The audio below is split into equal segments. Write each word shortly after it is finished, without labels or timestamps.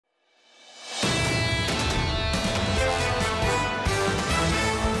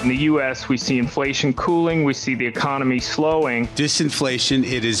In the U.S., we see inflation cooling. We see the economy slowing. Disinflation,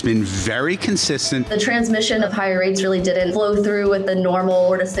 it has been very consistent. The transmission of higher rates really didn't flow through with the normal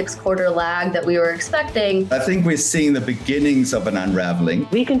 4 to 6 quarter lag that we were expecting. I think we're seeing the beginnings of an unraveling.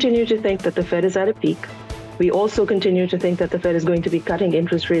 We continue to think that the Fed is at a peak. We also continue to think that the Fed is going to be cutting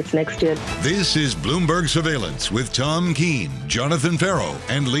interest rates next year. This is Bloomberg Surveillance with Tom Keene, Jonathan Ferro,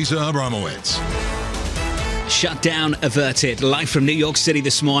 and Lisa Abramowicz. Shutdown averted. Live from New York City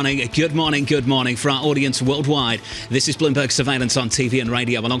this morning. Good morning for our audience worldwide. This is Bloomberg Surveillance on TV and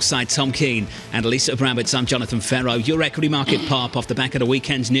radio alongside Tom Keene and Lisa Abramowicz. I'm Jonathan Ferro. Your equity market pop off the back of the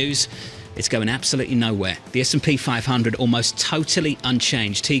weekend's news. It's going absolutely nowhere. The S&P 500 almost totally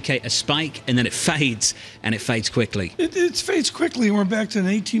unchanged. TK, a spike, and then it fades, and it fades quickly. It fades quickly, and we're back to an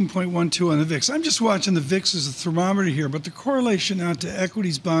 18.12 on the VIX. I'm just watching the VIX as a thermometer here, but the correlation out to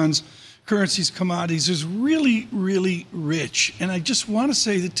equities, bonds, currencies, commodities is really, really rich. And I just want to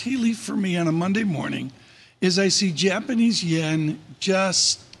say the tea leaf for me on a Monday morning is I see Japanese yen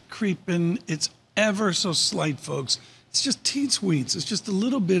just creeping. It's ever so slight, folks. It's just teens-weens. It's just a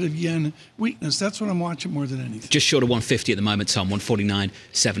little bit of yen weakness. That's what I'm watching more than anything. Just short of 150 at the moment, Tom,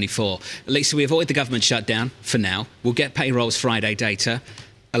 149.74. Lisa, we avoid the government shutdown for now. We'll get payrolls Friday data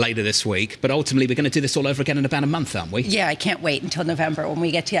later this week, but ultimately we're going to do this all over again in about a month, aren't we? Yeah, I can't wait until November when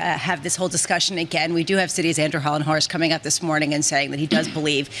we get to have this whole discussion again. We do have Citi's Andrew Hollenhorst coming up this morning and saying that he does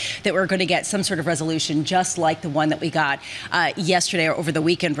believe that we're going to get some sort of resolution just like the one that we got yesterday, or over the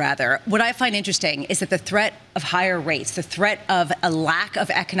weekend rather. What I find interesting is that the threat of higher rates, the threat of a lack of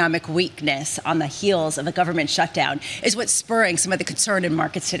economic weakness on the heels of a government shutdown is what's spurring some of the concern in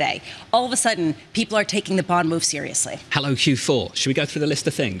markets today. All of a sudden, people are taking the bond move seriously. Hello, Q4. Should we go through the list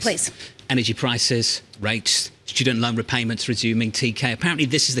of things? Please. Energy prices, rates, student loan repayments resuming, TK. Apparently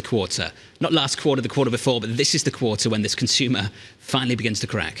this is the quarter. Not last quarter, the quarter before, but this is the quarter when this consumer finally begins to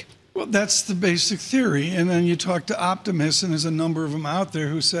crack. Well, that's the basic theory. And then you talk to optimists, and there's a number of them out there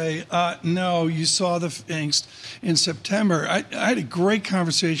who say, no, you saw the angst in September. I had a great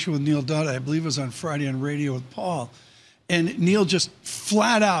conversation with Neil Dutta, I believe it was on Friday on radio with Paul. And Neil just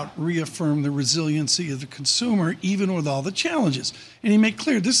flat out reaffirmed the resiliency of the consumer, even with all the challenges. And he made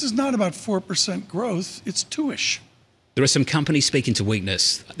clear this is not about 4% growth, it's 2-ish. There are some companies speaking to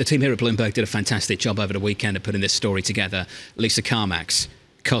weakness. The team here at Bloomberg did a fantastic job over the weekend of putting this story together. Lisa CarMax,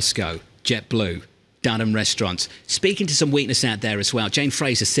 Costco, JetBlue, Dunham Restaurants. Speaking to some weakness out there as well. Jane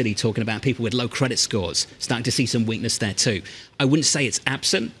Fraser City talking about people with low credit scores. Starting to see some weakness there too. I wouldn't say it's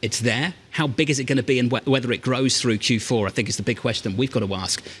absent. It's there. How big is it going to be, and whether it grows through Q4, I think is the big question we've got to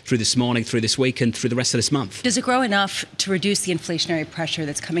ask through this morning, through this week, and through the rest of this month. Does it grow enough to reduce the inflationary pressure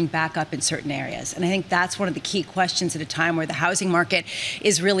that's coming back up in certain areas? And I think that's one of the key questions at a time where the housing market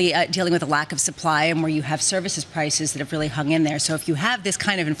is really dealing with a lack of supply, and where you have services prices that have really hung in there. So if you have this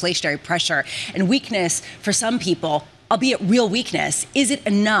kind of inflationary pressure and weakness for some people, albeit real weakness, is it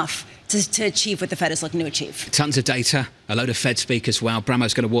enough to achieve what the Fed is looking to achieve? Tons of data, a load of Fed speak as well.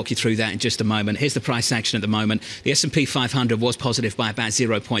 Bramo's going to walk you through that in just a moment. Here's the price action at the moment. The S&P 500 was positive by about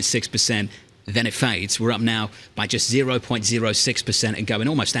 0.6%. Then it fades. We're up now by just 0.06% and going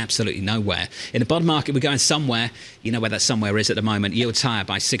almost absolutely nowhere. In the bond market, we're going somewhere. You know where that somewhere is at the moment. Yields higher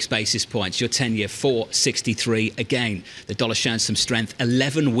by 6 basis points. Your 10-year 4.63. Again, the dollar showing some strength.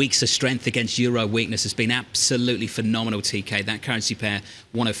 11 weeks of strength against euro weakness has been absolutely phenomenal, TK. That currency pair,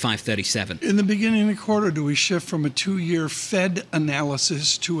 105.37. In the beginning of the quarter, do we shift from a 2-year Fed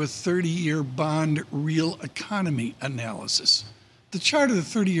analysis to a 30-year bond real economy analysis? The chart of the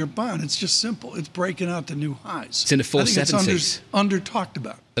 30-year bond, it's just simple. It's breaking out the new highs. It's in the 470s. I think it's under-talked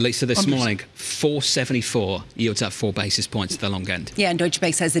about. Lisa, this morning, 474, yields up 4 basis points at the long end. Yeah, and Deutsche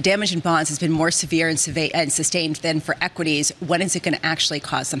Bank says the damage in bonds has been more severe and sustained than for equities. When is it going to actually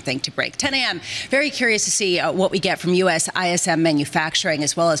cause something to break? 10 a.m. Very curious to see what we get from U.S. ISM manufacturing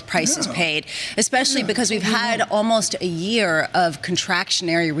as well as prices paid, especially because we've had almost a year of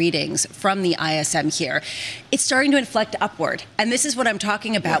contractionary readings from the ISM here. It's starting to inflect upward. And this is what I'm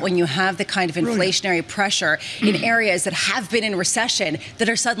talking about when you have the kind of inflationary pressure in areas that have been in recession that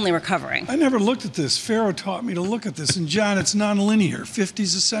are suddenly recovering. I never looked at this. Ferro taught me to look at this. And John, it's nonlinear. 50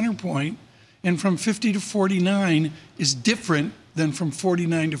 is the center point, and from 50 to 49 is different than from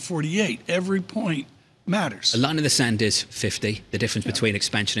 49 to 48. Every point matters. A line in the sand is 50, the difference between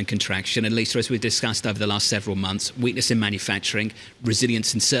expansion and contraction. And Lisa, as we've discussed over the last several months, weakness in manufacturing,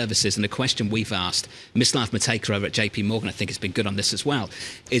 resilience in services. And the question we've asked, Mislav Matejka over at JP Morgan, I think has been good on this as well,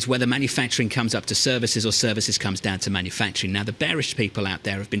 is whether manufacturing comes up to services or services comes down to manufacturing. Now, the bearish people out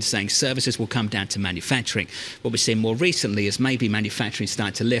there have been saying services will come down to manufacturing. What we're seeing more recently is maybe manufacturing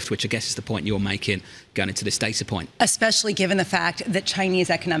starting to lift, which I guess is the point you're making going into this data point. Especially given the fact that Chinese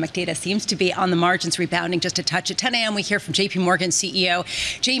economic data seems to be on the margins rebounding just a touch. At 10 a.m., we hear from JP Morgan CEO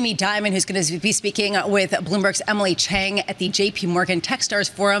Jamie Dimon, who's going to be speaking with Bloomberg's Emily Chang at the JP Morgan Techstars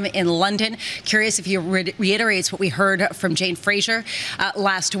Forum in London. Curious if he reiterates what we heard from Jane Fraser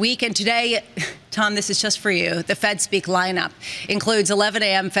last week. And today, Tom, this is just for you. The Fed Speak lineup includes 11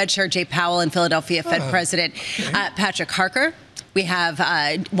 a.m. Fed Chair Jay Powell and Philadelphia Fed President Patrick Harker. We have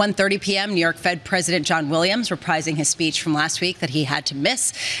 1:30 p.m. New York Fed President John Williams reprising his speech from last week that he had to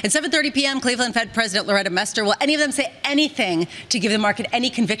miss. At 7:30 p.m., Cleveland Fed President Loretta Mester. Will any of them say anything to give the market any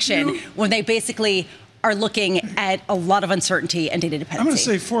conviction when they basically are looking at a lot of uncertainty and data dependency? I'm going to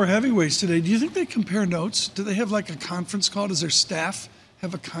say 4 heavyweights today. Do you think they compare notes? Do they have like a conference call? Does their staff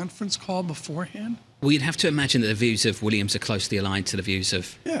have a conference call beforehand? Well, you'd have to imagine that the views of Williams are closely aligned to the views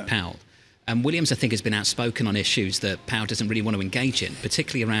of Powell. Williams, I think, has been outspoken on issues that Powell doesn't really want to engage in,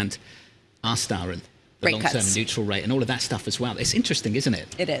 particularly around R-star and the long-term neutral rate and all of that stuff as well. It's interesting, isn't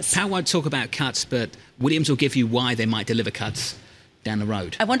it? It is. Powell won't talk about cuts, but Williams will give you why they might deliver cuts down the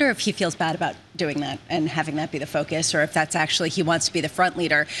road. I wonder if he feels bad about doing that and having that be the focus, or if that's actually he wants to be the front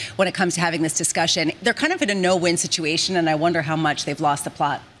leader when it comes to having this discussion. They're kind of in a no-win situation, and I wonder how much they've lost the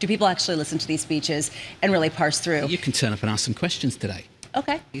plot. Do people actually listen to these speeches and really parse through? You can turn up and ask some questions today.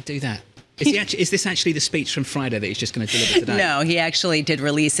 Okay. You do that. Is this actually the speech from Friday that he's just going to deliver today? No, he actually did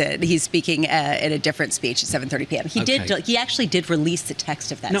release it. He's speaking in a different speech at 7:30 p.m. He actually did release the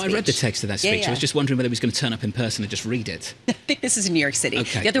text of that speech. No, I read the text of that speech. Yeah. I was just wondering whether he was going to turn up in person and just read it. I think this is in New York City.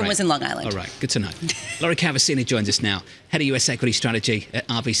 Okay, the other one was in Long Island. All right, good to know. Laurie Cavassini joins us now, Head of US Equity Strategy at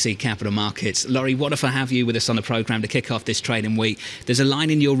RBC Capital Markets. Laurie, what if I have you with us on the programme to kick off this trading week? There's a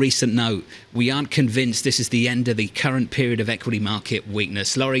line in your recent note, we aren't convinced this is the end of the current period of equity market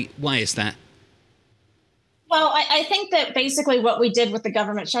weakness. Laurie, why is that? Well, I think that basically what we did with the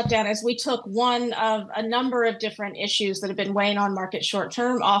government shutdown is we took one of a number of different issues that have been weighing on market short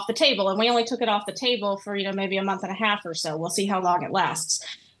term off the table. And we only took it off the table for, maybe a month and a half or so. We'll see how long it lasts.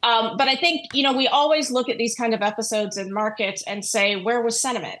 But I think, we always look at these kind of episodes in markets and say, where was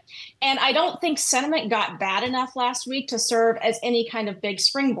sentiment? And I don't think sentiment got bad enough last week to serve as any kind of big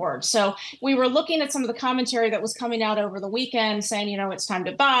springboard. So we were looking at some of the commentary that was coming out over the weekend saying, it's time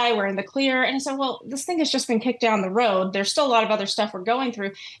to buy, we're in the clear. And I said, well, this thing has just been kicked down the road. There's still a lot of other stuff we're going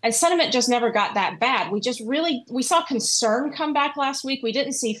through. And sentiment just never got that bad. We saw concern come back last week. We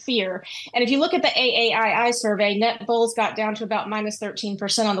didn't see fear. And if you look at the AAII survey, net bulls got down to about minus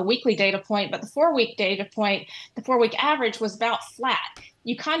 13% on the weekly data point, but the 4-week data point, the 4-week average was about flat.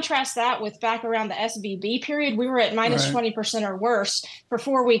 You contrast that with back around the SVB period, we were at minus 20% or worse for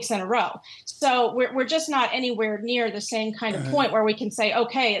 4 weeks in a row. So we're just not anywhere near the same kind of point where we can say,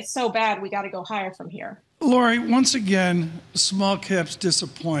 okay, it's so bad, we got to go higher from here. Laurie, once again, small caps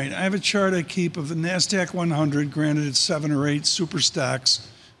disappoint. I have a chart I keep of the NASDAQ 100, granted it's 7 or 8 super stocks.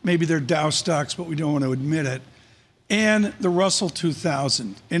 Maybe they're Dow stocks, but we don't want to admit it. And the Russell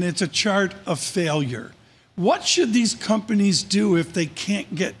 2000, and it's a chart of failure. What should these companies do if they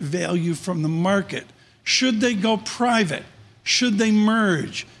can't get value from the market? Should they go private? Should they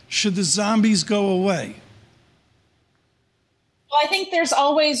merge? Should the zombies go away? Well, I think there's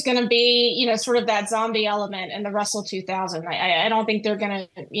always going to be, sort of that zombie element in the Russell 2000. I don't think they're going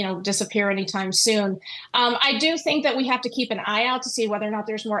to, disappear anytime soon. I do think that we have to keep an eye out to see whether or not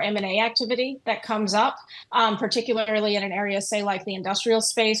there's more M&A activity that comes up, particularly in an area, say, like the industrial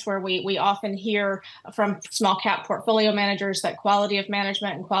space, where we often hear from small cap portfolio managers that quality of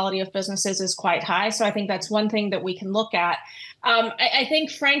management and quality of businesses is quite high. So I think that's one thing that we can look at. I think,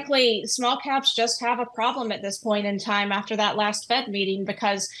 frankly, small caps just have a problem at this point in time after that last Fed meeting,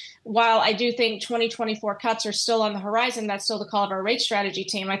 because while I do think 2024 cuts are still on the horizon, that's still the call of our rate strategy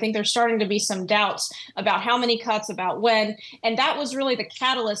team. I think there's starting to be some doubts about how many cuts, about when. And that was really the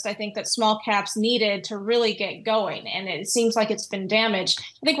catalyst, I think, that small caps needed to really get going. And it seems like it's been damaged.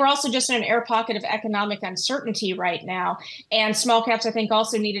 I think we're also just in an air pocket of economic uncertainty right now. And small caps, I think,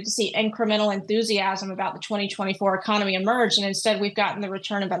 also needed to see incremental enthusiasm about the 2024 economy emerge. And instead, we've gotten the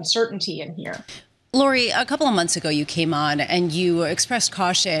return of uncertainty in here. Laurie, a couple of months ago, you came on and you expressed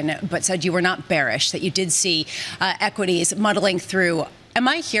caution, but said you were not bearish, that you did see equities muddling through Am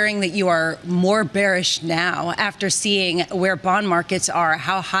I hearing that you are more bearish now after seeing where bond markets are,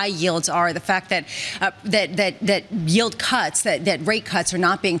 how high yields are, the fact that that yield cuts, that rate cuts are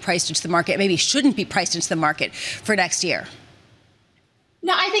not being priced into the market, maybe shouldn't be priced into the market for next year?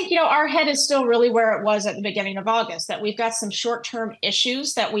 No, I think, our head is still really where it was at the beginning of August, that we've got some short-term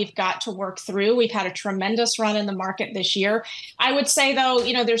issues that we've got to work through. We've had a tremendous run in the market this year. I would say, though,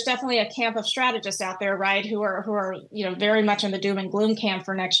 there's definitely a camp of strategists out there, right, who are very much in the doom and gloom camp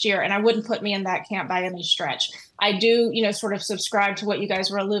for next year. And I wouldn't put me in that camp by any stretch. I do, sort of subscribe to what you guys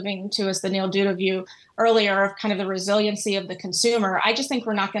were alluding to as the Neil Duda view earlier of kind of the resiliency of the consumer. I just think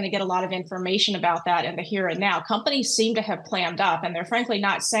we're not going to get a lot of information about that in the here and now. Companies seem to have planned up, and they're frankly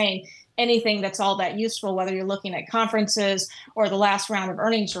not saying anything that's all that useful, whether you're looking at conferences or the last round of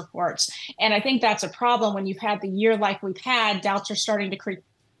earnings reports. And I think that's a problem when you've had the year like we've had. Doubts are starting to creep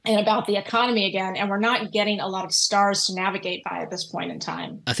in about the economy again, and we're not getting a lot of stars to navigate by at this point in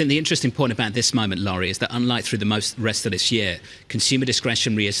time. I think the interesting point about this moment, Laurie, is that unlike through the rest of this year, consumer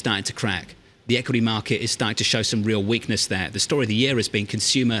discretionary is starting to crack. The equity market is starting to show some real weakness there. The story of the year has been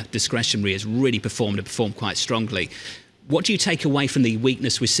consumer discretionary has really performed quite strongly. What do you take away from the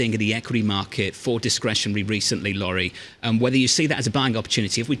weakness we're seeing in the equity market for discretionary recently, Laurie? Whether you see that as a buying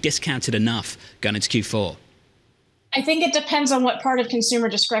opportunity, if we discounted enough going into Q4? I think it depends on what part of consumer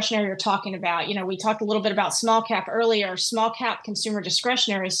discretionary you're talking about. We talked a little bit about small cap earlier. Small cap consumer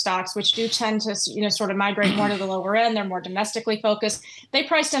discretionary stocks, which do tend to, sort of migrate more to the lower end. They're more domestically focused. They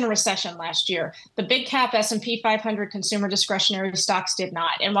priced in a recession last year. The big cap S&P 500 consumer discretionary stocks did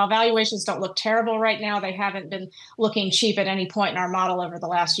not. And while valuations don't look terrible right now, they haven't been looking cheap at any point in our model over the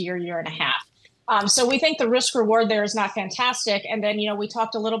last year and a half. So we think the risk reward there is not fantastic. And then, we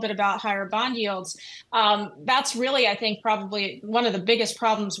talked a little bit about higher bond yields. That's really, I think, probably one of the biggest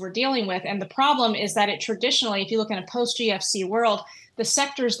problems we're dealing with. And the problem is that it traditionally, if you look in a post-GFC world, the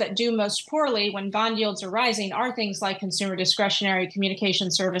sectors that do most poorly when bond yields are rising are things like consumer discretionary, communication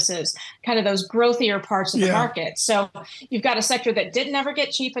services, kind of those growthier parts of the market. So you've got a sector that didn't ever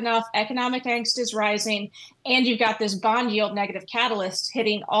get cheap enough, economic angst is rising, and you've got this bond yield negative catalyst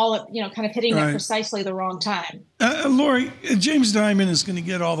hitting hitting at precisely the wrong time. Laurie, James Dimon is going to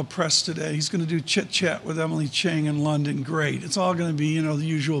get all the press today. He's going to do chit chat with Emily Chang in London. Great. It's all going to be, the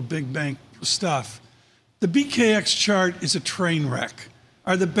usual big bank stuff. The BKX chart is a train wreck.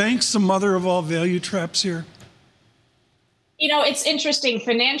 Are the banks the mother of all value traps here? It's interesting.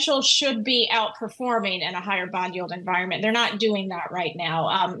 Financials should be outperforming in a higher bond yield environment. They're not doing that right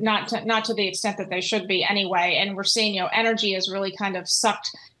now, not to the extent that they should be anyway. And we're seeing, energy has really kind of sucked,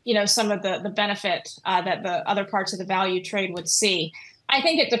 some of the benefit that the other parts of the value trade would see. I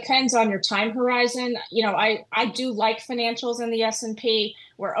think it depends on your time horizon. I do like financials in the S&P.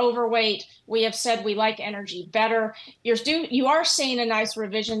 We're overweight. We have said we like energy better. You are seeing a nice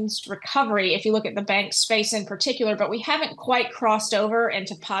revisions recovery if you look at the bank space in particular, but we haven't quite crossed over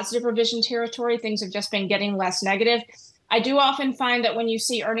into positive revision territory. Things have just been getting less negative. I do often find that when you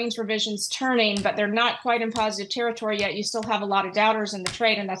see earnings revisions turning, but they're not quite in positive territory yet, you still have a lot of doubters in the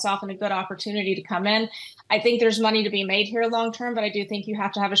trade, and that's often a good opportunity to come in. I think there's money to be made here long term, but I do think you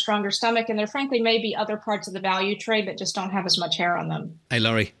have to have a stronger stomach, and there frankly may be other parts of the value trade that just don't have as much hair on them. Hey,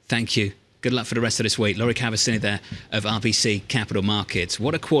 Laurie, thank you. Good luck for the rest of this week. Laurie Cavassini there of RBC Capital Markets.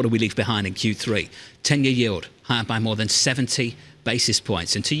 What a quarter we leave behind in Q3. 10-year yield higher by more than 70 basis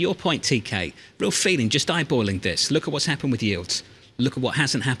points. And to your point, TK, real feeling, just eyeballing this. Look at what's happened with yields. Look at what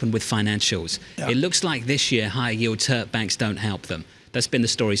hasn't happened with financials. Yeah. It looks like this year higher yields hurt banks, don't help them. That's been the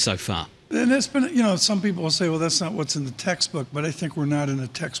story so far. And that's been, some people will say, well, that's not what's in the textbook, but I think we're not in a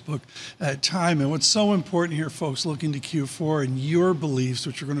textbook time. And what's so important here, folks, looking to Q4 and your beliefs,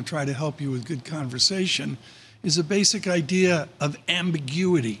 which are going to try to help you with good conversation, is a basic idea of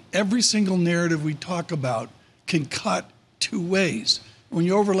ambiguity. Every single narrative we talk about can cut two ways. When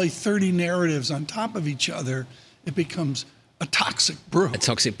you overlay 30 narratives on top of each other, it becomes a toxic brew. A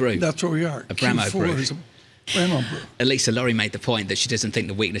toxic brew. That's what we are. A Bramo brew. Elisa, Laurie made the point that she doesn't think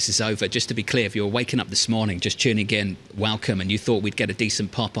the weakness is over. Just to be clear, if you're waking up this morning, just tuning in, welcome, and you thought we'd get a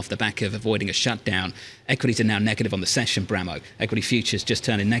decent pop off the back of avoiding a shutdown, equities are now negative on the session, Bramo. Equity futures just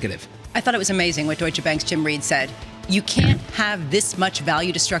turning negative. I thought it was amazing what Deutsche Bank's Jim Reed said. You can't have this much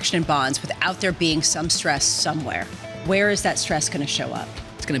value destruction in bonds without there being some stress somewhere. Where is that stress going to show up?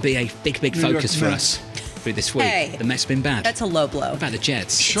 It's going to be a big focus for us through this week. Hey, the Mets been bad. That's a low blow. What about the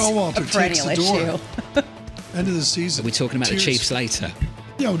Jets? Showalter takes the door. End of the season. Are we talking about the Chiefs later?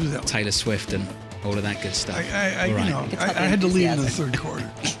 Yeah, we'll do that. Taylor Swift and all of that good stuff. I had to leave in the third quarter.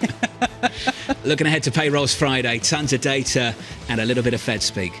 Looking ahead to payrolls Friday, tons of data and a little bit of Fed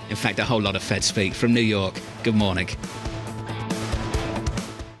speak. In fact, a whole lot of Fed speak from New York. Good morning.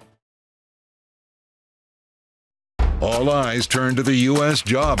 All eyes turn to the U.S.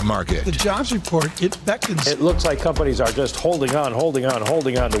 job market. The jobs report, it beckons. It looks like companies are just holding on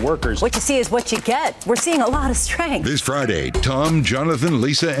to workers. What you see is what you get. We're seeing a lot of strength. This Friday, Tom, Jonathan,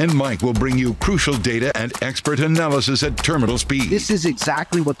 Lisa, and Mike will bring you crucial data and expert analysis at terminal speed. This is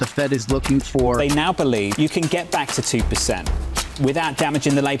exactly what the Fed is looking for. They now believe you can get back to 2% without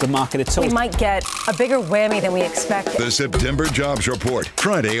damaging the labour market at all. We might get a bigger whammy than we expected. The September Jobs Report,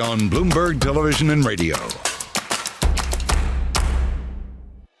 Friday on Bloomberg Television and Radio.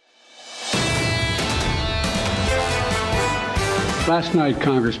 Last night,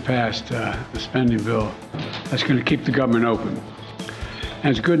 Congress passed the spending bill that's going to keep the government open.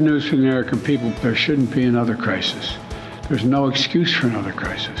 And it's good news for the American people. There shouldn't be another crisis. There's no excuse for another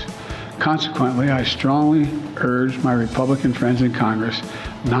crisis. Consequently, I strongly urge my Republican friends in Congress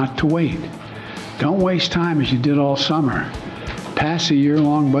not to wait. Don't waste time as you did all summer. Pass a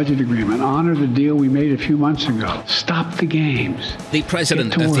year-long budget agreement. Honor the deal we made a few months ago. Stop the games. The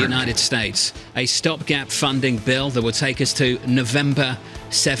President of the United States, a stopgap funding bill that will take us to November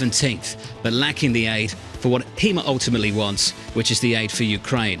 17th, but lacking the aid for what he ultimately wants, which is the aid for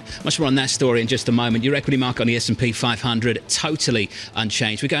Ukraine. Much more on that story in just a moment. Your equity market on the S&P 500, totally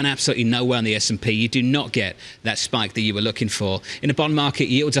unchanged. We're going absolutely nowhere on the S&P. You do not get that spike that you were looking for. In the bond market,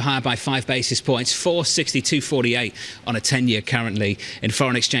 yields are higher by 5 basis points, 462.48 on a 10-year currently. In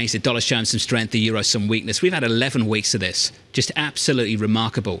foreign exchange, the dollar showing some strength, the euro some weakness. We've had 11 weeks of this. Just absolutely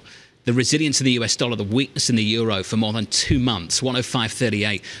remarkable. The resilience of the US dollar, the weakness in the euro for more than 2 months,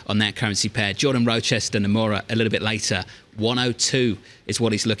 105.38 on that currency pair. Jordan Rochester, Nomura, a little bit later, 102 is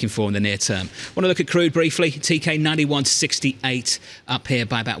what he's looking for in the near term. Want to look at crude briefly? TK 91.68, up here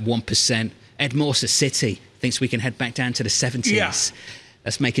by about 1%. Ed Morse, Citi, thinks we can head back down to the 70s. Yeah.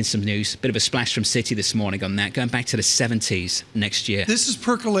 That's making some news. Bit of a splash from Citi this morning on that, going back to the 70s next year. This is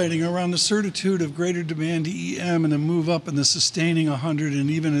percolating around the certitude of greater demand EM and a move up in the sustaining 100 and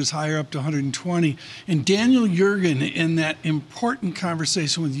even as higher up to 120. And Daniel Yergin, in that important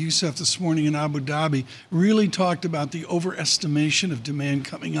conversation with Youssef this morning in Abu Dhabi, really talked about the overestimation of demand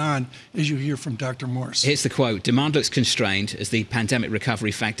coming on, as you hear from Dr. Morse. Here's the quote. Demand looks constrained as the pandemic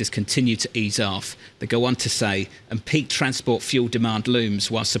recovery factors continue to ease off. They go on to say, and peak transport fuel demand looms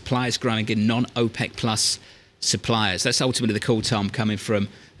while supply is growing in non-OPEC plus suppliers. That's ultimately the call, Tom, coming from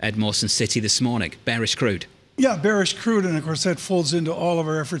Ed Morse and Citi this morning. Bearish crude. Yeah, bearish crude, and of course that folds into all of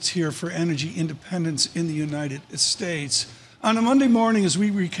our efforts here for energy independence in the United States. On a Monday morning, as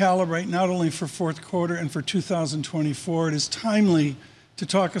we recalibrate not only for fourth quarter and for 2024, it is timely to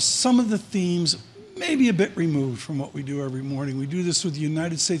talk of some of the themes maybe a bit removed from what we do every morning. We do this with the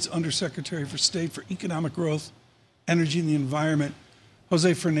United States Undersecretary for State for Economic Growth, Energy and the Environment.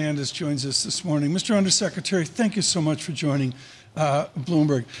 Jose Fernandez joins us this morning. Mr. Undersecretary, thank you so much for joining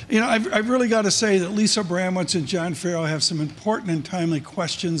Bloomberg. You know, I've really got to say that Lisa Abramowicz and John Ferro have some important and timely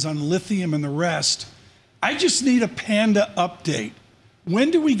questions on lithium and the rest. I just need a panda update.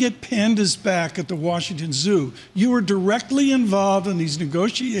 When do we get pandas back at the Washington Zoo? You were directly involved in these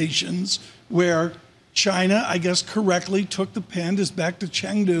negotiations where China, I guess correctly, took the pandas back to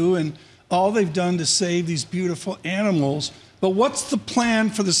Chengdu and all they've done to save these beautiful animals. But what's the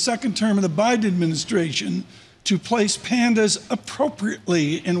plan for the second term of the Biden administration to place pandas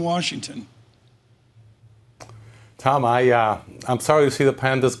appropriately in Washington? Tom, I'm sorry to see the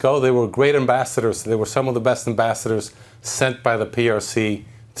pandas go. They were great ambassadors. They were some of the best ambassadors sent by the PRC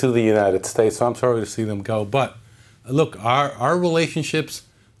to the United States. So I'm sorry to see them go. But look, our relationships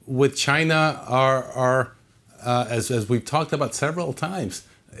with China are as we've talked about several times,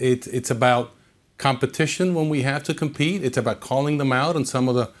 it's about competition when we have to compete. It's about calling them out on some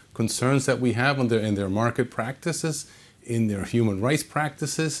of the concerns that we have in their market practices, in their human rights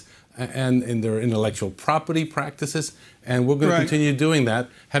practices, and in their intellectual property practices. And we're going to continue doing that.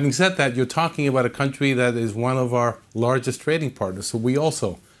 Having said that, you're talking about a country that is one of our largest trading partners. So we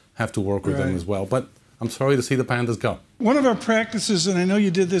also have to work with them as well. But I'm sorry to see the pandas go. One of our practices, and I know you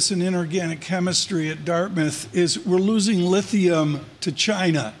did this in inorganic chemistry at Dartmouth, is we're losing lithium to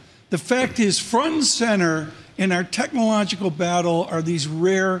China. The fact is, front and center in our technological battle are these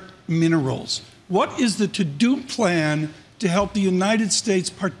rare minerals. What is the to-do plan to help the United States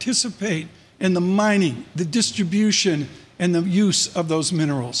participate in the mining, the distribution, and the use of those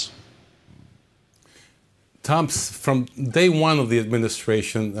minerals? Tom, from day one of the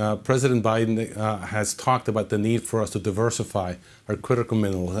administration, President Biden has talked about the need for us to diversify our critical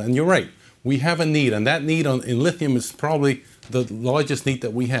minerals. And you're right, we have a need, and that need in lithium is probably the largest need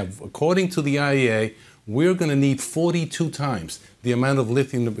that we have. According to the IEA, we're going to need 42 times the amount of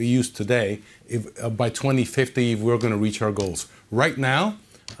lithium that we use today by 2050 if we're going to reach our goals. Right now,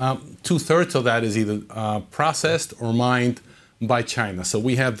 2/3 of that is either processed or mined by China. So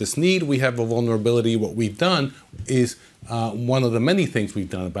we have this need, we have a vulnerability. What we've done is one of the many things we've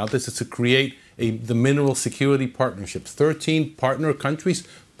done about this is to create the mineral security partnerships. 13 partner countries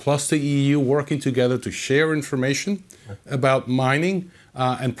plus the EU working together to share information about mining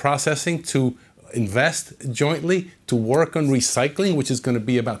and processing, to invest jointly, to work on recycling, which is going to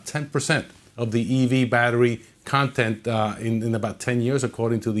be about 10% of the EV battery content in about 10 years,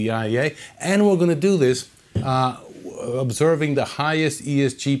 according to the IEA. And we're going to do this observing the highest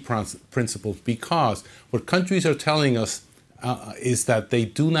ESG principles, because what countries are telling us is that they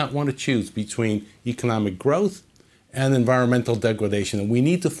do not want to choose between economic growth and environmental degradation. And we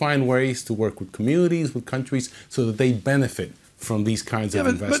need to find ways to work with communities, with countries, so that they benefit from these kinds of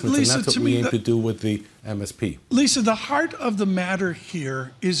investments. Lisa, and that's what we aim to do with the MSP. Lisa, the heart of the matter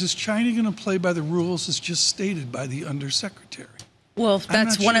here is China going to play by the rules as just stated by the Undersecretary? Well,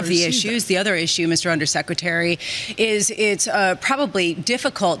 that's one of the issues. The other issue, Mr. Undersecretary, is it's probably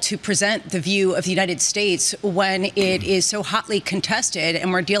difficult to present the view of the United States when it is so hotly contested,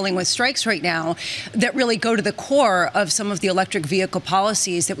 and we're dealing with strikes right now that really go to the core of some of the electric vehicle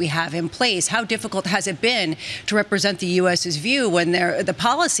policies that we have in place. How difficult has it been to represent the U.S.'s view when the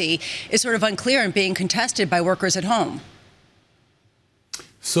policy is sort of unclear and being contested by workers at home?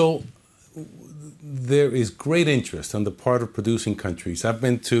 So there is great interest on the part of producing countries. I've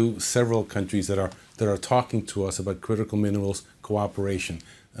been to several countries that are talking to us about critical minerals cooperation.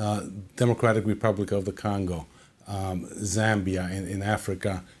 Democratic Republic of the Congo, Zambia in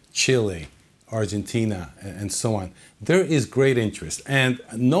Africa, Chile, Argentina, and so on. There is great interest, and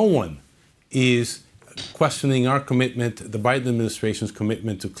no one is questioning our commitment, the Biden administration's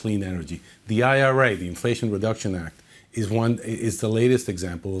commitment to clean energy. The IRA, the Inflation Reduction Act, is the latest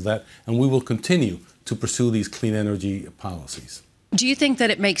example of that, and we will continue to pursue these clean energy policies. Do you think that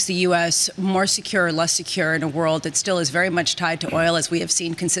it makes the U.S. more secure or less secure in a world that still is very much tied to oil, as we have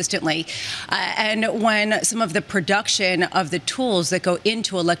seen consistently? And when some of the production of the tools that go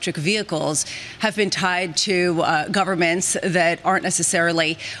into electric vehicles have been tied to governments that aren't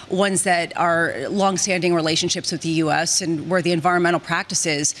necessarily ones that are longstanding relationships with the U.S., and where the environmental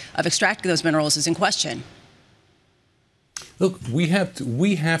practices of extracting those minerals is in question? Look, we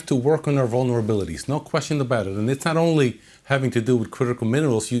have to work on our vulnerabilities, no question about it. And it's not only having to do with critical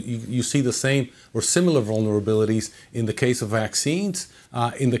minerals. You see the same or similar vulnerabilities in the case of vaccines,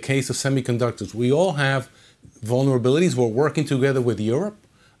 in the case of semiconductors. We all have vulnerabilities. We're working together with Europe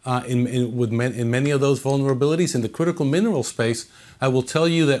in many of those vulnerabilities. In the critical mineral space, I will tell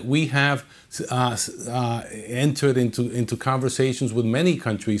you that we have entered into conversations with many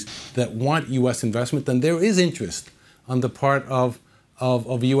countries that want U.S. investment, and there is interest on the part of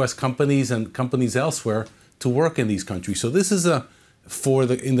U.S. companies and companies elsewhere to work in these countries. So this is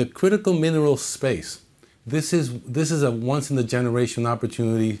in the critical mineral space, this is a once in a generation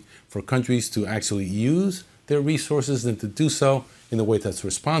opportunity for countries to actually use their resources and to do so in a way that's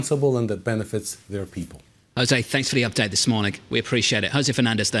responsible and that benefits their people. Jose, thanks for the update this morning. We appreciate it. Jose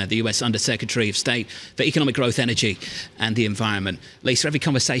Fernandez there, the US Undersecretary of State for Economic Growth, Energy and the Environment. Lisa, every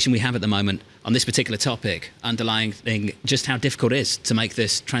conversation we have at the moment on this particular topic, underlying just how difficult it is to make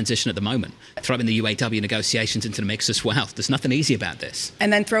this transition at the moment. Throw in the UAW negotiations into the mix as well. There's nothing easy about this.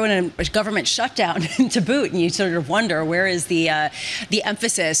 And then throw in a government shutdown to boot, and you sort of wonder, where is the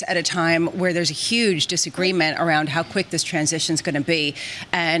emphasis at a time where there's a huge disagreement around how quick this transition is going to be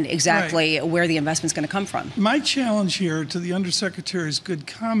and exactly where the investment's going to come from. My challenge here to the Undersecretary's good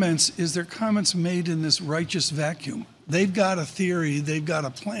comments is their comments made in this righteous vacuum. They've got a theory, they've got a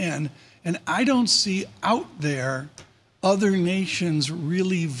plan, and I don't see out there other nations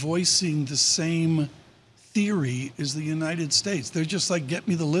really voicing the same theory as the United States. They're just like, get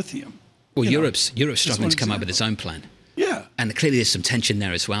me the lithium. Well, Europe's struggling to come up with its own plan. Yeah. And clearly there's some tension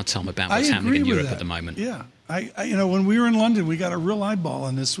there as well, Tom, about what's happening in Europe at the moment. Yeah. When we were in London, we got a real eyeball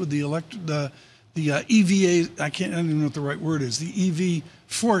on this with the EVA, I don't even know what the right word is, the EV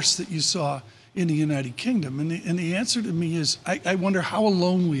force that you saw in the United Kingdom. And the answer to me is, I wonder how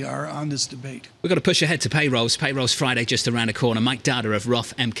alone we are on this debate. We've got to push ahead to payrolls. Payrolls Friday just around the corner. Mike Dada of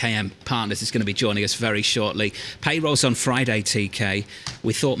Roth MKM Partners is going to be joining us very shortly. Payrolls on Friday, TK.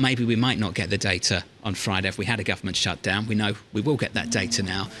 We thought maybe we might not get the data on Friday if we had a government shutdown. We know we will get that data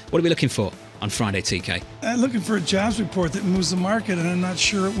now. What are we looking for on Friday, TK? I'm looking for a jobs report that moves the market, and I'm not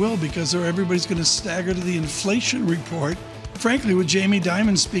sure it will, because everybody's going to stagger to the inflation report. Frankly, with Jamie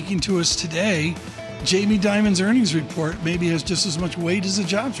Dimon speaking to us today, Jamie Dimon's earnings report maybe has just as much weight as the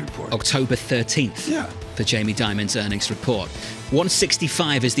jobs report. October 13th for Jamie Dimon's earnings report.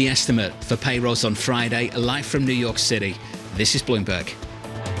 165 is the estimate for payrolls on Friday. Live from New York City, this is Bloomberg.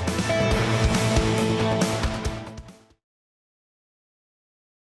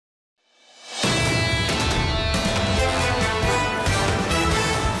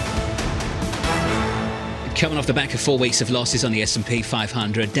 Coming off the back of 4 weeks of losses on the S&P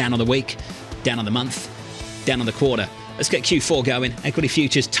 500, down on the week, down on the month, down on the quarter. Let's get Q4 going. Equity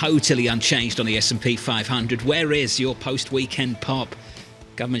futures totally unchanged on the S&P 500. Where is your post-weekend pop?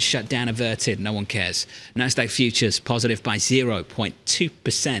 Government shutdown averted. No one cares. Nasdaq futures positive by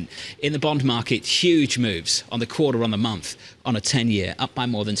 0.2%. In the bond market, huge moves on the quarter, on the month, on a 10-year, up by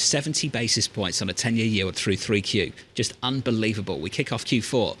more than 70 basis points on a 10-year yield through 3Q. Just unbelievable. We kick off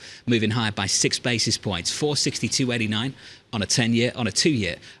Q4, moving higher by 6 basis points, 462.89 on a 10-year, on a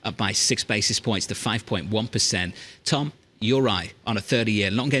 2-year, up by 6 basis points to 5.1%. Tom, you're right, on a 30-year,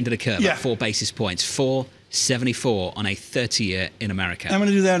 long end of the curve, up 4 basis points, 4.74 on a 30-year in America. I'm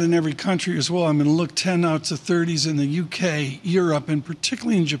going to do that in every country as well. I'm going to look 10 out to 30s in the UK, Europe, and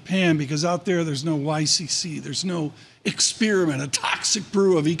particularly in Japan, because out there's no YCC. There's no experiment, a toxic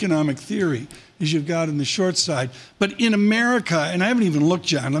brew of economic theory as you've got in the short side. But in America, and I haven't even looked,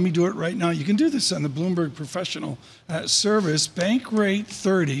 John, let me do it right now. You can do this on the Bloomberg Professional Service. Bank rate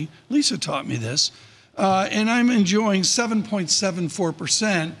 30. Lisa taught me this. And I'm enjoying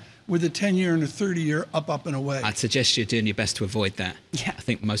 7.74%. with a 10-year and a 30-year up and away. I'd suggest you're doing your best to avoid that. Yeah. I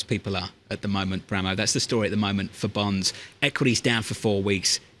think most people are at the moment, Bramo. That's the story at the moment for bonds. Equities down for 4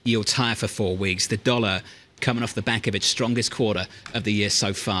 weeks, yields higher for 4 weeks. The dollar coming off the back of its strongest quarter of the year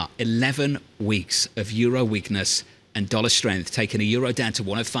so far. 11 weeks of euro weakness and dollar strength, taking the euro down to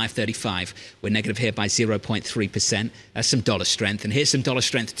 105.35. We're negative here by 0.3%. That's some dollar strength. And here's some dollar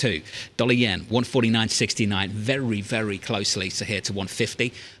strength too. Dollar yen, 149.69, very, very closely. So here to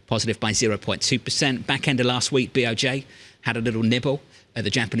 150, positive by 0.2%. Back end of last week, BOJ had a little nibble at the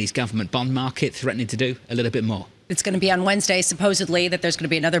Japanese government bond market, threatening to do a little bit more. It's going to be on Wednesday, supposedly, that there's going to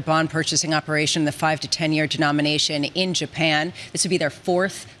be another bond purchasing operation, the 5 to 10-year denomination in Japan. This would be their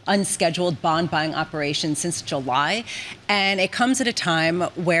fourth unscheduled bond buying operation since July. And it comes at a time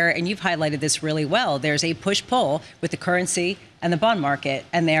where, and you've highlighted this really well, there's a push-pull with the currency and the bond market,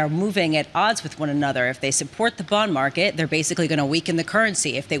 and they are moving at odds with one another. If they support the bond market, they're basically going to weaken the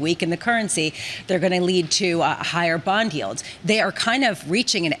currency. If they weaken the currency, they're going to lead to higher bond yields. They are kind of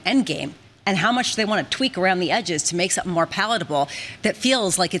reaching an end game. And how much they want to tweak around the edges to make something more palatable that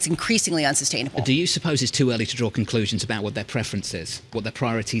feels like it's increasingly unsustainable. Do you suppose it's too early to draw conclusions about what their preference is, what their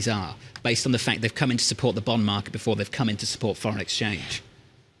priorities are, based on the fact they've come in to support the bond market before they've come in to support foreign exchange?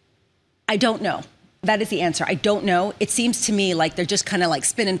 I don't know. That is the answer. I don't know. It seems to me like they're just kind of like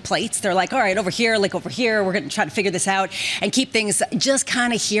spinning plates. They're like, all right, over here, we're going to try to figure this out and keep things just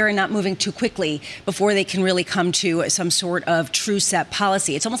kind of here and not moving too quickly before they can really come to some sort of true set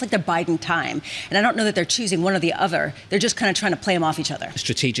policy. It's almost like they're biding time. And I don't know that they're choosing one or the other. They're just kind of trying to play them off each other.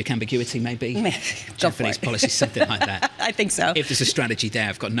 Strategic ambiguity, maybe? Japanese policy, something like that. I think so. If there's a strategy there,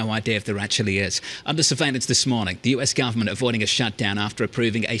 I've got no idea if there actually is. Under surveillance this morning, the US government avoiding a shutdown after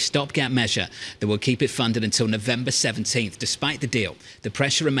approving a stopgap measure that will keep it funded until November 17th. Despite the deal, the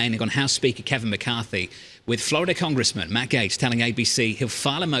pressure remaining on House Speaker Kevin McCarthy, with Florida Congressman Matt Gaetz telling ABC he'll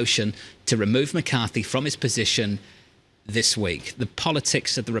file a motion to remove McCarthy from his position this week. The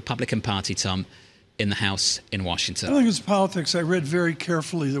politics of the Republican Party, Tom, in the House in Washington. I don't think it's politics. I read very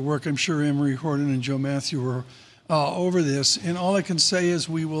carefully the work. I'm sure Anne-Marie Horton and Joe Matthew were over this. And all I can say is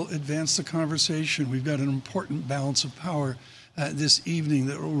we will advance the conversation. We've got an important balance of power this evening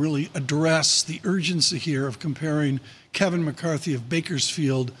that will really address the urgency here of comparing Kevin McCarthy of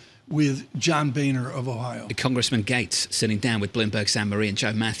Bakersfield with John Boehner of Ohio. Congressman Gaetz sitting down with Bloomberg's Anne-Marie and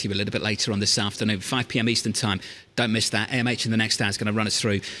Joe Matthew a little bit later on this afternoon, 5 p.m. Eastern Time. Don't miss that. AMH in the next hour is going to run us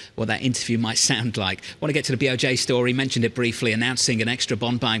through what that interview might sound like. I want to get to the BOJ story. Mentioned it briefly, announcing an extra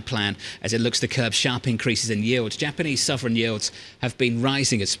bond buying plan as it looks to curb sharp increases in yields. Japanese sovereign yields have been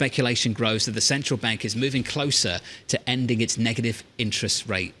rising as speculation grows that the central bank is moving closer to ending its negative interest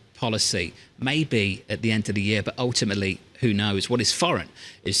rate policy. Maybe at the end of the year, but ultimately, who knows? What is foreign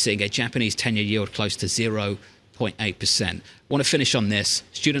is seeing a Japanese 10-year yield close to 0.8%. Want to finish on this.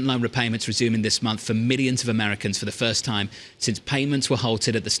 Student loan repayments resuming this month for millions of Americans for the first time since payments were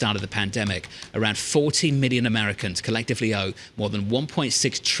halted at the start of the pandemic. Around 40 million Americans collectively owe more than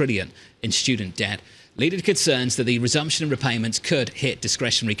 $1.6 trillion in student debt, leading to concerns that the resumption of repayments could hit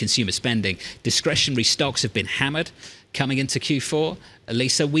discretionary consumer spending. Discretionary stocks have been hammered coming into Q4.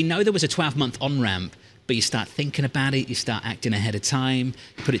 Lisa, we know there was a 12-month on-ramp, but you start thinking about it, you start acting ahead of time,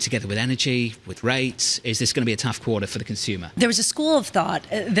 put it together with energy, with rates. Is this going to be a tough quarter for the consumer? There was a school of thought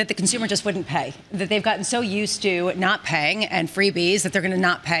that the consumer just wouldn't pay, that they've gotten so used to not paying and freebies that they're going to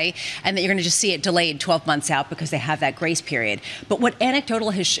not pay, and that you're going to just see it delayed 12 months out because they have that grace period. But what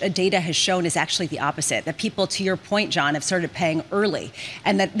anecdotal data has shown is actually the opposite, that people, to your point, John, have started paying early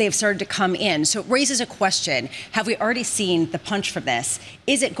and that they've started to come in. So it raises a question. Have we already seen the punch from this?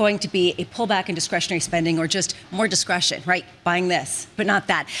 Is it going to be a pullback in discretionary spending spending or just more discretion, right? Buying this, but not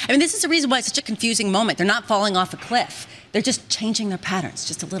that. I mean, this is the reason why it's such a confusing moment. They're not falling off a cliff. They're just changing their patterns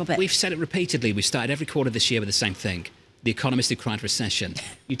just a little bit. We've said it repeatedly. We started every quarter this year with the same thing. The economists who cried recession.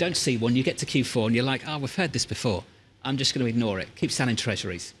 You don't see one. You get to Q4 and you're like, oh, we've heard this before. I'm just going to ignore it. Keep selling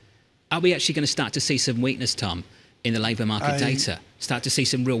treasuries. Are we actually going to start to see some weakness, Tom, in the labour market data? Start to see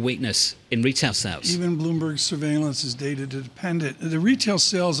some real weakness in retail sales? Even Bloomberg surveillance is data dependent. The retail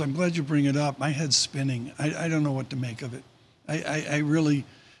sales, I'm glad you bring it up. My head's spinning. I don't know what to make of it.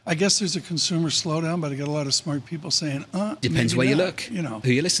 I guess there's a consumer slowdown, but I got a lot of smart people saying, depends where you look,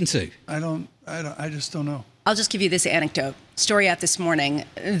 who you listen to. I just don't know. I'll just give you this anecdote. Story out this morning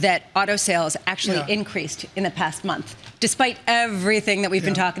that auto sales actually increased in the past month. Despite everything that we've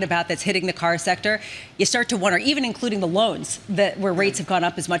been talking about that's hitting the car sector, you start to wonder, even including the loans, where rates have gone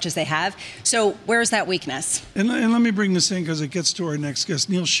up as much as they have. So where's that weakness? And let me bring this in because it gets to our next guest.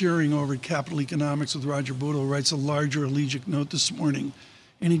 Neil Shearing over at Capital Economics with Roger Bootle writes a larger elegiac note this morning.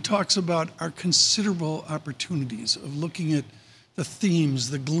 And he talks about our considerable opportunities of looking at the themes,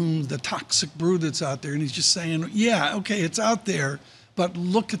 the gloom, the toxic brew that's out there. And he's just saying, yeah, okay, it's out there, but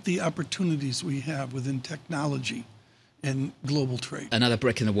look at the opportunities we have within technology and global trade. Another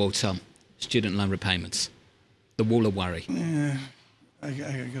brick in the wall, Tom. Student loan repayments. The wall of worry. Yeah, I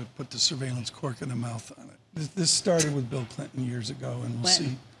got to put the surveillance cork in the mouth on it. This started with Bill Clinton years ago, and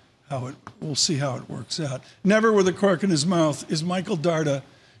we'll see how it works out. Never with a cork in his mouth is Michael Darda,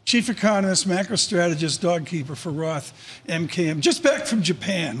 Chief Economist, Macro Strategist, Dog Keeper for Roth MKM, just back from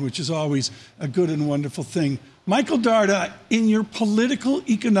Japan, which is always a good and wonderful thing. Michael Darda, in your political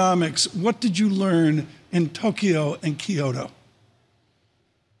economics, what did you learn in Tokyo and Kyoto?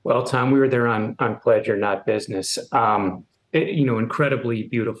 Well, Tom, we were there on pleasure, not business. Incredibly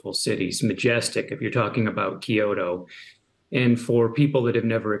beautiful cities, majestic, if you're talking about Kyoto. And for people that have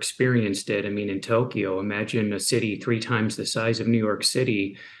never experienced it, I mean, in Tokyo, imagine a city 3 times the size of New York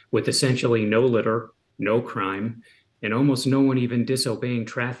City with essentially no litter, no crime, and almost no one even disobeying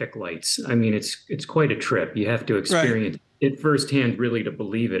traffic lights. I mean, it's quite a trip. You have to experience it firsthand really to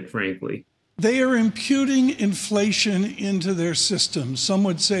believe it, frankly. They are imputing inflation into their system. Some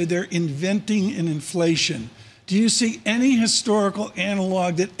would say they're inventing an inflation. Do you see any historical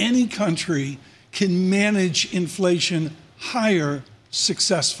analog that any country can manage inflation higher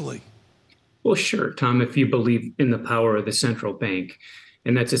successfully? Well, sure, Tom, if you believe in the power of the central bank,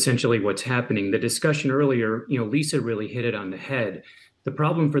 and that's essentially what's happening. The discussion earlier, Lisa really hit it on the head. The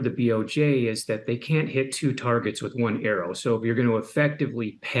problem for the BOJ is that they can't hit 2 targets with 1 arrow. So if you're going to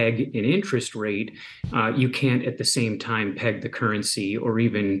effectively peg an interest rate, you can't at the same time peg the currency or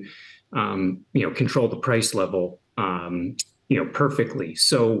even, control the price level perfectly.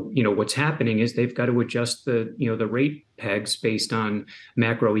 So, what's happening is they've got to adjust the rate pegs based on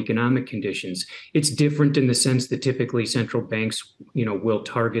macroeconomic conditions. It's different in the sense that typically central banks, will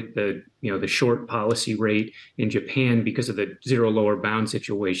target the short policy rate. In Japan, because of the zero lower bound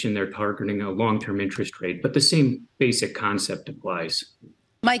situation, they're targeting a long-term interest rate, but the same basic concept applies.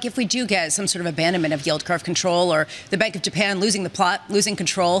 Mike, if we do get some sort of abandonment of yield curve control or the Bank of Japan losing the plot, losing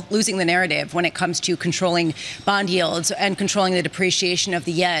control, losing the narrative when it comes to controlling bond yields and controlling the depreciation of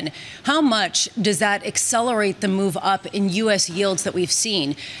the yen, how much does that accelerate the move up in U.S. yields that we've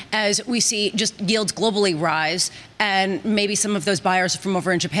seen as we see just yields globally rise and maybe some of those buyers from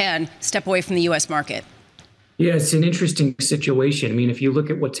over in Japan step away from the U.S. market? Yeah, it's an interesting situation. I mean, if you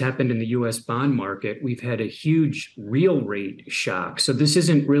look at what's happened in the U.S. bond market, we've had a huge real rate shock. So this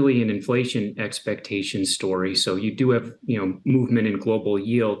isn't really an inflation expectation story. So you do have, movement in global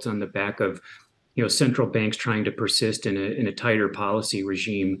yields on the back of, central banks trying to persist in a tighter policy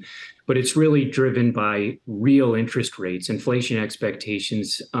regime. But it's really driven by real interest rates. Inflation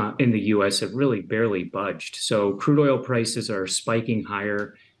expectations in the U.S. have really barely budged. So crude oil prices are spiking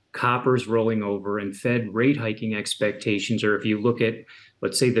higher. Copper's rolling over, and Fed rate hiking expectations, or if you look at,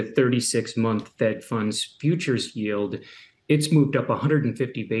 let's say, the 36-month Fed funds futures yield, it's moved up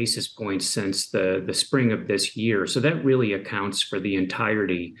 150 basis points since the spring of this year. So that really accounts for the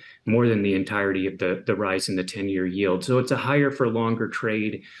entirety, more than the entirety of the rise in the 10-year yield. So it's a higher for longer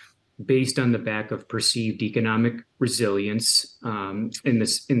trade based on the back of perceived economic resilience in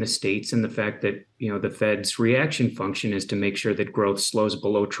the states, and the fact that the Fed's reaction function is to make sure that growth slows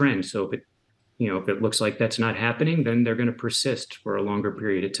below trend. So if it looks like that's not happening, then they're going to persist for a longer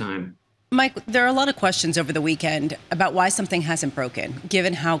period of time. Mike, there are a lot of questions over the weekend about why something hasn't broken,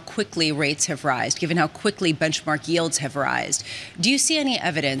 given how quickly rates have risen, given how quickly benchmark yields have risen. Do you see any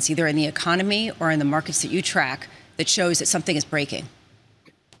evidence, either in the economy or in the markets that you track, that shows that something is breaking?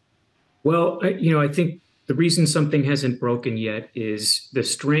 Well, I think The reason something hasn't broken yet is the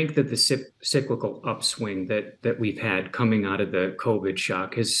strength of the cyclical upswing that we've had coming out of the COVID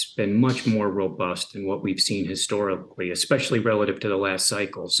shock has been much more robust than what we've seen historically, especially relative to the last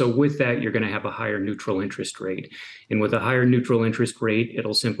cycle. So with that, you're going to have a higher neutral interest rate. And with a higher neutral interest rate,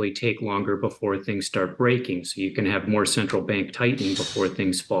 it'll simply take longer before things start breaking. So you can have more central bank tightening before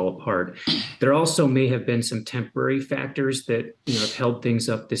things fall apart. There also may have been some temporary factors that have held things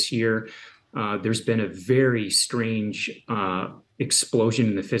up this year. There's been a very strange explosion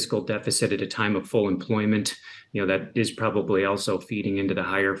in the fiscal deficit at a time of full employment. That is probably also feeding into the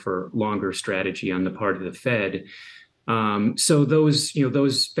higher for longer strategy on the part of the Fed. So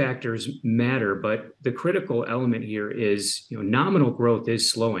those factors matter, but the critical element here is, nominal growth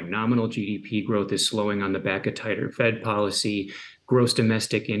is slowing. Nominal GDP growth is slowing on the back of tighter Fed policy. Gross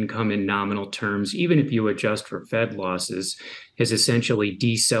domestic income in nominal terms, even if you adjust for Fed losses, has essentially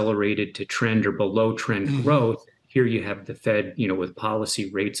decelerated to trend or below trend growth. Here you have the Fed, with policy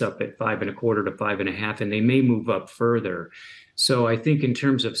rates up at 5.25 to 5.5, and they may move up further. So I think in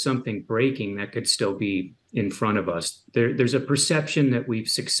terms of something breaking, that could still be in front of us. There's a perception that we've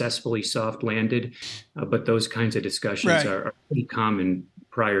successfully soft landed, but those kinds of discussions are pretty common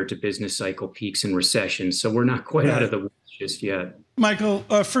prior to business cycle peaks and recessions. So we're not quite out of the woods just yet. Michael,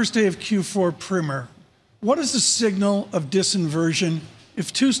 first day of Q4 primer. What is the signal of disinversion?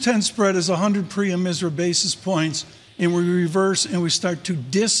 If 2's10 spread is 100 pre and misra basis points and we reverse and we start to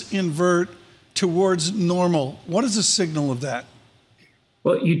disinvert towards normal, what is the signal of that?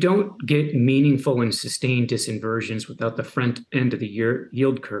 Well, you don't get meaningful and sustained disinversions without the front end of the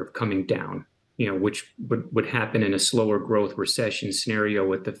yield curve coming down, which would happen in a slower growth recession scenario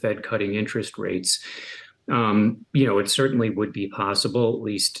with the Fed cutting interest rates. It certainly would be possible, at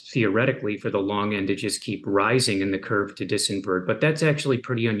least theoretically, for the long end to just keep rising in the curve to disinvert. But that's actually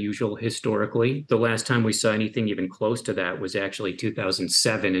pretty unusual historically. The last time we saw anything even close to that was actually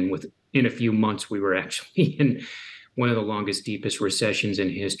 2007. And within a few months, we were actually in one of the longest, deepest recessions in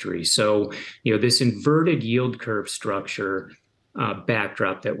history. So, this inverted yield curve structure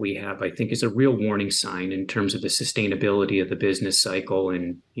backdrop that we have, I think, is a real warning sign in terms of the sustainability of the business cycle.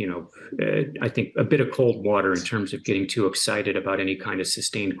 And, I think a bit of cold water in terms of getting too excited about any kind of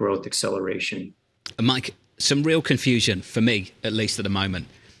sustained growth acceleration. Mike, some real confusion for me, at least at the moment.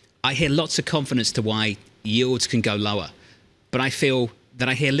 I hear lots of confidence to why yields can go lower, but I feel that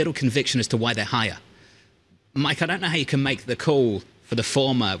I hear little conviction as to why they're higher. Mike, I don't know how you can make the call for the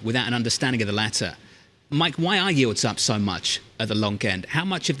former without an understanding of the latter. Mike, why are yields up so much at the long end? How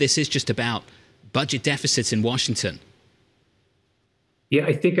much of this is just about budget deficits in Washington? Yeah,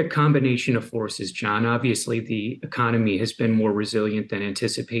 I think a combination of forces, John. Obviously, the economy has been more resilient than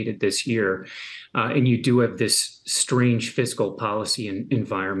anticipated this year. And you do have this strange fiscal policy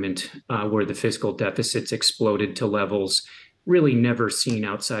environment where the fiscal deficits exploded to levels really never seen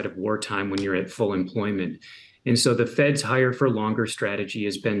outside of wartime when you're at full employment. And so the Fed's higher for longer strategy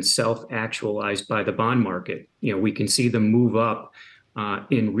has been self-actualized by the bond market. We can see the move up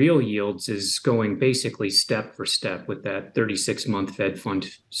in real yields is going basically step for step with that 36-month Fed Fund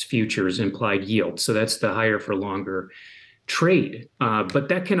futures implied yield. So that's the higher for longer trade. But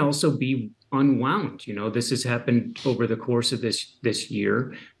that can also be unwound. This has happened over the course of this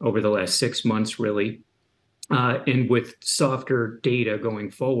year, over the last 6 months, really. And with softer data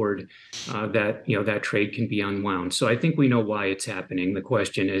going forward, that trade can be unwound. So I think we know why it's happening. The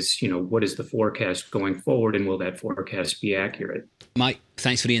question is, what is the forecast going forward, and will that forecast be accurate? Mike,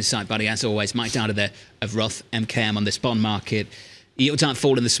 thanks for the insight, buddy. As always, Mike Dowder there of Roth MKM on this bond market. Yields aren't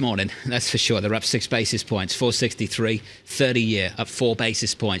falling this morning, that's for sure. They're up 6 basis points, 463, 30-year up 4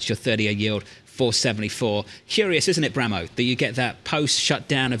 basis points. Your 30-year yield, 474. Curious, isn't it, Bramo, that you get that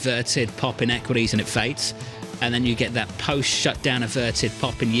post-shutdown averted pop in equities and it fades, and then you get that post-shutdown averted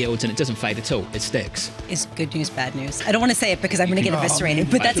pop in yields and it doesn't fade at all. It sticks. Is good news bad news? I don't want to say it because I'm going to get eviscerated,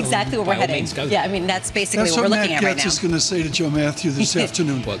 but that's exactly where we're heading. Yeah, I mean, that's basically what we're looking at right now. That's what Matt Gaetz is going to say to Joe Matthew this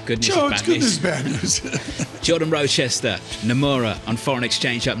afternoon. Well, good news Joe, bad it's good news. bad news. Jordan Rochester, Nomura on foreign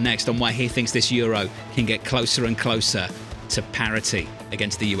exchange up next on why he thinks this euro can get closer and closer to parity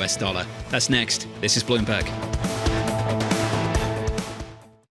against the US dollar. That's next. This is Bloomberg.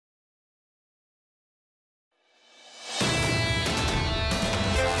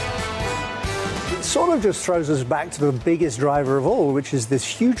 Sort of just throws us back to the biggest driver of all, which is this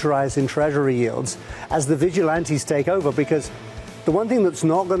huge rise in Treasury yields as the vigilantes take over, because the one thing that's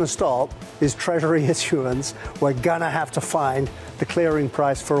not going to stop is Treasury issuance. We're going to have to find the clearing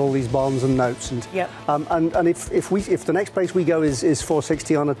price for all these bonds and notes. And if the next place we go is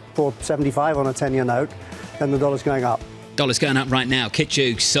 460 on a 475 on a 10-year note, then the dollar's going up. Dollar's going up right now. Kit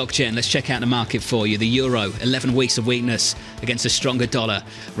Jukes, SocGen, let's check out the market for you. The euro, 11 weeks of weakness against a stronger dollar.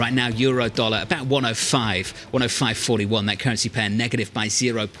 Right now, euro dollar about 105, 105.41. That currency pair negative by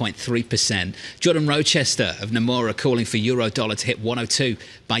 0.3%. Jordan Rochester of Nomura calling for euro dollar to hit 102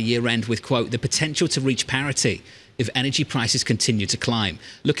 by year end with, quote, the potential to reach parity if energy prices continue to climb.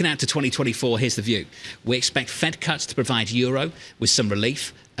 Looking out to 2024, here's the view. We expect Fed cuts to provide euro with some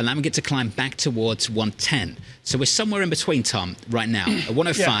relief, allowing it to climb back towards 110. So we're somewhere in between, Tom, right now. At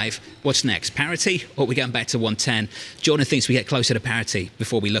 105, what's next? Parity, or are we going back to 110? Jordan thinks we get closer to parity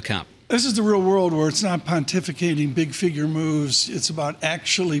before we look up. This is the real world where it's not pontificating big figure moves. It's about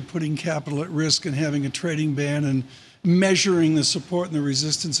actually putting capital at risk and having a trading ban and measuring the support and the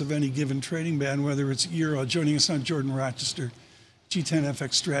resistance of any given trading band, whether it's euro. Joining us now, Jordan Rochester, G10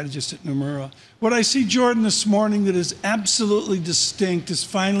 FX strategist at Nomura. What I see, Jordan, this morning that is absolutely distinct is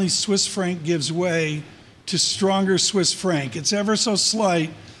finally Swiss franc gives way to stronger Swiss franc. It's ever so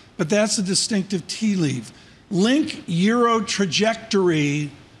slight, but that's a distinctive tea leaf. Link euro trajectory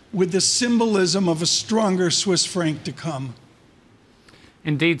with the symbolism of a stronger Swiss franc to come.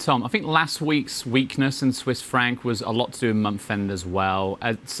 Indeed, Tom. I think last week's weakness in Swiss franc was a lot to do with month-end as well.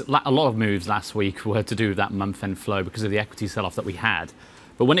 A lot of moves last week were to do with that month-end flow because of the equity sell-off that we had.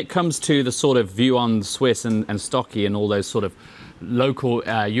 But when it comes to the sort of view on Swiss and Stocky and all those sort of local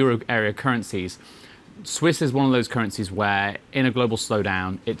euro area currencies, Swiss is one of those currencies where in a global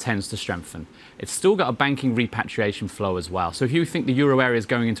slowdown, it tends to strengthen. It's still got a banking repatriation flow as well. So if you think the euro area is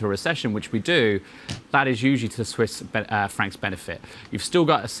going into a recession, which we do, that is usually to Swiss franc's benefit. You've still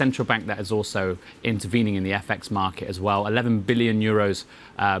got a central bank that is also intervening in the FX market as well. 11 billion euros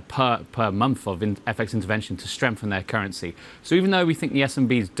per month of FX intervention to strengthen their currency. So even though we think the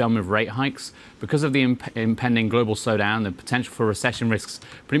S&P is done with rate hikes, because of the impending global slowdown, the potential for recession risks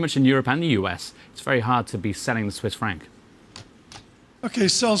pretty much in Europe and the US, it's very hard to be selling the Swiss franc. Okay,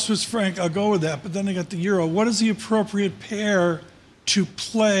 sell Swiss franc, I'll go with that, but then I got the euro. What is the appropriate pair to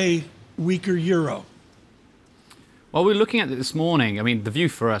play weaker euro? Well, we're looking at it this morning. I mean, the view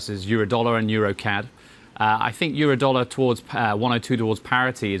for us is euro dollar and euro CAD. I think euro dollar towards 102 towards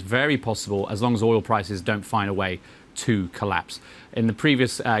parity is very possible as long as oil prices don't find a way to collapse. In the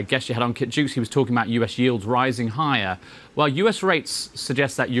previous guest you had on Kit Jukes, he was talking about US yields rising higher. Well, US rates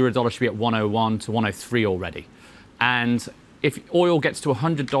suggest that euro dollar should be at 101 to 103 already. And if oil gets to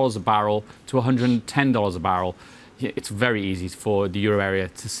 $100 a barrel to $110 a barrel, it's very easy for the euro area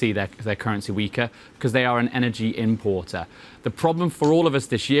to see their currency weaker because they are an energy importer. The problem for all of us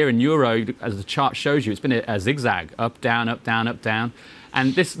this year in euro, as the chart shows you, it's been a zigzag, up, down, up, down, up, down.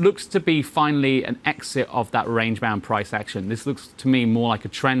 And this looks to be finally an exit of that range-bound price action. This looks to me more like a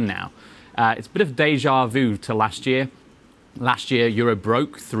trend now. It's a bit of deja vu to last year. Last year, euro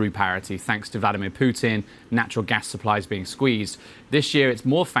broke through parity thanks to Vladimir Putin, natural gas supplies being squeezed. This year, it's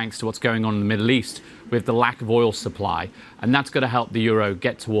more thanks to what's going on in the Middle East with the lack of oil supply. And that's going to help the euro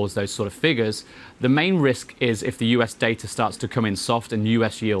get towards those sort of figures. The main risk is if the US data starts to come in soft and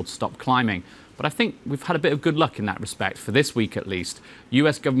US yields stop climbing. But I think we've had a bit of good luck in that respect, for this week at least.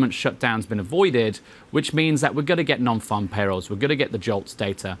 US government shutdown's been avoided, which means that we're going to get non-farm payrolls, we're going to get the JOLTS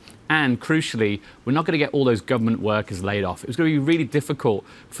data, and crucially, we're not going to get all those government workers laid off. It was going to be really difficult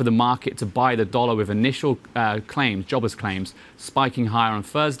for the market to buy the dollar with initial claims, jobless claims, spiking higher on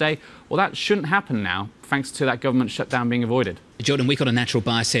Thursday. Well, that shouldn't happen now, thanks to that government shutdown being avoided. Jordan, we've got a natural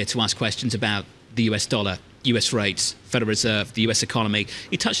bias here to ask questions about the US dollar, US rates, Federal Reserve, the US economy.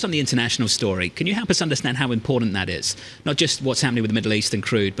 You touched on the international story. Can you help us understand how important that is? Not just what's happening with the Middle East and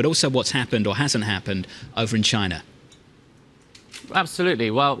crude, but also what's happened or hasn't happened over in China.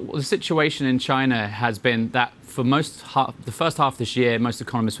 Absolutely. Well, the situation in China has been that for the first half of this year, most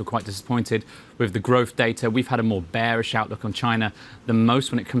economists were quite disappointed with the growth data. We've had a more bearish outlook on China than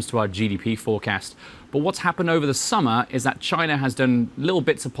most when it comes to our GDP forecast. But what's happened over the summer is that China has done little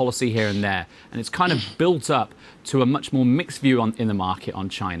bits of policy here and there, and it's kind of built up to a much more mixed view in the market on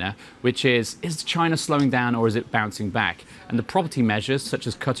China, which is China slowing down or is it bouncing back? And the property measures, such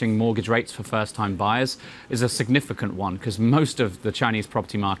as cutting mortgage rates for first-time buyers, is a significant one because most of the Chinese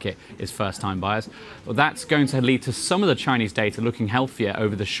property market is first-time buyers. Well, that's going to lead to some of the Chinese data looking healthier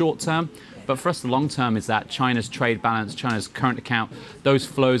over the short term. But for us, the long term is that China's trade balance, China's current account, those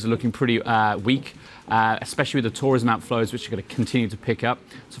flows are looking pretty weak. Especially with the tourism outflows, which are going to continue to pick up.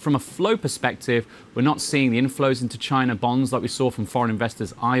 So from a flow perspective, we're not seeing the inflows into China bonds like we saw from foreign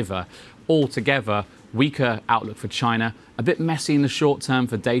investors either. Altogether, weaker outlook for China, a bit messy in the short term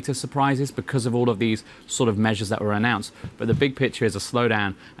for data surprises because of all of these sort of measures that were announced. But the big picture is a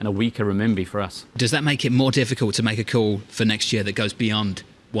slowdown and a weaker renminbi for us. Does that make it more difficult to make a call for next year that goes beyond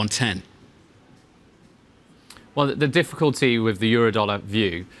 110? Well, the difficulty with the Eurodollar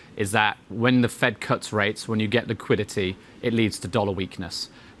view is that when the Fed cuts rates, when you get liquidity, it leads to dollar weakness.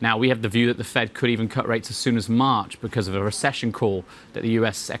 Now, we have the view that the Fed could even cut rates as soon as March because of a recession call that the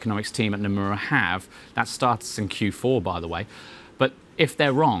US economics team at Nomura have. That starts in Q4, by the way. But if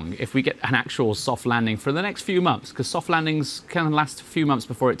they're wrong, if we get an actual soft landing for the next few months, because soft landings can last a few months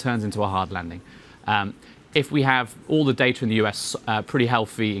before it turns into a hard landing. If we have all the data in the US pretty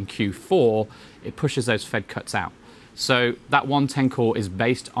healthy in Q4, it pushes those Fed cuts out. So that 110 call is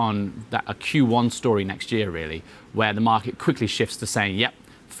based on a Q1 story next year, really, where the market quickly shifts to saying, yep,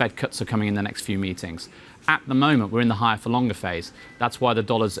 Fed cuts are coming in the next few meetings. At the moment, we're in the higher for longer phase. That's why the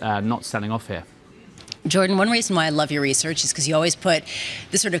dollar's not selling off here. Jordan, one reason why I love your research is because you always put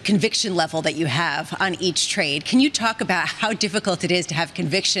the sort of conviction level that you have on each trade. Can you talk about how difficult it is to have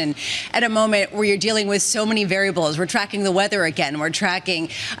conviction at a moment where you're dealing with so many variables? We're tracking the weather again. We're tracking,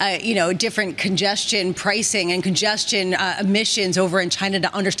 different congestion pricing and congestion emissions over in China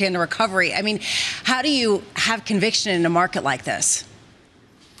to understand the recovery. I mean, how do you have conviction in a market like this?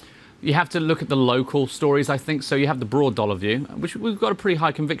 You have to look at the local stories, I think. So you have the broad dollar view, which we've got a pretty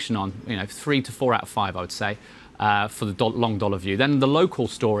high conviction on, 3 to 4 out of 5, I would say, for the long dollar view. Then the local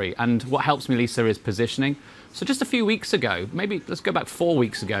story, and what helps me, Lisa, is positioning. So just a few weeks ago, maybe let's go back 4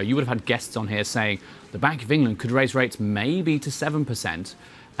 weeks ago, you would have had guests on here saying the Bank of England could raise rates maybe to 7%.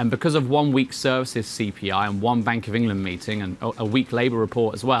 And because of 1 week services CPI and one Bank of England meeting and a weak labour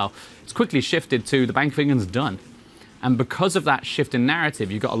report as well, it's quickly shifted to the Bank of England's done. And because of that shift in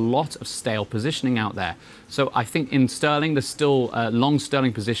narrative, you've got a lot of stale positioning out there. So I think in sterling, there's still a long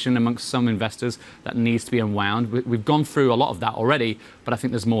sterling position amongst some investors that needs to be unwound. We've gone through a lot of that already, but I think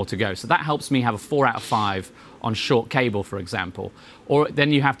there's more to go. So that helps me have a 4 out of 5 on short cable, for example. Or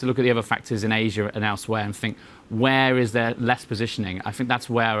then you have to look at the other factors in Asia and elsewhere and think, where is there less positioning? I think that's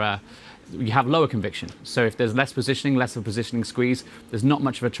where you have lower conviction. So if there's less positioning, less of a positioning squeeze, there's not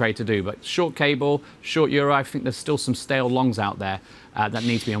much of a trade to do. But short cable, short euro, I think there's still some stale longs out there that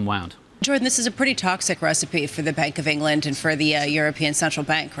need to be unwound. Jordan, this is a pretty toxic recipe for the Bank of England and for the European Central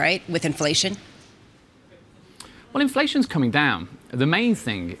Bank, right, with inflation? Well, inflation's coming down. The main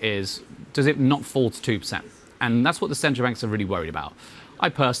thing is, does it not fall to 2%? And that's what the central banks are really worried about. I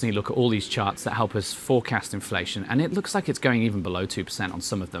personally look at all these charts that help us forecast inflation, and it looks like it's going even below 2% on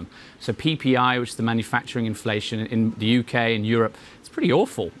some of them. So PPI, which is the manufacturing inflation in the UK and Europe, it's pretty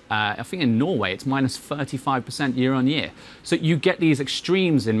awful. I think in Norway, it's minus 35% year on year. So you get these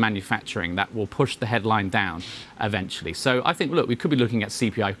extremes in manufacturing that will push the headline down eventually. So I think, look, we could be looking at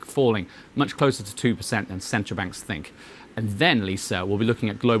CPI falling much closer to 2% than central banks think. And then, Lisa, we'll be looking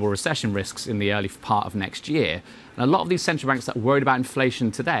at global recession risks in the early part of next year. And a lot of these central banks that are worried about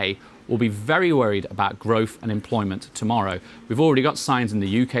inflation today will be very worried about growth and employment tomorrow. We've already got signs in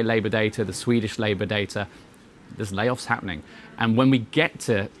the UK labour data, the Swedish labour data. There's layoffs happening. And when we get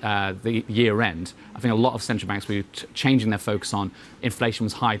to the year end, I think a lot of central banks will be changing their focus on inflation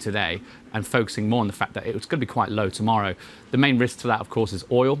was high today and focusing more on the fact that it's going to be quite low tomorrow. The main risk to that, of course, is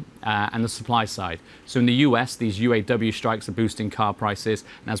oil and the supply side. So in the US, these UAW strikes are boosting car prices.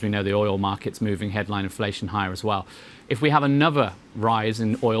 And as we know, the oil market's moving headline inflation higher as well. If we have another rise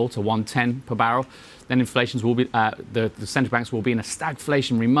in oil to 110 per barrel, then inflations will be, the central banks will be in a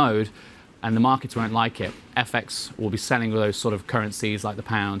stagflationary mode, and the markets won't like it. FX will be selling those sort of currencies like the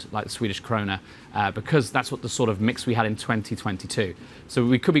pound, like the Swedish krona, because that's what the sort of mix we had in 2022. So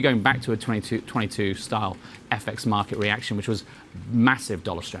we could be going back to a 22 style FX market reaction, which was massive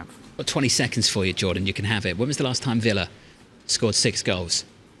dollar strength. Got 20 seconds for you, Jordan. You can have it. When was the last time Villa scored 6 goals?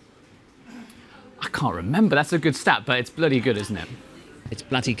 I can't remember. That's a good stat, but it's bloody good, isn't it? It's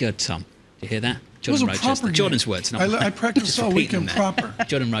bloody good, Tom. Do you hear that? Jordan Rochester. Jordan's words. I practiced all weekend proper.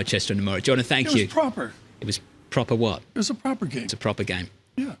 Jordan Rochester and Nomura. Jordan, thank you. It was proper. It was proper what? It was a proper game. It's a proper game.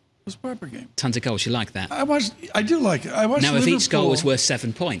 Yeah, it was a proper game. Tons of goals. You like that? I do like it. I watched now, Liverpool. If each goal was worth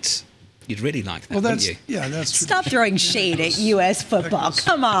 7 points, you'd really like that, wouldn't you? Yeah, that's true. Stop throwing shade at U.S. football.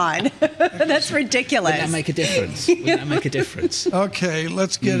 Come on. That's ridiculous. Would that make a difference? Would that make a difference? Okay,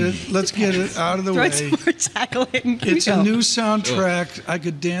 let's get it out of the way. Tackling. It's a new soundtrack. I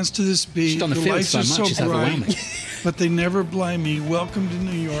could dance to this beat. Just on the field lights so are much, it's so bright, overwhelming. but they never blind me. Welcome to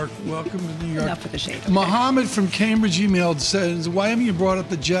New York. Welcome to New York. Enough with the shade. Okay. Mohammed from Cambridge emailed, says, why haven't you brought up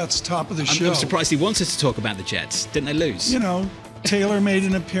the Jets top of the show? I'm surprised he wants us to talk about the Jets. Didn't they lose? You know, Taylor made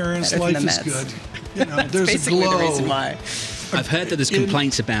an appearance. Life is good. You know, there's a glow. The reason why. I've heard that there's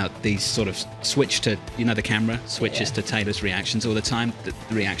complaints about these sort of switch to, the camera switches to Taylor's reactions all the time. The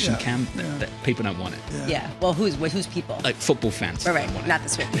reaction cam, that people don't want it. Yeah. Well, who's people? Like football fans. Right. Not the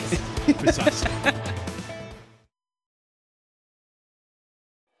Swifties. Precisely.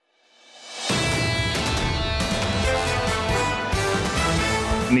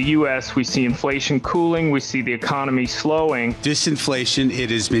 In the U.S., we see inflation cooling. We see the economy slowing. Disinflation, it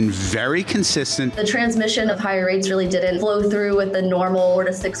has been very consistent. The transmission of higher rates really didn't flow through with the normal 4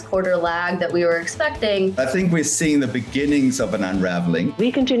 to 6 quarter lag that we were expecting. I think we're seeing the beginnings of an unraveling.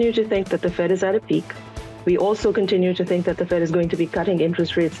 We continue to think that the Fed is at a peak. We also continue to think that the Fed is going to be cutting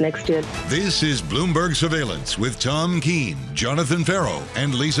interest rates next year. This is Bloomberg Surveillance with Tom Keene, Jonathan Ferro,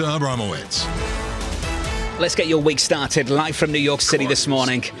 and Lisa Abramowicz. Let's get your week started live from New York City this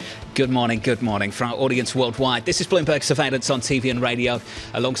morning. Good morning for our audience worldwide. This is Bloomberg Surveillance on TV and radio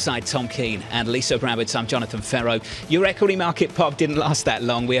alongside Tom Keene and Lisa Abramowicz. I'm Jonathan Ferro. Your equity market pop didn't last that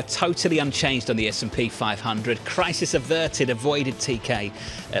long. We are totally unchanged on the S&P 500. Crisis averted, avoided TK,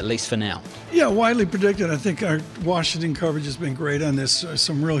 at least for now. Yeah, widely predicted. I think our Washington coverage has been great on this.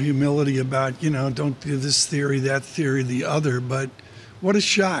 Some real humility about, don't do this theory, that theory, the other, but what a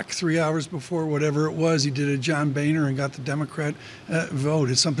shock. 3 hours before whatever it was, he did a John Boehner and got the Democrat vote.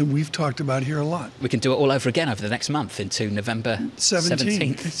 It's something we've talked about here a lot. We can do it all over again over the next month into November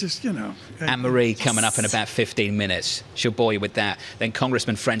 17th. It's just, Anne-Marie coming up in about 15 minutes. She'll bore you with that. Then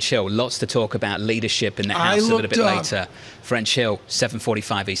Congressman French Hill, lots to talk about leadership in the House a little bit later. French Hill,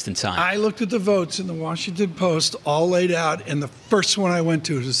 7:45 Eastern Time. I looked at the votes in the Washington Post, all laid out, and the first one I went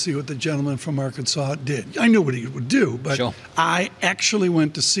to see what the gentleman from Arkansas did. I knew what he would do, but sure. I actually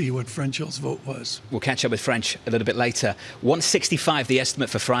went to see what French Hill's vote was. We'll catch up with French a little bit later. 165, the estimate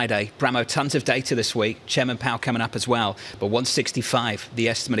for Friday. Bramo, tons of data this week. Chairman Powell coming up as well. But 165, the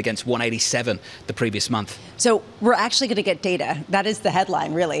estimate against 187 the previous month. So we're actually going to get data. That is the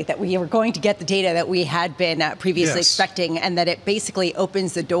headline, really, that we are going to get the data that we had been previously expecting, and that it basically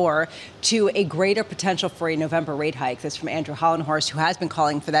opens the door to a greater potential for a November rate hike. This from Andrew Hollenhorst, who has been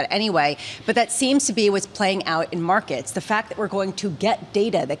calling for that anyway. But that seems to be what's playing out in markets. The fact that we're going to get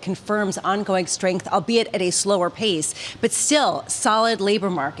data that confirms ongoing strength, albeit at a slower pace, but still solid labor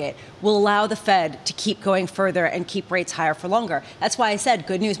market, will allow the Fed to keep going further and keep rates higher for longer. That's why I said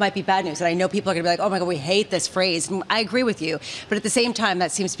good news might be bad news. And I know people are going to be like, oh my God, we hate this phrase. And I agree with you. But at the same time,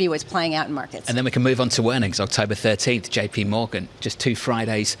 that seems to be what's playing out in markets. And then we can move on to earnings. October 13th, JP Morgan, just 2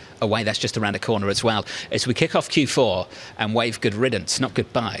 Fridays away. That's just around the corner as well. As we kick off Q4 and wave good riddance, not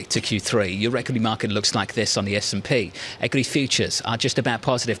goodbye, to Q3, your equity market looks like this on the S&P. Equity futures are just about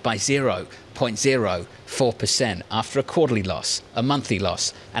positive by 0.04% after a quarterly loss, a monthly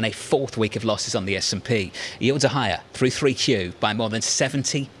loss, and a 4th week of losses on the S&P. Yields are higher through 3Q by more than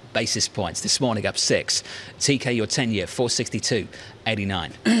 70 basis points. This morning up 6. TK, your 10-year,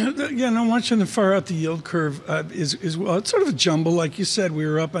 462.89. Watching the far out the yield curve is well, it's sort of a jumble. Like you said, we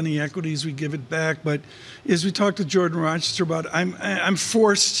were up on the equities, we give it back. But as we talked to Jordan Rochester about, I'm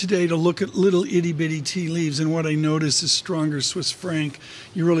forced today to look at little itty-bitty tea leaves, and what I notice is stronger Swiss franc.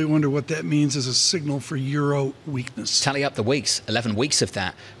 You really wonder what that means as a signal for euro weakness. Tally up the weeks, 11 weeks of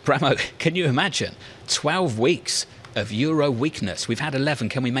that. Bramo, can you imagine 12 weeks of euro weakness? We've had 11.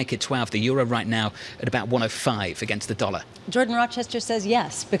 Can we make it 12? The euro right now at about 105 against the dollar. Jordan Rochester says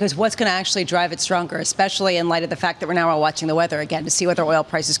yes, because what's going to actually drive it stronger, especially in light of the fact that we're now all watching the weather again to see whether oil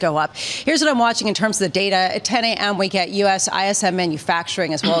prices go up. Here's what I'm watching in terms of the data. At 10 a.m., we get U.S. ISM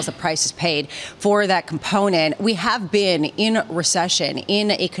manufacturing as well as the prices paid for that component. We have been in recession,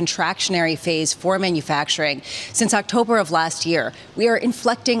 in a contractionary phase for manufacturing since October of last year. We are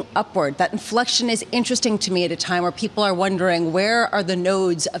inflecting upward. That inflection is interesting to me at a time where people are wondering, where are the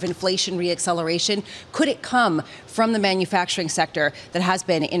nodes of inflation reacceleration? Could it come from the manufacturing sector that has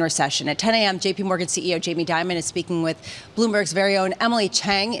been in recession? At 10 a.m., JP Morgan CEO Jamie Dimon is speaking with Bloomberg's very own Emily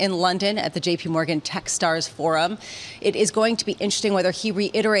Chang in London at the JP Morgan Techstars Forum. It is going to be interesting whether he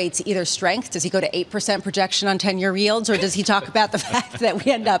reiterates either strength. Does he go to 8% projection on 10-year yields, or does he talk about the fact that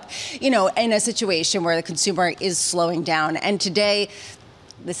we end up, in a situation where the consumer is slowing down? And today,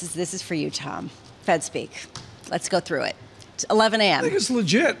 this is for you, Tom. Fed speak. Let's go through it. It's 11 a.m. I think it's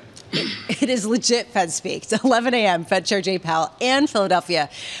legit. It is legit Fed speak. It's 11 a.m. Fed Chair Jay Powell and Philadelphia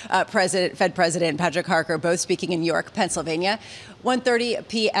Fed President Patrick Harker both speaking in York, Pennsylvania. 1:30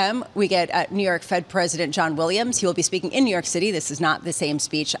 p.m. we get New York Fed President John Williams. He will be speaking in New York City. This is not the same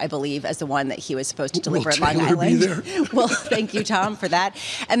speech, I believe, as the one that he was supposed to deliver at Long Island. Well, thank you, Tom, for that.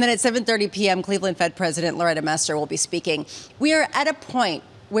 And then at 7:30 p.m., Cleveland Fed President Loretta Mester will be speaking. We are at a point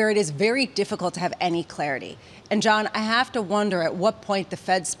where it is very difficult to have any clarity. And John, I have to wonder at what point the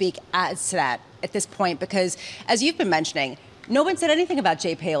Fed speak adds to that at this point, because as you've been mentioning, no one said anything about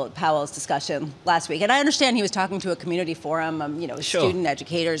Jay Powell's discussion last week. And I understand he was talking to a community forum, Sure. student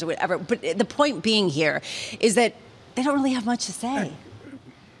educators or whatever. But the point being here is that they don't really have much to say.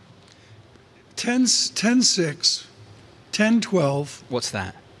 10-6, 10-12. What's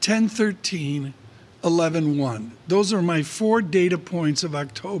that? 10-13, 11-1. Those are my 4 data points of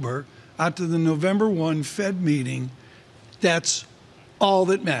October out to the November 1 Fed meeting. That's all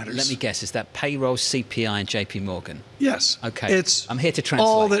that matters. Let me guess, is that payroll, CPI, and JP Morgan? Yes. Okay. I'm here to translate.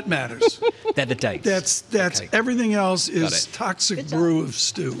 All that matters. They're the dates. That's okay. Everything else is toxic brew of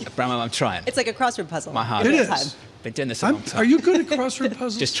stew. Abramo, I'm trying. It's like a crossword puzzle. My heart. It is. Been doing this a long time. Are you good at crossword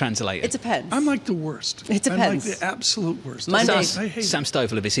puzzles? Just translate it. It depends. I'm like the worst. It depends. I'm like the absolute worst. Sam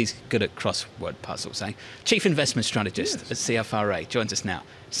Stover, he's good at crossword puzzles, eh? Chief Investment Strategist at CFRA joins us now.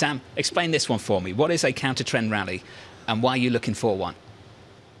 Sam, explain this one for me. What is a counter-trend rally, and why are you looking for one?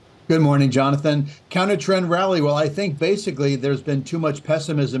 Good morning, Jonathan. Counter-trend rally. Well, I think basically there's been too much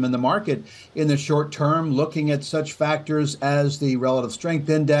pessimism in the market in the short term, looking at such factors as the relative strength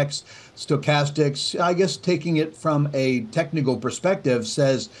index, stochastics. I guess taking it from a technical perspective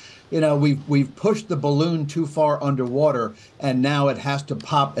says, we've pushed the balloon too far underwater, and now it has to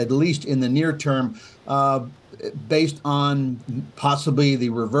pop, at least in the near term, based on possibly the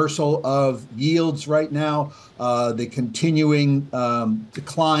reversal of yields right now, the continuing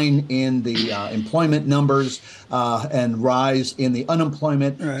decline in the employment numbers and rise in the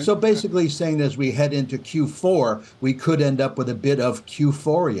unemployment. Right. So basically saying that as we head into Q4, we could end up with a bit of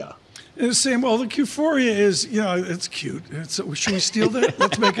Q-phoria. Sam, well, the Q-phoria is, it's cute. Should we steal that?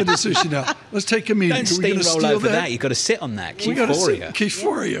 Let's make a decision now. Let's take a meeting. Don't steamroll over that. You've got to sit on that. Q-phoria.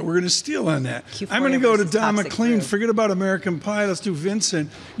 Q-phoria. We're going to steal on that. I'm going to go to Don McLean. Forget about American Pie. Let's do Vincent.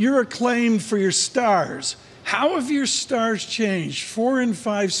 You're acclaimed for your stars. How have your stars changed? 4- and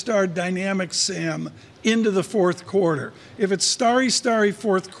 5-star dynamic, Sam, into the fourth quarter. If it's starry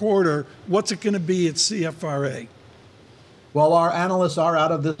fourth quarter, what's it going to be at CFRA? Well, our analysts are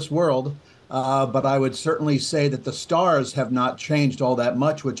out of this world, but I would certainly say that the stars have not changed all that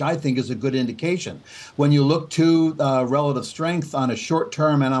much, which I think is a good indication. When you look to relative strength on a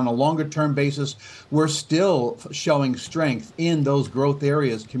short-term and on a longer-term basis, we're still showing strength in those growth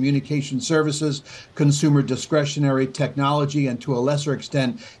areas: communication services, consumer discretionary, technology, and to a lesser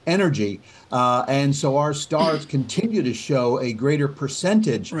extent, energy. And so our stars continue to show a greater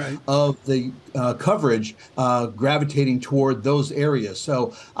percentage of the coverage gravitating toward those areas.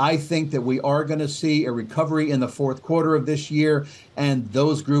 So I think that we are going to see a recovery in the fourth quarter of this year, and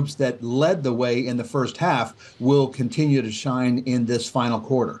those groups that led the way in the first half will continue to shine in this final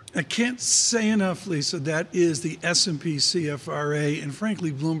quarter. I can't say enough, Lisa, that is the S&P CFRA and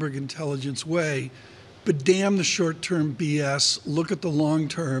frankly Bloomberg Intelligence way. But damn the short-term BS. Look at the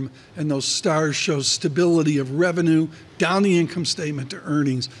long-term, and those stars show stability of revenue down the income statement to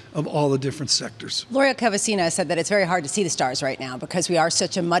earnings of all the different sectors. Gloria Cavacina said that it's very hard to see the stars right now because we're in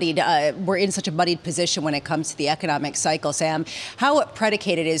such a muddied position when it comes to the economic cycle. Sam, how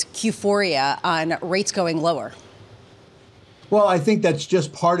predicated is Q-phoria on rates going lower? Well, I think that's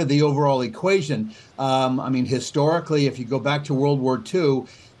just part of the overall equation. Historically, if you go back to World War II,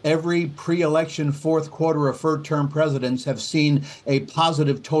 every pre-election fourth quarter of third-term presidents have seen a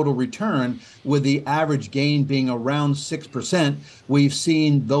positive total return, with the average gain being around 6%. We've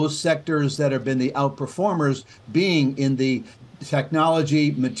seen those sectors that have been the outperformers being in the technology,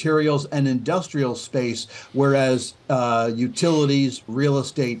 materials, and industrial space, whereas utilities, real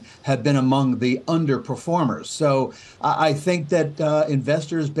estate have been among the underperformers. So I think that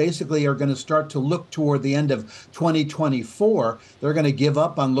investors basically are going to start to look toward the end of 2024. They're going to give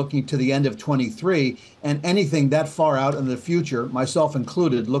up on looking to the end of 23, and anything that far out in the future, myself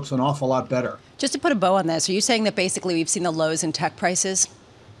included, looks an awful lot better. Just to put a bow on this, are you saying that basically we've seen the lows in tech prices?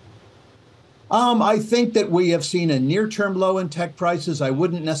 I think that we have seen a near-term low in tech prices. I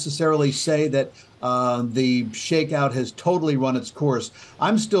wouldn't necessarily say that the shakeout has totally run its course.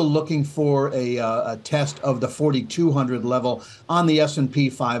 I'm still looking for a test of the 4,200 level on the S&P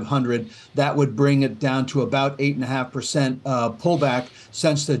 500. That would bring it down to about 8.5% pullback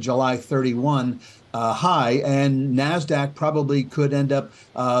since the July 31 high, and NASDAQ probably could end up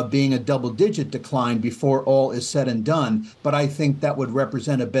being a double-digit decline before all is said and done. But I think that would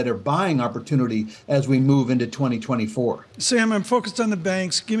represent a better buying opportunity as we move into 2024. Sam, I'm focused on the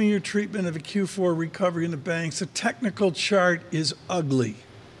banks. Give me your treatment of a Q4 recovery in the banks. The technical chart is ugly.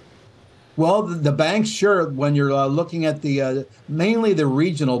 Well, the banks, sure, when you're looking at the mainly the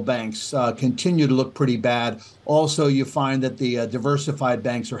regional banks continue to look pretty bad. Also, you find that the diversified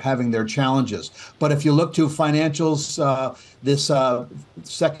banks are having their challenges. But if you look to financials, this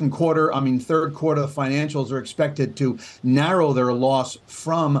third quarter, the financials are expected to narrow their loss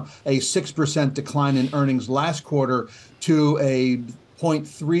from a 6% decline in earnings last quarter to a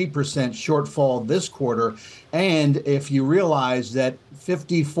 0.3% shortfall this quarter. And if you realize that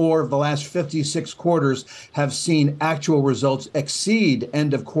 54 of the last 56 quarters have seen actual results exceed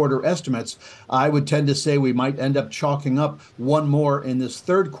end of quarter estimates, I would tend to say we might end up chalking up one more in this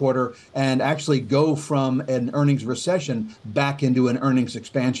third quarter and actually go from an earnings recession back into an earnings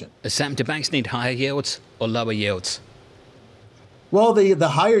expansion. Sam, do banks need higher yields or lower yields? Well, the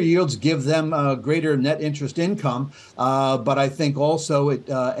higher yields give them greater net interest income, but I think also it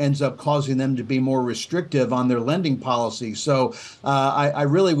ends up causing them to be more restrictive on their lending policy. So I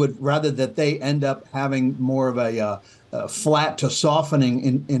really would rather that they end up having more of a flat to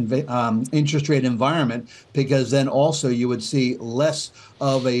softening interest rate environment, because then also you would see less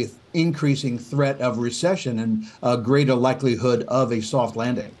of a increasing threat of recession and a greater likelihood of a soft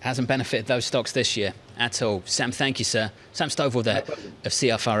landing. Hasn't benefited those stocks this year at all. Sam, thank you, sir. Sam Stovall there of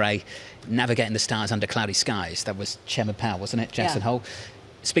CFRA, navigating the stars under cloudy skies. That was Chairman Powell, wasn't it? Jackson Hole.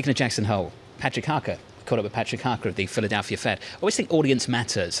 Speaking of Jackson Hole, Patrick Harker. Caught up with Patrick Harker of the Philadelphia Fed. I always think audience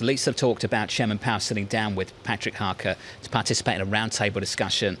matters. Lisa talked about Chairman Powell sitting down with Patrick Harker to participate in a roundtable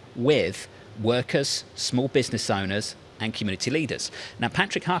discussion with workers, small business owners, and community leaders. Now,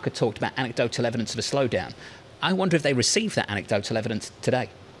 Patrick Harker talked about anecdotal evidence of a slowdown. I wonder if they received that anecdotal evidence today.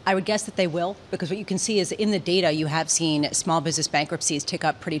 I would guess that they will, because what you can see is in the data, you have seen small business bankruptcies tick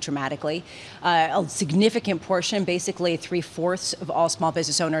up pretty dramatically. A significant portion, basically 3/4 of all small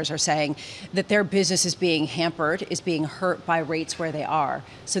business owners, are saying that their business is being hampered, is being hurt by rates where they are.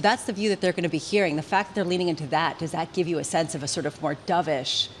 So that's the view that they're going to be hearing. The fact that they're leaning into that, does that give you a sense of a sort of more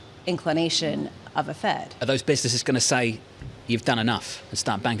dovish inclination of a Fed? Are those businesses going to say, you've done enough, and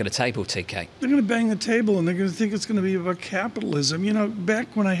start banging the table, TK? They're going to bang the table, and they're going to think it's going to be about capitalism. You know,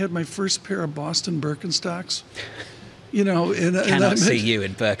 back when I had my first pair of Boston Birkenstocks, you know, cannot see you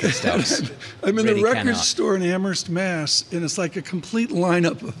in Birkenstocks. I'm in the record store in Amherst, Mass, and it's like a complete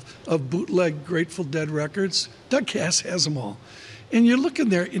lineup of bootleg Grateful Dead records. Doug Cass has them all. And you're looking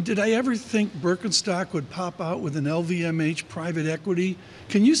there, and did I ever think Birkenstock would pop out with an LVMH private equity?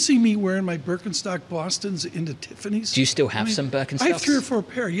 Can you see me wearing my Birkenstock Bostons into Tiffany's? Do you still have some Birkenstocks? I have 3 or 4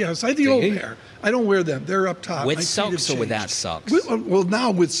 pair, yes. I have the old pair. I don't wear them. They're up top. With socks or without socks? Well,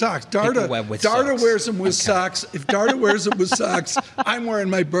 now with socks. Darda wears them with socks. If Darda wears them with socks, I'm wearing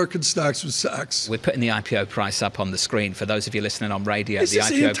my Birkenstocks with socks. We're putting the IPO price up on the screen for those of you listening on radio. This the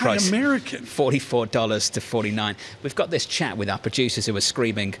is IPO price, anti-American. $44 to $49. We've got this chat with our producers who are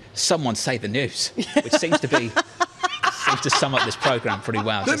screaming, "Someone say the news," which seems to sum up this program pretty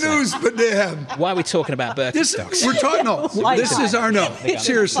well. The news, but damn. Why are we talking about Birkenstocks? We're talking. No, this is our no.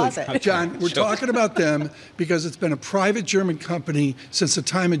 Seriously, John, we're Sure. talking about them because it's been a private German company since the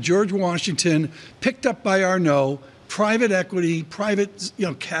time of George Washington, picked up by Arnault, private equity, private,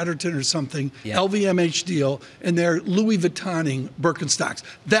 Catterton or something, LVMH deal, and they're Louis Vuittoning Birkenstocks.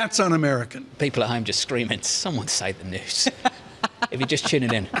 That's un-American. People at home just screaming, "Someone say the news." If you're just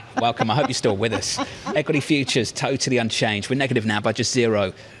tuning in, welcome. I hope you're still with us. Equity futures totally unchanged. We're negative now by just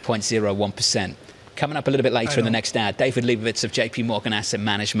 0.01%. Coming up a little bit later in the next hour, David Leibovitz of JP Morgan Asset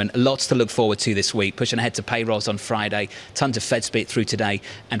Management. Lots to look forward to this week. Pushing ahead to payrolls on Friday. Tons of Fed speak through today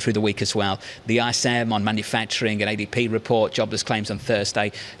and through the week as well. The ISM on manufacturing and ADP report, jobless claims on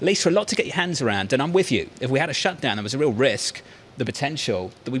Thursday. Lisa, a lot to get your hands around, and I'm with you. If we had a shutdown, there was a real risk, the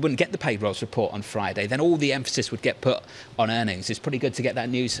potential that we wouldn't get the payrolls report on Friday, then all the emphasis would get put on earnings. It's pretty good to get that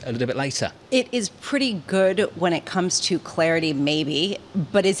news a little bit later. It is pretty good when it comes to clarity, maybe,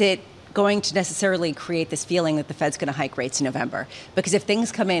 but is it going to necessarily create this feeling that the Fed's going to hike rates in November? Because if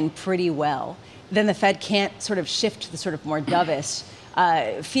things come in pretty well, then the Fed can't sort of shift to the sort of more dovish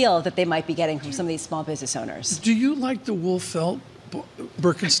feel that they might be getting from some of these small business owners. Do you like the wool felt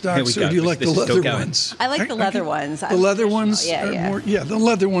Birkenstocks, or do you like the leather ones? I like the leather ones. The leather ones are more. Yeah, the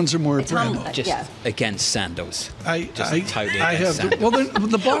leather ones are more branded. Just against sandals. I totally have. sandals. Well,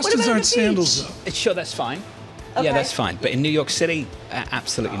 the Bostons aren't sandals, though. Sure, that's fine. Okay. Yeah, that's fine. But in New York City,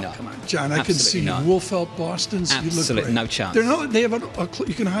 absolutely not. Come on, John, I can see wool felt Bostons. Absolutely, you look no chance. They're not. They have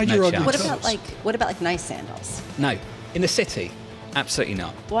you can hide your ugly What toes. about like nice sandals? No, in the city. Absolutely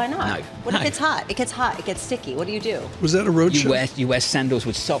not. Why not? No. What if it's hot? It gets hot. It gets sticky. What do you do? Was that a road show? You wear sandals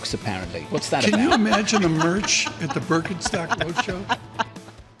with socks, apparently. What's that about? Can you imagine the merch at the Birkenstock Road Show?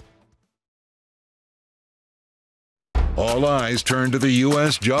 All eyes turn to the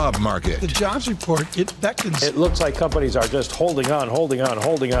U.S. job market. The jobs report, it beckons. It looks like companies are just holding on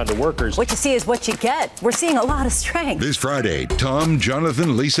to workers. What you see is what you get. We're seeing a lot of strength. This Friday, Tom,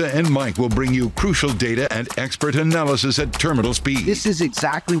 Jonathan, Lisa, and Mike will bring you crucial data and expert analysis at terminal speed. This is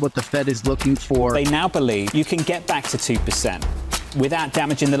exactly what the Fed is looking for. They now believe you can get back to 2%. without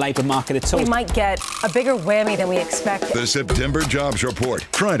damaging the labour market at all. We might get a bigger whammy than we expected. The September Jobs Report,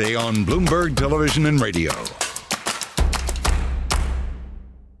 Friday on Bloomberg Television and Radio.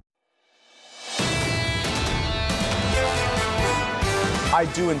 I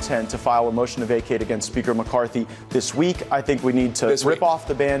do intend to file a motion to vacate against Speaker McCarthy this week. I think we need to rip off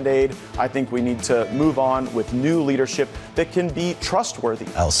the Band-Aid. I think we need to move on with new leadership that can be trustworthy.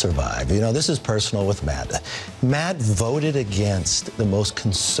 I'll survive. You know, this is personal with Matt. Matt voted against the most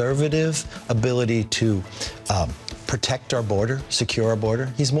conservative ability to protect our border, secure our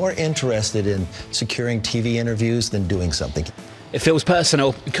border. He's more interested in securing TV interviews than doing something. It feels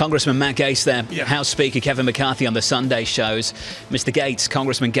personal. Congressman Matt Gaetz there. Yeah. House Speaker Kevin McCarthy on the Sunday shows. Mr. Gaetz,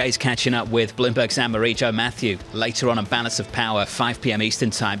 Congressman Gaetz catching up with Bloomberg's Anne-Marie Jo Matthew later on Balance of Power, 5 p.m. Eastern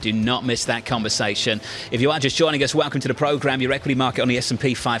Time. Do not miss that conversation. If you are just joining us, welcome to the program. Your equity market on the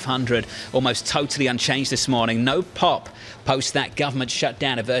S&P 500 almost totally unchanged this morning. No pop post that government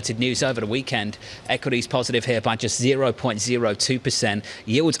shutdown. Averted news over the weekend. Equities positive here by just 0.02%.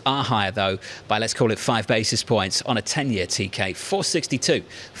 Yields are higher, though, by let's call it 5 basis points on a 10-year TK.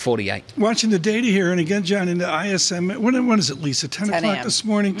 462.48. Watching the data here, and again, John, in the ISM, when is it, Lisa? 10 o'clock this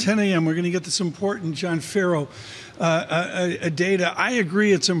morning, 10 a.m. We're going to get this important John Ferro data. I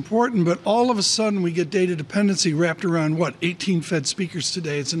agree it's important, but all of a sudden we get data dependency wrapped around, 18 Fed speakers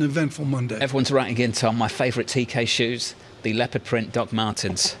today. It's an eventful Monday. Everyone's writing in, Tom, my favorite TK shoes. The leopard print Doc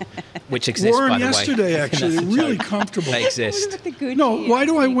Martens, which exist, by the way. Wore them yesterday, actually. They're really comfortable. They exist. No, why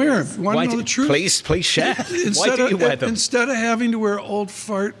do I wear them? Want to know the truth? Please share. Why do you wear them? Instead of having to wear old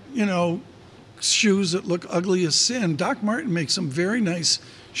fart, shoes that look ugly as sin, Doc Marten makes some very nice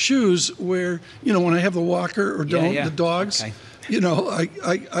shoes where, when I have the walker or the dogs, okay.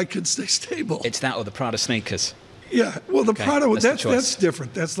 I could stay stable. It's that or the Prada sneakers. Yeah, well, the Prada, that's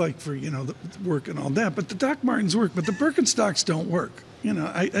different. That's like for, the work and all that. But the Doc Martens work, but the Birkenstocks don't work.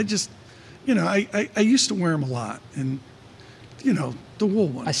 I used to wear them a lot. And, the wool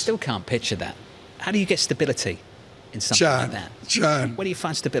ones. I still can't picture that. How do you get stability in something like that? John. Where do you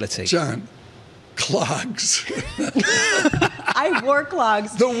find stability? John, clogs. I wore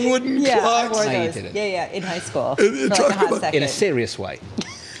clogs. The wooden clogs. I wore No, you those. didn't. Yeah, in high school. For like a hot second. In a serious way.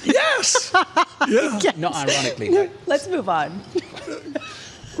 Yes. Yeah. Yes. Not ironically, though. Let's move on.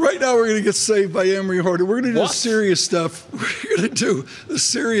 Right now, we're going to get saved by Anne-Marie Horton. We're going to do serious stuff. We're going to do the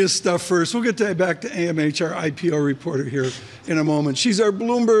serious stuff first. We'll get back to AMH, our IPO reporter, here in a moment. She's our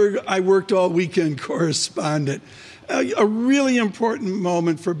Bloomberg I Worked All Weekend correspondent. A really important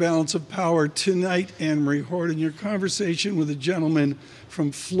moment for Balance of Power tonight, Anne-Marie Horton, your conversation with a gentleman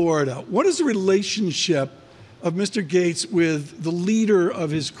from Florida. What is the relationship of Mr. Gaetz with the leader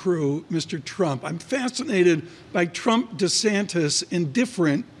of his crew, Mr. Trump? I'm fascinated by Trump DeSantis and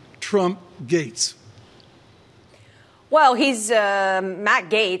different Trump Gaetz. Well, he's Matt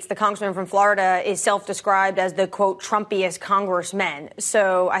Gaetz, the congressman from Florida, is self-described as the, quote, Trumpiest congressman.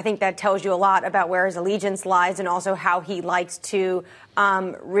 So I think that tells you a lot about where his allegiance lies and also how he likes to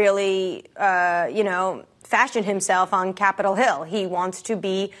really, fashion himself on Capitol Hill. He wants to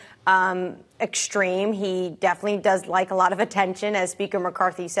be extreme. He definitely does like a lot of attention. As Speaker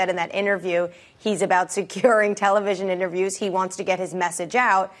McCarthy said in that interview, he's about securing television interviews. He wants to get his message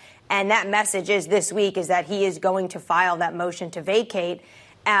out. And that message is this week is that he is going to file that motion to vacate.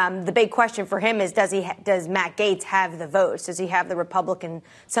 The big question for him is, does Matt Gaetz have the votes? Does he have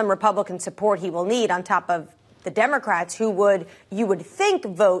some Republican support he will need on top of the Democrats who you would think,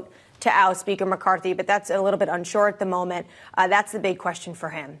 vote to oust Speaker McCarthy, but that's a little bit unsure at the moment. That's the big question for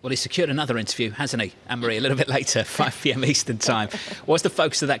him. Well, he secured another interview, hasn't he, Anne-Marie, a little bit later, 5 p.m. Eastern Time. What's the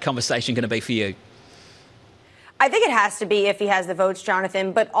focus of that conversation going to be for you? I think it has to be if he has the votes,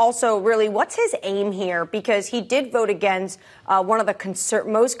 Jonathan, but also really what's his aim here? Because he did vote against one of the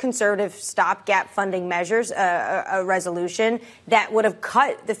most conservative stopgap funding measures, a resolution that would have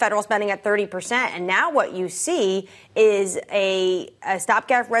cut the federal spending at 30%. And now what you see is a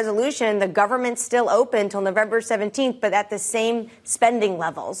stopgap resolution. The government's still open till November 17th, but at the same spending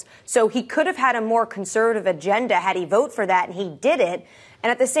levels. So he could have had a more conservative agenda had he voted for that, and he did it. And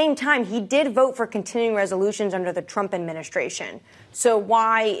at the same time, he did vote for continuing resolutions under the Trump administration. So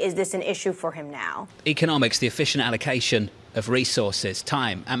why is this an issue for him now? Economics, the efficient allocation of resources,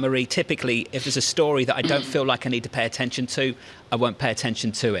 time. Anne-Marie, typically, if there's a story that I don't feel like I need to pay attention to, I won't pay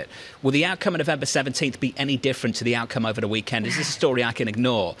attention to it. Will the outcome of November 17th be any different to the outcome over the weekend? Is this a story I can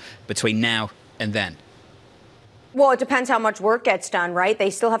ignore between now and then? Well, it depends how much work gets done, right? They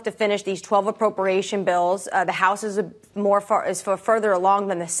still have to finish these 12 appropriation bills. The House is further along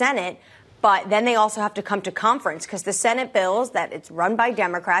than the Senate. But then they also have to come to conference because the Senate bills that it's run by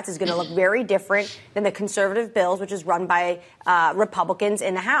Democrats is going to look very different than the conservative bills, which is run by Republicans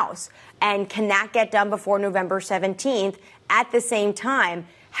in the House. And can that get done before November 17th? At the same time,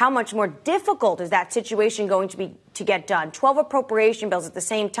 how much more difficult is that situation going to be to get done? 12 appropriation bills at the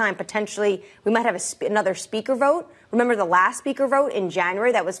same time. Potentially, we might have another speaker vote. Remember the last speaker vote in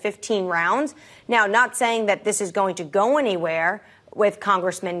January? That was 15 rounds. Now, not saying that this is going to go anywhere with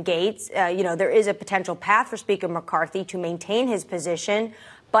Congressman Gates. There is a potential path for Speaker McCarthy to maintain his position.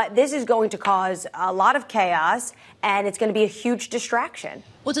 But this is going to cause a lot of chaos, and it's going to be a huge distraction.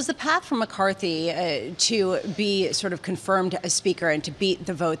 Well, does the path for McCarthy to be sort of confirmed as Speaker and to beat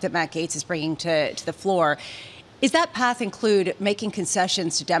the vote that Matt Gaetz is bringing to the floor, is that path include making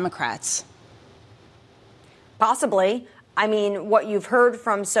concessions to Democrats? Possibly. I mean, what you've heard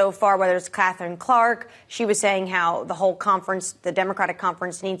from so far, whether it's Catherine Clark, she was saying how the whole conference, the Democratic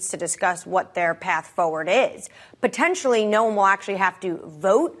conference, needs to discuss what their path forward is. Potentially, no one will actually have to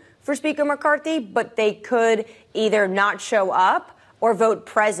vote for Speaker McCarthy, but they could either not show up or vote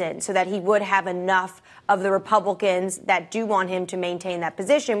present so that he would have enough of the Republicans that do want him to maintain that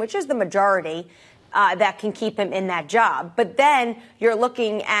position, which is the majority, that can keep him in that job. But then you're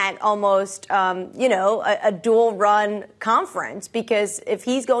looking at almost, a dual-run conference, because if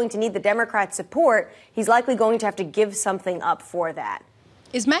he's going to need the Democrat support, he's likely going to have to give something up for that.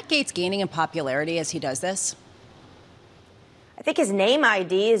 Is Matt Gaetz gaining in popularity as he does this? I think his name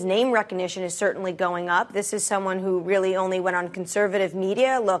ID, his name recognition is certainly going up. This is someone who really only went on conservative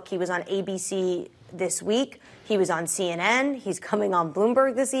media. Look, he was on ABC this week. He was on CNN. He's coming on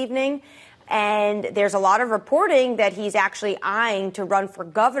Bloomberg this evening. And there's a lot of reporting that he's actually eyeing to run for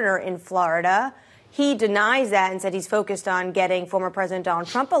governor in Florida. He denies that and said he's focused on getting former President Donald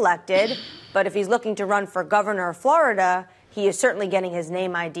Trump elected. But if he's looking to run for governor of Florida, he is certainly getting his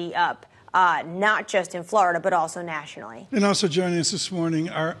name ID up, not just in Florida, but also nationally. And also joining us this morning,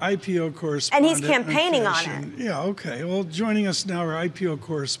 our IPO correspondent. And he's campaigning on it. Yeah, okay. Well, joining us now, our IPO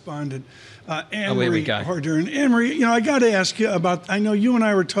correspondent, Anne-Marie Hordern. Anne-Marie, I got to ask you about, I know you and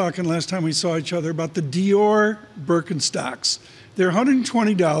I were talking last time we saw each other about the Dior Birkenstocks. They're $120.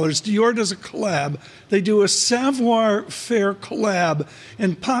 Dior does a collab. They do a Savoir Faire collab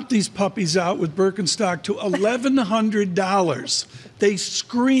and pop these puppies out with Birkenstock to $1,100. They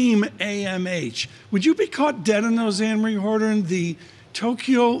scream AMH. Would you be caught dead in those, Anne-Marie Hordern, the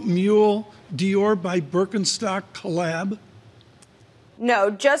Tokyo Mule Dior by Birkenstock collab?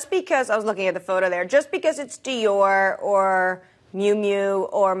 No, just because I was looking at the photo there, just because it's Dior or Miu Miu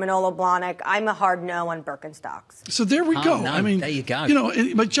or Manolo Blahnik, I'm a hard no on Birkenstocks. So there we go. No, I mean, there you go.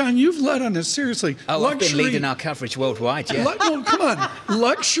 But John, you've led on this seriously. Oh, I've been leading our coverage worldwide, yeah. Well, come on.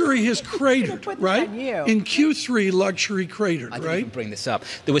 Luxury has cratered, right? In Q3, luxury cratered, I right? didn't even bring this up.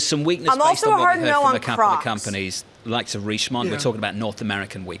 There was some weakness I'm based also on what we hard heard no from on a couple Crocs. of companies, likes of Richemont. Yeah. We're talking about North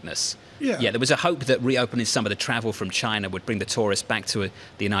American weakness. Yeah. There was a hope that reopening some of the travel from China would bring the tourists back to the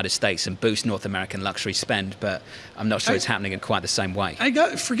United States and boost North American luxury spend, but I'm not sure it's happening in quite the same way.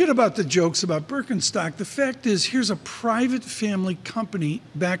 Forget about the jokes about Birkenstock. The fact is, here's a private family company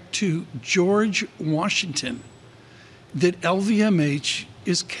back to George Washington that LVMH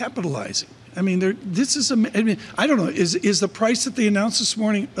is capitalizing. I mean, I don't know. Is the price that they announced this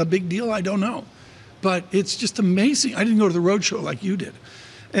morning a big deal? I don't know. But it's just amazing. I didn't go to the roadshow like you did.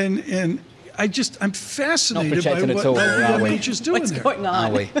 And I'm fascinated by what LVMH is doing there. What's going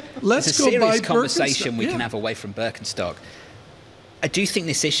on? Are we? Let's it's a go serious buy conversation Birkenstock. we can have away from Birkenstock. I do think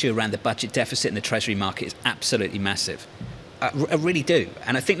this issue around the budget deficit in the Treasury market is absolutely massive. I really do.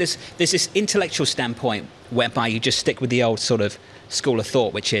 And I think there's this intellectual standpoint whereby you just stick with the old sort of school of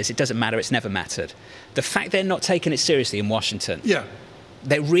thought, which is it doesn't matter, it's never mattered. The fact they're not taking it seriously in Washington,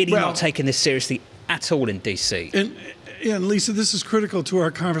 they're really not taking this seriously at all in D.C. And Lisa, this is critical to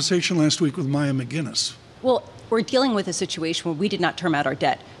our conversation last week with Maya McGinnis. Well, we're dealing with a situation where we did not term out our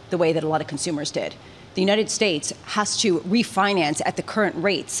debt the way that a lot of consumers did. The United States has to refinance at the current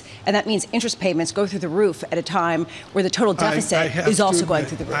rates, and that means interest payments go through the roof at a time where the total deficit is also going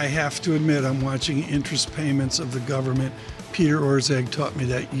through the roof. I have to admit, I'm watching interest payments of the government. Peter Orszag taught me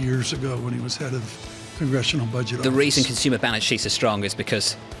that years ago when he was head of Congressional Budget Office. The reason consumer balance sheets are strong is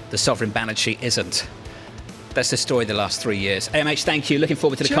because the sovereign balance sheet isn't. That's the story of the last 3 years. AMH, thank you. Looking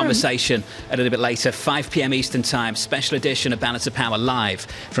forward to the conversation a little bit later. 5 p.m. Eastern Time, special edition of Balance of Power live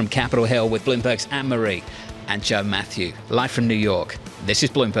from Capitol Hill with Bloomberg's Anne-Marie and Joe Matthew. Live from New York. This is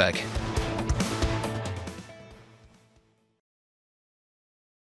Bloomberg.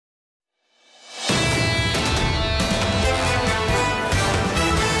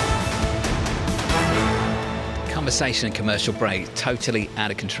 conversation and commercial break totally out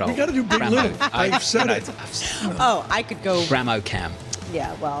of control. We got to do Big Lou. I've said it. Oh, I could go. Bramo Cam.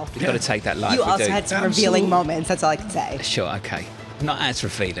 Yeah, well. You've got to take that live. You also had some revealing moments. That's all I can say. Sure, okay. Not as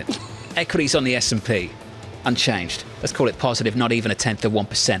revealing. Equities on the S&P, unchanged. Let's call it positive, not even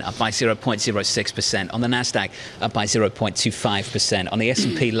 0.1%, up by 0.06%. On the Nasdaq, up by 0.25%. On the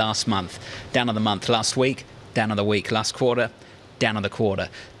S&P last month, down on the month. Last week, down on the week. Last quarter, down on the quarter.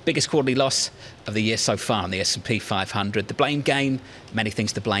 Biggest quarterly loss of the year so far on the S&P 500. The blame game, many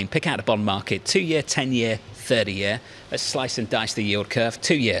things to blame. Pick out the bond market, 2-year, 10-year, 30-year. Let's slice and dice the yield curve.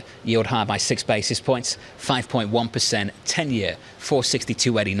 2-year yield higher by 6 basis points, 5.1%. 10-year,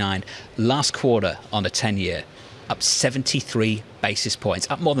 462.89. Last quarter on the 10-year, up 73 basis points,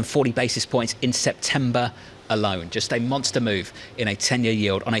 up more than 40 basis points in September alone. Just a monster move in a 10-year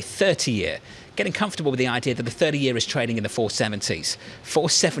yield. On a 30-year, getting comfortable with the idea that the 30-year is trading in the 470s.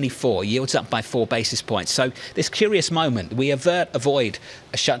 474, yields up by 4 basis points. So this curious moment, we avoid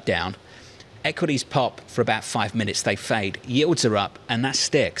a shutdown. Equities pop for about 5 minutes, they fade. Yields are up, and that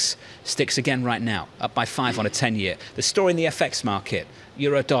sticks. Sticks again right now, up by 5 on a 10-year. The story in the FX market,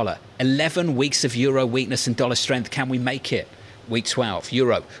 euro-dollar, 11 weeks of euro weakness and dollar strength. Can we make it? Week 12,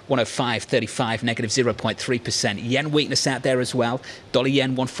 euro 105.35, negative 0.3%. Yen weakness out there as well. Dollar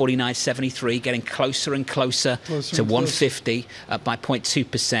yen 149.73, getting closer and closer to 150, up by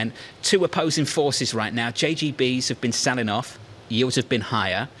 0.2%. Two opposing forces right now. JGBs have been selling off. Yields have been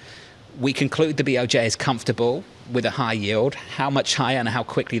higher. We conclude the BOJ is comfortable with a high yield. How much higher and how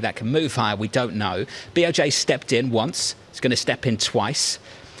quickly that can move higher, we don't know. BOJ stepped in once. It's going to step in twice.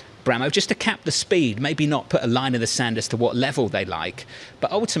 Bramo, just to cap the speed, maybe not put a line in the sand as to what level they like.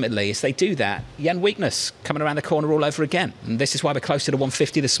 But ultimately, as they do that, yen weakness coming around the corner all over again. And this is why we're closer to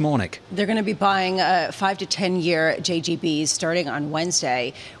 150 this morning. They're going to be buying 5 to 10-year JGBs starting on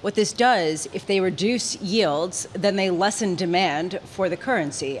Wednesday. What this does, if they reduce yields, then they lessen demand for the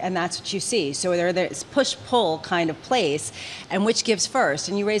currency. And that's what you see. So they're this push-pull kind of place. And which gives first?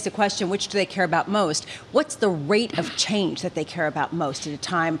 And you raise the question, which do they care about most? What's the rate of change that they care about most at a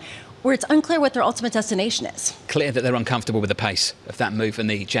time where it's unclear what their ultimate destination is? Clear that they're uncomfortable with the pace of that move in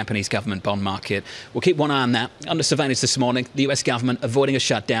the Japanese government bond market. We'll keep one eye on that. Under surveillance this morning, the US government avoiding a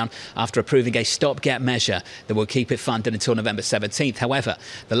shutdown after approving a stopgap measure that will keep it funded until November 17th. However,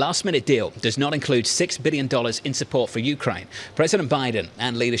 the last-minute deal does not include $6 billion in support for Ukraine. President Biden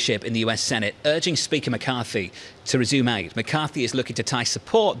and leadership in the US Senate urging Speaker McCarthy to resume aid. McCarthy is looking to tie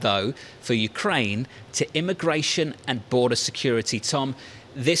support, though, for Ukraine to immigration and border security. Tom,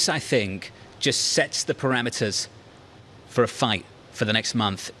 this, I think, just sets the parameters for a fight for the next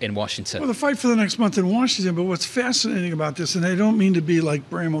month in Washington. Well, the fight for the next month in Washington, but what's fascinating about this, and I don't mean to be like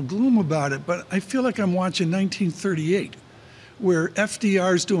Bramwell Gloom about it, but I feel like I'm watching 1938, where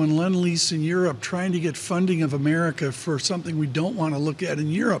FDR's doing Lend-Lease in Europe, trying to get funding of America for something we don't want to look at in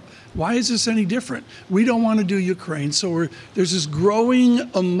Europe. Why is this any different? We don't want to do Ukraine, so there's this growing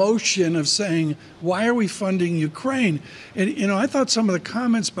emotion of saying, why are we funding Ukraine? And, you know, I thought some of the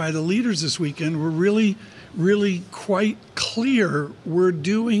comments by the leaders this weekend were really quite clear. We're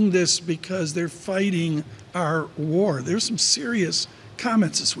doing this because they're fighting our war. There's some serious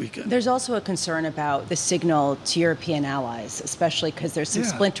comments this weekend. There's also a concern about the signal to European allies, especially because there's some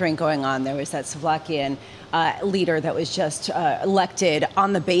splintering going on. There was that Slovakian leader that was just elected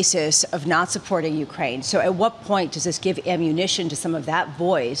on the basis of not supporting Ukraine. So at what point does this give ammunition to some of that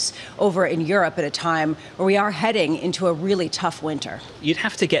voice over in Europe at a time where we are heading into a really tough winter? You'd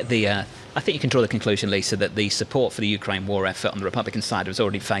have to get the... I think you can draw the conclusion, Lisa, that the support for the Ukraine war effort on the Republican side was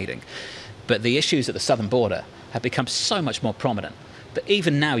already fading. But the issues at the southern border have become so much more prominent. But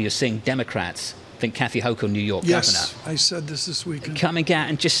even now you're seeing Democrats, think Kathy Hochul, New York governor. Yes, I said this weekend. Coming out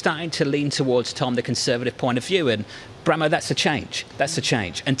and just starting to lean towards, Tom, the conservative point of view. And Bramo, that's a change. That's a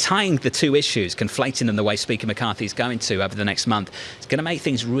change. And tying the two issues, conflating them the way Speaker McCarthy is going to over the next month, it's going to make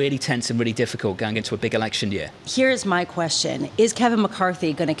things really tense and really difficult going into a big election year. Here's my question. Is Kevin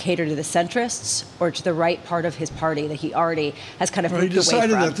McCarthy going to cater to the centrists or to the right part of his party that he already has kind of moved away from? He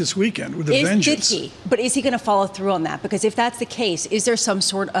decided that this weekend with a vengeance. Did he? But is he going to follow through on that? Because if that's the case, is there some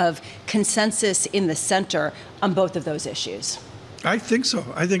sort of consensus in the center on both of those issues? I think so.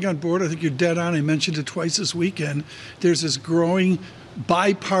 I think on board. I think you're dead on. I mentioned it twice this weekend. There's this growing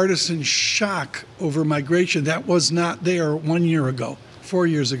bipartisan shock over migration that was not there 1 year ago, 4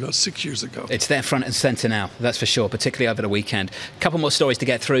 years ago, 6 years ago. It's there front and center now, that's for sure, particularly over the weekend. A couple more stories to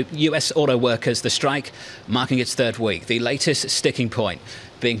get through. U.S. auto workers, the strike marking its third week. The latest sticking point.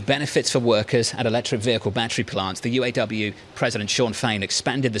 being benefits for workers at electric vehicle battery plants. The UAW President Shawn Fain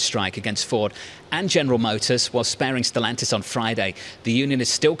expanded the strike against Ford and General Motors while sparing Stellantis on Friday. The union is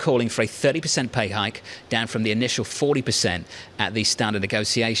still calling for a 30% pay hike, down from the initial 40% at the start of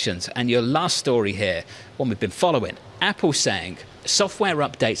negotiations. And your last story here, one we've been following, Apple saying software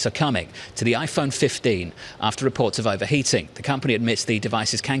updates are coming to the iPhone 15 after reports of overheating. The company admits the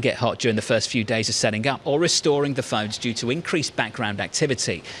devices can get hot during the first few days of setting up or restoring the phones due to increased background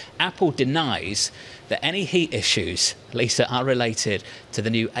activity. Apple denies that any heat issues, Lisa, are related to the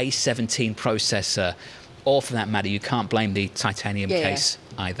new A17 processor. Or for that matter, you can't blame the titanium case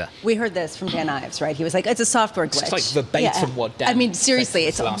either. We heard this from Dan Ives, right? He was like, it's a software glitch. It's like verbatim what Dan I mean, seriously,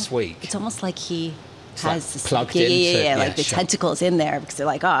 said last week. It's almost like he has this, plugged like the tentacles in there, because they're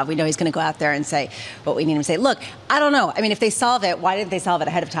like, oh, we know he's going to go out there and say what we need him to say. Look, I don't know. I mean, if they solve it, why didn't they solve it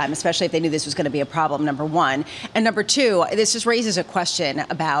ahead of time, especially if they knew this was going to be a problem, number one. And number two, this just raises a question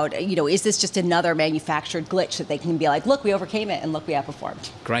about, is this just another manufactured glitch that they can be like, look, we overcame it, and look, we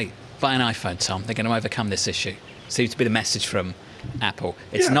outperformed. Great. Buy an iPhone, Tom. They're going to overcome this issue. Seems to be the message from Apple.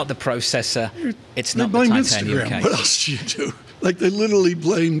 It's not the processor. It's not the titanium Instagram. case. What else do you do? Like, they literally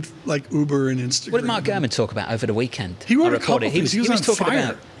blamed Uber and Instagram. What did Mark Gurman talk about over the weekend? He wrote a couple He was things. He was on talking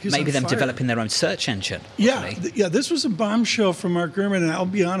fire. about maybe them developing their own search engine. Yeah, this was a bombshell from Mark Gurman, and I'll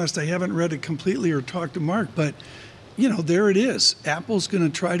be honest, I haven't read it completely or talked to Mark, but, there it is. Apple's going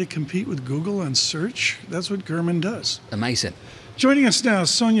to try to compete with Google on search. That's what Gurman does. Amazing. Joining us now,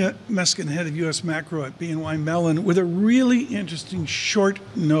 Sonia Meskin, head of U.S. Macro at BNY Mellon, with a really interesting short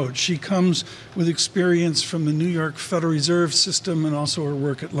note. She comes with experience from the New York Federal Reserve System and also her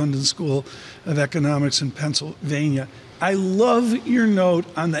work at London School of Economics in Pennsylvania. I love your note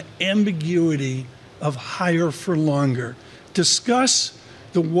on the ambiguity of higher for longer. Discuss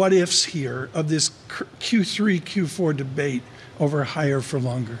the what ifs here of this Q3, Q4 debate over higher for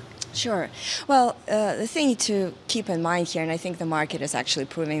longer. Sure. Well, the thing to keep in mind here, and I think the market is actually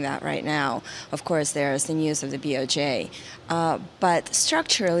proving that right now, of course, there's the news of the BOJ. But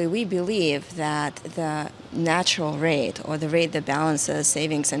structurally, we believe that the natural rate, or the rate that balances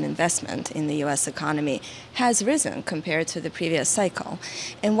savings and investment in the U.S. economy, has risen compared to the previous cycle.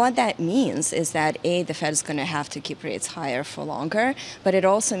 And what that means is that, A, the Fed is going to have to keep rates higher for longer, but it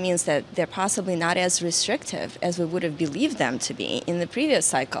also means that they're possibly not as restrictive as we would have believed them to be in the previous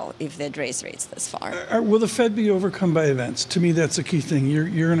cycle if they'd raised rates this far. Will the Fed be overcome by events? To me, that's a key thing.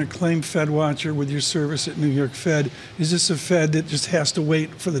 You're an acclaimed Fed watcher with your service at New York Fed. Is this a Fed that just has to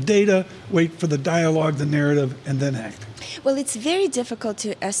wait for the data, wait for the dialogue, the narrative, and then act? Well, it's very difficult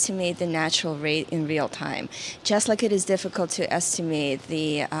to estimate the natural rate in real time, just like it is difficult to estimate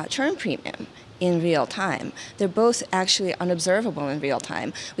the term premium in real time. They're both actually unobservable in real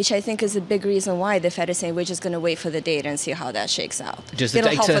time, which I think is a big reason why the Fed is saying we're just going to wait for the data and see how that shakes out. It'll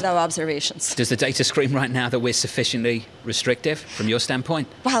help with our observations. Does the data scream right now that we're sufficiently restrictive from your standpoint?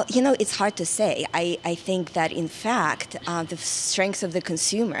 Well, it's hard to say. I think that, in fact, the strength of the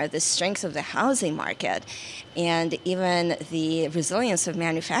consumer, the strength of the housing market, and even the resilience of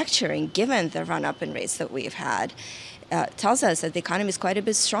manufacturing, given the run-up in rates that we've had, tells us that the economy is quite a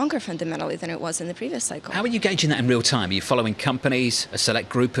bit stronger fundamentally than it was in the previous cycle. How are you gauging that in real time? Are you following companies, a select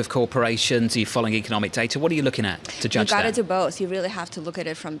group of corporations? Are you following economic data? What are you looking at to judge that? You've got to do both. You really have to look at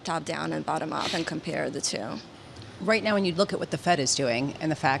it from top down and bottom up and compare the two. Right now, when you look at what the Fed is doing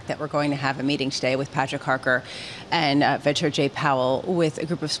and the fact that we're going to have a meeting today with Patrick Harker and Fed Chair Jay Powell with a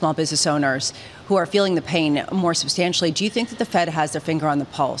group of small business owners who are feeling the pain more substantially, do you think that the Fed has their finger on the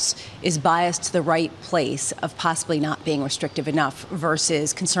pulse, is biased to the right place of possibly not being restrictive enough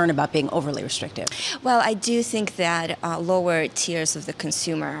versus concern about being overly restrictive? Well, I do think that lower tiers of the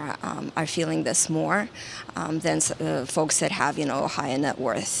consumer are feeling this more than folks that have, high net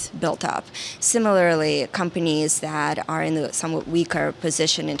worth built up. Similarly, companies that are in a somewhat weaker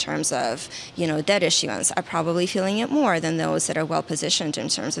position in terms of, debt issuance are probably feeling it more than those that are well positioned in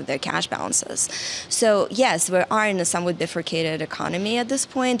terms of their cash balances. So yes, we are in a somewhat bifurcated economy at this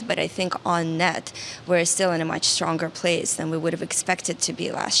point, but I think on net, we're still in a much stronger place than we would have expected to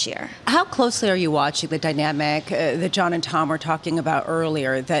be last year. How closely are you watching the dynamic that John and Tom were talking about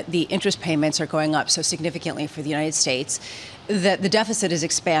earlier, that the interest payments are going up so significantly for the United States, that the deficit is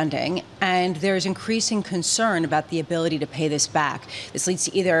expanding, and there's increasing concern about the ability to pay this back? This leads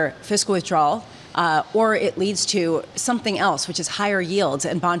to either fiscal withdrawal or it leads to something else, which is higher yields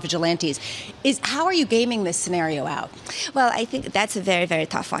and bond vigilantes. How are you gaming this scenario out? Well, I think that's a very, very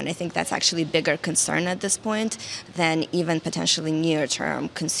tough one. I think that's actually a bigger concern at this point than even potentially near-term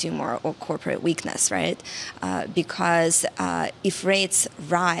consumer or corporate weakness, right? Because if rates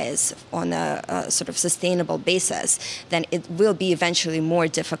rise on a sort of sustainable basis, then it will be eventually more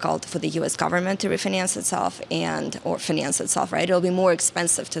difficult for the U.S. government to refinance itself or finance itself, right? It'll be more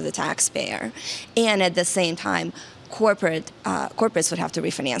expensive to the taxpayer. And at the same time, corporates would have to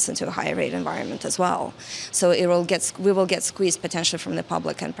refinance into a higher rate environment as well. So we will get squeezed potentially from the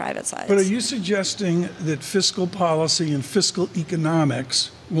public and private sides. But are you suggesting that fiscal policy and fiscal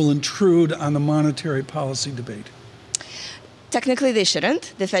economics will intrude on the monetary policy debate? Technically, they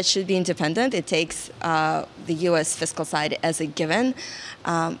shouldn't. The Fed should be independent. It takes the U.S. fiscal side as a given.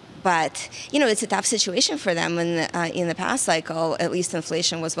 But, it's a tough situation for them. In the past cycle, at least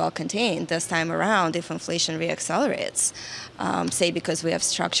inflation was well contained. This time around, if inflation reaccelerates, say because we have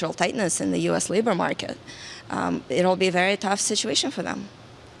structural tightness in the U.S. labor market, it'll be a very tough situation for them.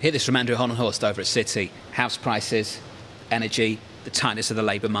 Hear this from Andrew Hollenhorst over at Citi. House prices, energy, the tightness of the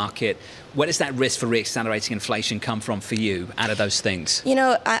labour market. Where does that risk for reaccelerating inflation come from for you out of those things?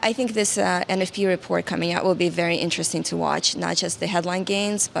 I think this NFP report coming out will be very interesting to watch, not just the headline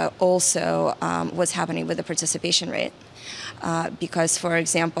gains, but also what's happening with the participation rate. Because, for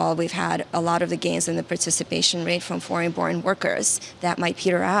example, we've had a lot of the gains in the participation rate from foreign-born workers that might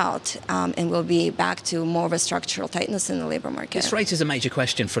peter out, and we'll be back to more of a structural tightness in the labour market. This raises a major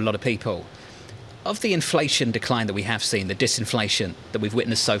question for a lot of people. Of the inflation decline that we have seen, the disinflation that we've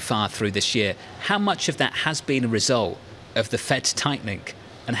witnessed so far through this year, how much of that has been a result of the Fed's tightening?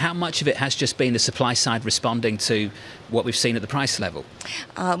 And how much of it has just been the supply side responding to what we've seen at the price level?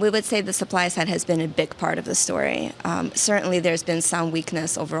 We would say the supply side has been a big part of the story. Certainly there's been some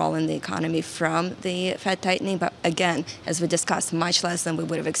weakness overall in the economy from the Fed tightening, but again, as we discussed, much less than we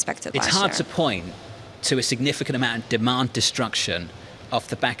would have expected last year. It's hard to point to a significant amount of demand destruction off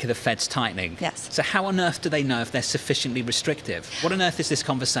the back of the Fed's tightening. Yes. So how on earth do they know if they're sufficiently restrictive? What on earth is this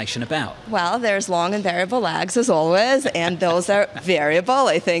conversation about? Well, there's long and variable lags as always, and those are variable.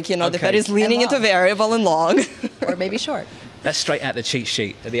 I think, the Fed is leaning into variable and long. Or maybe short. That's straight out the cheat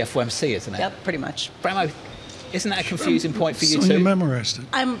sheet of the FOMC, isn't it? Yep, pretty much. Bramo, isn't that a confusing point for you Sonia too? memorized it.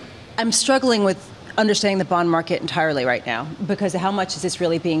 I'm struggling with understanding the bond market entirely right now, because how much is this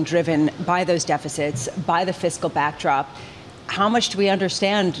really being driven by those deficits, by the fiscal backdrop? How much do we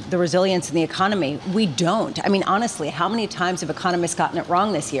understand the resilience in the economy? We don't. I mean, honestly, how many times have economists gotten it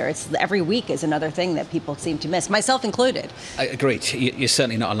wrong this year? Every week is another thing that people seem to miss, myself included. Agreed. You're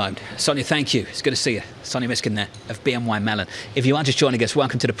certainly not alone. Sonia, thank you. It's good to see you. Sonia Miskin there of BNY Mellon. If you are just joining us,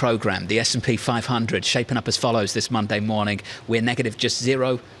 welcome to the programme. The S&P 500 shaping up as follows this Monday morning. We're negative just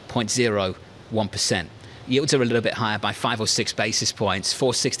 0.01%. Yields are a little bit higher by 5 or 6 basis points,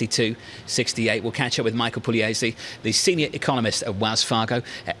 462.68. We'll catch up with Michael Pugliese, the senior economist at Wells Fargo,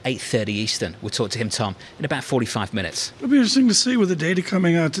 at 8:30 Eastern. We'll talk to him, Tom, in about 45 minutes. It'll be interesting to see with the data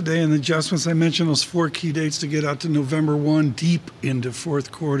coming out today and the adjustments. I mentioned those 4 key dates to get out to November 1, deep into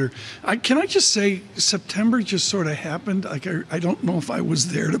fourth quarter. Can I just say September just sort of happened? Like I don't know if I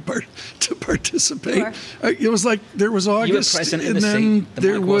was there to participate. Sure. It was like there was August, you were present and in the then seat. The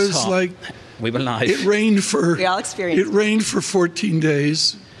there mic was hot. like. We were live. It rained for. We all experienced. It rained for 14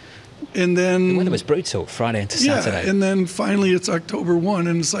 days, and then the weather was brutal Friday into Saturday. Yeah, and then finally it's October 1,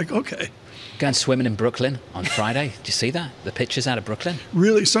 and it's like okay. Going swimming in Brooklyn on Friday. Did you see that? The pictures out of Brooklyn.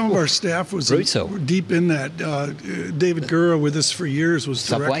 Really, some of our staff was brutal. Deep in that. David Gura, with us for years, was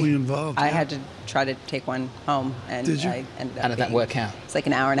directly involved. I had to try to take one home, and did you? I ended up. How did that work out? It's like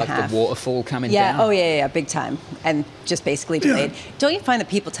an hour and a half. Like the waterfall coming down? down? Oh, yeah, big time. And just basically delayed. Yeah. Don't you find that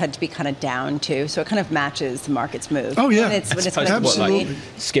people tend to be kind of down, too? So it kind of matches the market's move. Oh, yeah. When it's absolutely. Like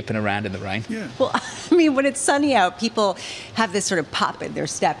skipping around in the rain? Yeah. Well, I mean, when it's sunny out, people have this sort of pop in their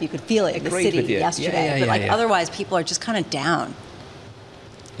step. You could feel it in the city yesterday. But otherwise, people are just kind of down.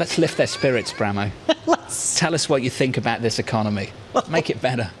 Let's lift their spirits, Bramo. Tell us what you think about this economy. Make it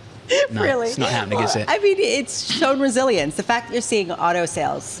better. No, really? It's not happening, is it? I mean, it's shown resilience. The fact that you're seeing auto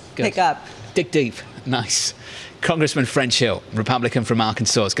sales pick up. Dig deep. Nice. Congressman French Hill, Republican from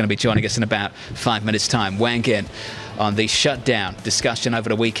Arkansas, is going to be joining us in about 5 minutes' time, weighing in on the shutdown discussion over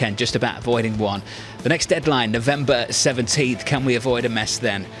the weekend, just about avoiding one. The next deadline, November 17th. Can we avoid a mess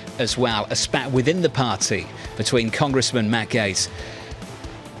then as well? A spat within the party between Congressman Matt Gaetz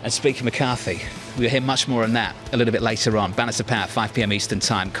and Speaker McCarthy. We'll hear much more on that a little bit later on. Balance of Power, 5 p.m. Eastern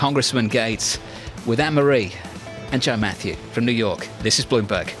Time. Congressman Gaetz with Anne-Marie and Joe Matthew from New York. This is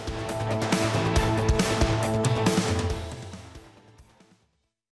Bloomberg.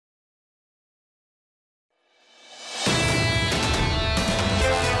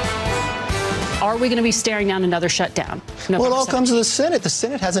 Are we going to be staring down another shutdown? Well, it all comes to the Senate. The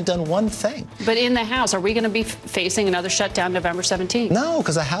Senate hasn't done one thing. But in the House, are we going to be facing another shutdown November 17th? No,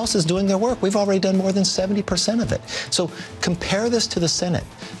 because the House is doing their work. We've already done more than 70% of it. So compare this to the Senate.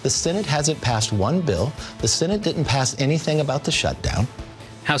 The Senate hasn't passed one bill. The Senate didn't pass anything about the shutdown.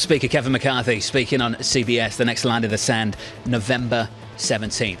 House Speaker Kevin McCarthy speaking on CBS, the next line of the sand, November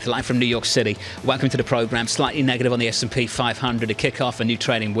 17th. Live from New York City. Welcome to the program. Slightly negative on the S&P 500 to kick off a new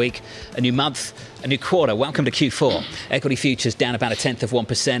trading week, a new month, a new quarter. Welcome to Q4. Equity futures down about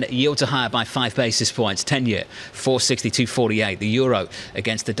 1/10%. Yields are higher by 5 basis points. 10-year, 462.48. The euro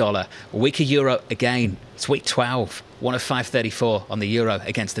against the dollar. Weaker euro again. It's week 12. 105.34 on the euro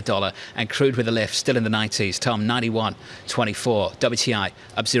against the dollar. And crude with a lift, still in the 90s. Tom, 91.24. WTI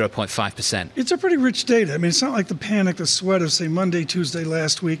up 0.5%. It's a pretty rich data. I mean, it's not like the panic, the sweat of, say, Monday, Tuesday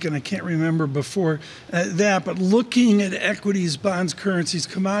last week, and I can't remember before that. But looking at equities, bonds, currencies,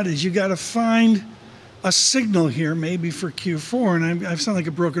 commodities, you got to find a signal here maybe for Q4. And I sound like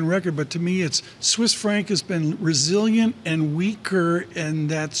a broken record, but to me, it's Swiss franc has been resilient and weaker, and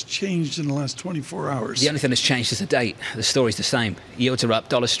that's changed in the last 24 hours. The only thing that's changed is the date. The story's the same. Yields are up,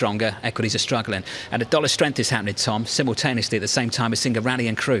 dollar's stronger, equities are struggling. And the dollar strength is happening, Tom, simultaneously at the same time as seeing a rally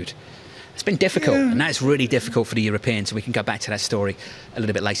in crude. It's been difficult, and now it's really difficult for the Europeans, and we can go back to that story a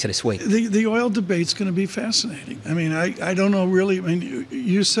little bit later this week. The oil debate's going to be fascinating. I mean, I don't know really. I mean,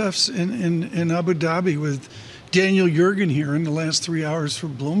 Yusuf's in Abu Dhabi with Daniel Yergin here in the last 3 hours for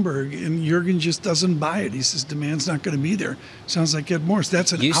Bloomberg, and Yergin just doesn't buy it. He says demand's not going to be there. Sounds like Ed Morse.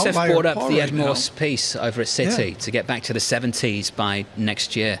 That's an Yusuf outlier. brought up the Ed Morse piece over at Citi to get back to the 70s by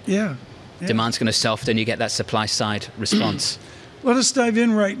next year. Yeah. Demand's going to soften. You get that supply side response. Let us dive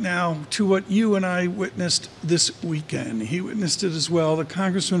in right now to what you and I witnessed this weekend. He witnessed it as well. The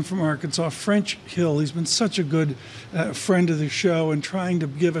congressman from Arkansas, French Hill, he's been such a good friend of the show and trying to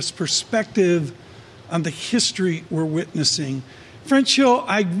give us perspective on the history we're witnessing. French Hill,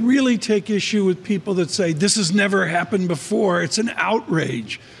 I really take issue with people that say this has never happened before. It's an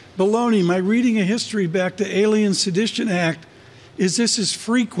outrage. Baloney, my reading of history back to Alien Sedition Act is this is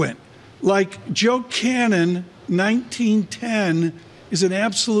frequent. Like Joe Cannon, 1910 is an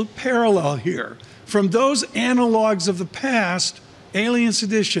absolute parallel here. From those analogs of the past, Alien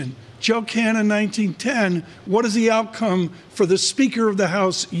Sedition, Joe Cannon, 1910, what is the outcome for the Speaker of the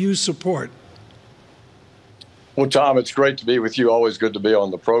House you support? Well, Tom, it's great to be with you. Always good to be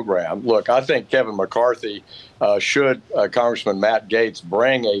on the program. Look, I think Kevin McCarthy should Congressman Matt Gaetz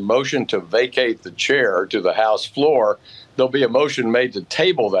bring a motion to vacate the chair to the House floor. There'll be a motion made to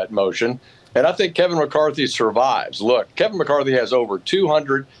table that motion. And I think Kevin McCarthy survives. Look, Kevin McCarthy has over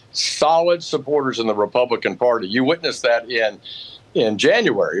 200 solid supporters in the Republican Party. You witnessed that in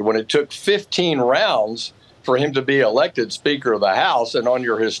January when it took 15 rounds for him to be elected Speaker of the House. And on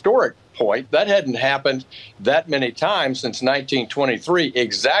your historic point, that hadn't happened that many times since 1923,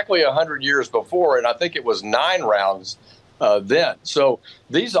 exactly 100 years before. And I think it was 9 rounds then. So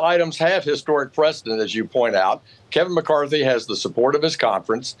these items have historic precedent, as you point out. Kevin McCarthy has the support of his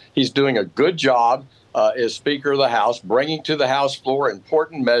conference. He's doing a good job as Speaker of the House, bringing to the House floor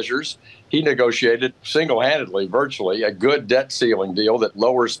important measures. He negotiated single-handedly, virtually, a good debt ceiling deal that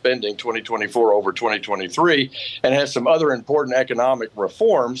lowers spending 2024 over 2023 and has some other important economic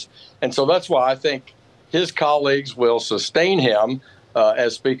reforms. And so that's why I think his colleagues will sustain him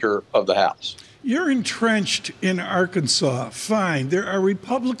as Speaker of the House. You're entrenched in Arkansas. Fine. There are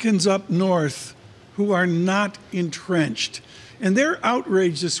Republicans up north who are not entrenched. And their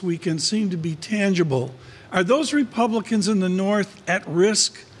outrage this weekend seemed to be tangible. Are those Republicans in the north at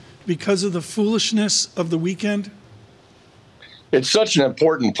risk because of the foolishness of the weekend? It's such an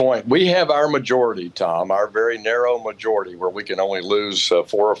important point. We have our majority, Tom, our very narrow majority, where we can only lose 4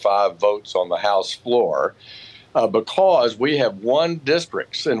 or 5 votes on the House floor. Because we have won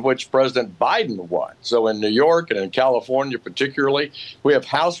districts in which President Biden won. So in New York and in California particularly, we have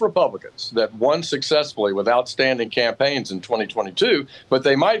House Republicans that won successfully with outstanding campaigns in 2022, but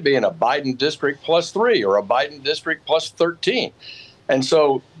they might be in a Biden district +3 or a Biden district +13. And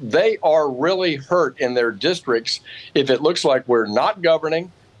so they are really hurt in their districts if it looks like we're not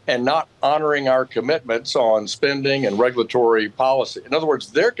governing and not honoring our commitments on spending and regulatory policy. In other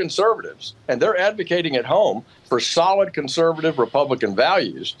words, they're conservatives, and they're advocating at home for solid conservative Republican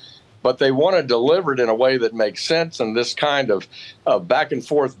values, but they want to deliver it in a way that makes sense, and this kind of back and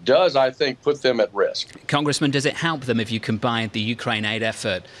forth does, I think, put them at risk. Congressman, does it help them if you combine the Ukraine aid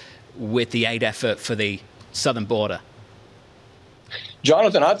effort with the aid effort for the southern border?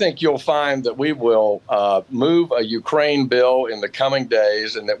 Jonathan, I think you'll find that we will move a Ukraine bill in the coming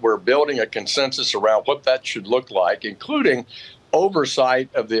days and that we're building a consensus around what that should look like, including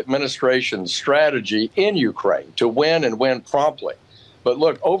oversight of the administration's strategy in Ukraine to win and win promptly. But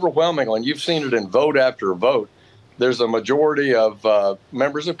look, overwhelmingly, and you've seen it in vote after vote, there's a majority of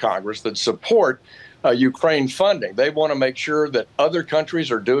members of Congress that support Ukraine funding. They want to make sure that other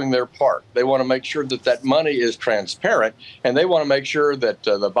countries are doing their part. They want to make sure that that money is transparent, and they want to make sure that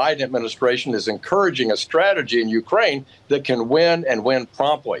the Biden administration is encouraging a strategy in Ukraine that can win and win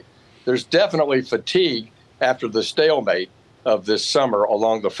promptly. There's definitely fatigue after the stalemate of this summer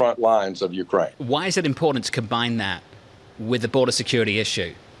along the front lines of Ukraine. Why is it important to combine that with the border security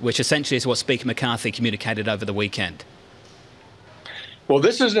issue, which essentially is what Speaker McCarthy communicated over the weekend? Well,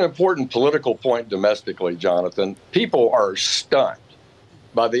 this is an important political point domestically, Jonathan. People are stunned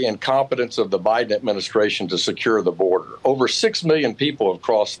by the incompetence of the Biden administration to secure the border. Over 6 million people have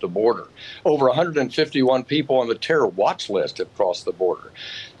crossed the border. Over 151 people on the terror watch list have crossed the border.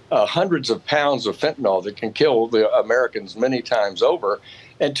 Hundreds of pounds of fentanyl that can kill the Americans many times over.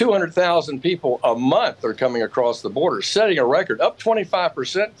 And 200,000 people a month are coming across the border, setting a record up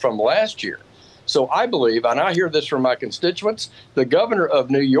 25% from last year. So I believe, and I hear this from my constituents, the governor of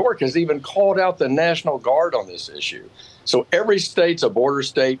New York has even called out the National Guard on this issue. So every state's a border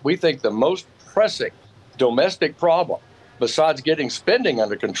state. We think the most pressing domestic problem, besides getting spending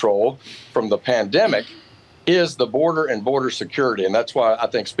under control from the pandemic, is the border and border security. And that's why I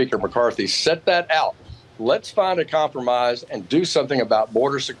think Speaker McCarthy set that out. Let's find a compromise and do something about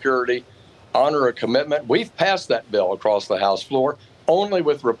border security, honor a commitment. We've passed that bill across the House floor, only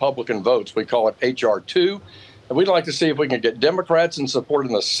with Republican votes. We call it H.R. 2. And we'd like to see if we can get Democrats in support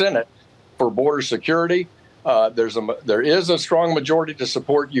in the Senate for border security. There is a strong majority to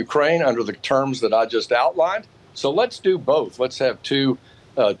support Ukraine under the terms that I just outlined. So let's do both. Let's have two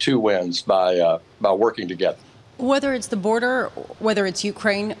wins by working together. Whether it's the border, whether it's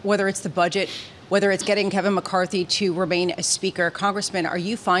Ukraine, whether it's the budget, whether it's getting Kevin McCarthy to remain a speaker, Congressman, are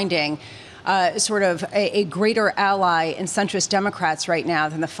you finding sort of a greater ally in centrist Democrats right now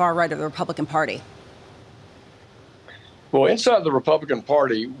than the far right of the Republican Party? Well, inside the Republican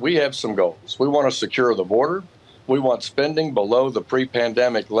Party, we have some goals. We want to secure the border. We want spending below the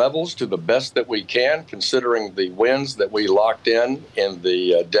pre-pandemic levels to the best that we can, considering the wins that we locked in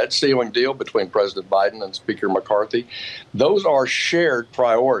the debt ceiling deal between President Biden and Speaker McCarthy. Those are shared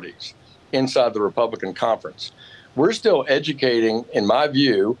priorities inside the Republican conference. We're still educating, in my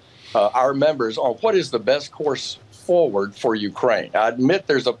view, our members on what is the best course forward for Ukraine. I admit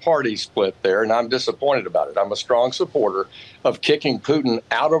there's a party split there, and I'm disappointed about it. I'm a strong supporter of kicking Putin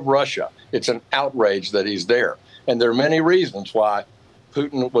out of Russia. It's an outrage that he's there. And there are many reasons why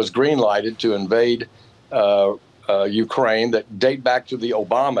Putin was green-lighted to invade Ukraine that date back to the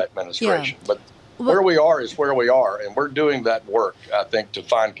Obama administration. Yeah. But where we are is where we are, and we're doing that work, I think, to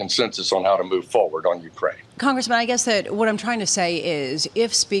find consensus on how to move forward on Ukraine. Congressman, I guess that what I'm trying to say is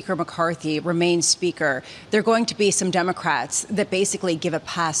if Speaker McCarthy remains Speaker, there are going to be some Democrats that basically give a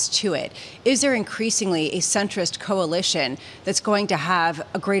pass to it. Is there increasingly a centrist coalition that's going to have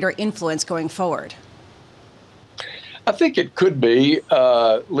a greater influence going forward? I think it could be.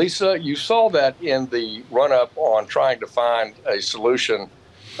 Lisa, you saw that in the run-up on trying to find a solution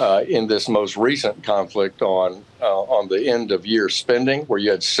in this most recent conflict on the end-of-year spending, where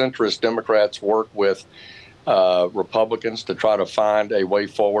you had centrist Democrats work with Republicans to try to find a way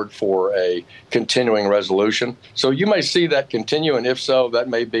forward for a continuing resolution. So you may see that continue, and if so, that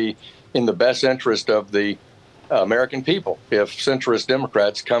may be in the best interest of the American people if centrist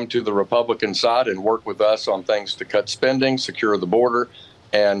Democrats come to the Republican side and work with us on things to cut spending, secure the border,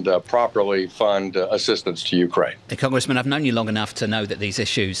 and properly fund assistance to Ukraine. Hey, Congressman, I've known you long enough to know that these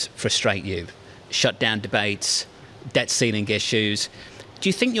issues frustrate you. Shutdown debates, debt ceiling issues. Do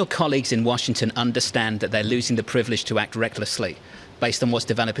you think your colleagues in Washington understand that they're losing the privilege to act recklessly based on what's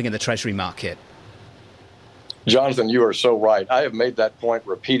developing in the Treasury market? Jonathan, you are so right. I have made that point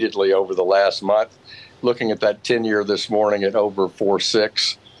repeatedly over the last month. Looking at that 10-year this morning at over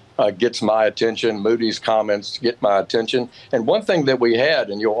 4.6 gets my attention. Moody's comments get my attention. And one thing that we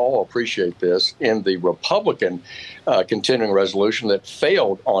had, and you'll all appreciate this, in the Republican continuing resolution that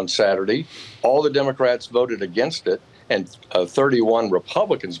failed on Saturday, all the Democrats voted against it, and 31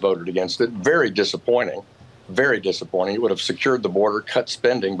 Republicans voted against it. Very disappointing. Very disappointing. It would have secured the border, cut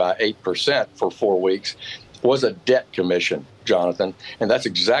spending by 8% for 4 weeks. Was a debt commission, Jonathan. And that's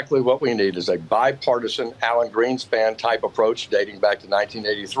exactly what we need, is a bipartisan Alan Greenspan type approach dating back to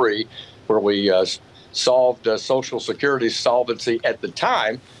 1983, where we solved Social Security solvency at the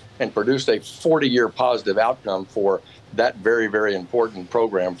time and produced a 40-year positive outcome for that very, very important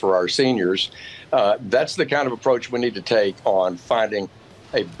program for our seniors. That's the kind of approach we need to take on finding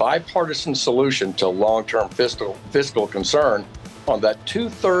a bipartisan solution to long-term fiscal concern on that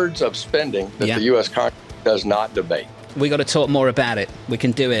 2/3 of spending that the U.S. Congress does not debate. We got to talk more about it. We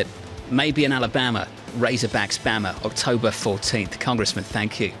can do it. Maybe in Alabama, Razorbacks, Bama, October 14th. Congressman,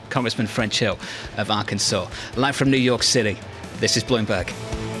 thank you. Congressman French Hill of Arkansas. Live from New York City, this is Bloomberg.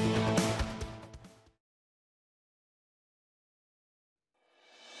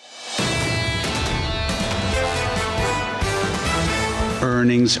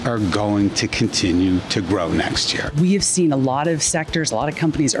 Earnings are going to continue to grow next year. We have seen a lot of sectors, a lot of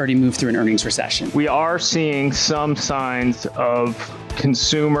companies already move through an earnings recession. We are seeing some signs of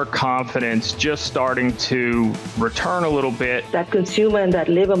consumer confidence just starting to return a little bit. That consumer and that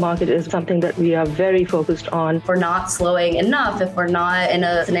labor market is something that we are very focused on. If we're not slowing enough, if we're not in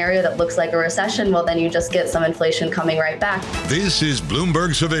a scenario that looks like a recession, well, then you just get some inflation coming right back. This is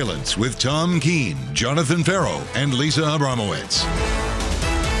Bloomberg Surveillance with Tom Keene, Jonathan Ferro, and Lisa Abramowicz.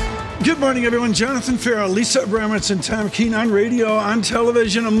 Good morning, everyone. Jonathan Ferro, Lisa Abramowicz, and Tom Keene on radio, on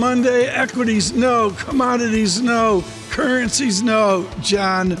television. On Monday, equities, no. Commodities, no. Currencies, no.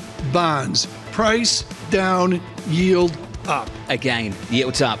 John, bonds. Price down, yield up. Again,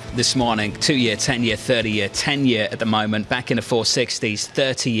 yields up this morning. 2-year, 10-year, 30-year, 10-year at the moment. Back in the 460s,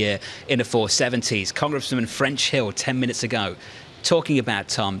 30-year in the 470s. Congressman French Hill, 10 minutes ago, talking about,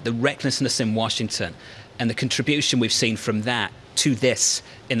 Tom, the recklessness in Washington and the contribution we've seen from that to this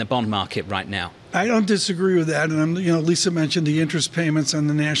in the bond market right now. I don't disagree with that. And Lisa mentioned the interest payments on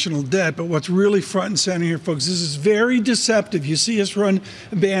the national debt. But what's really front and center here, folks, this is very deceptive. You see us run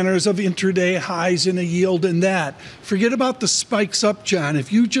banners of intraday highs in a yield and that. Forget about the spikes up, John.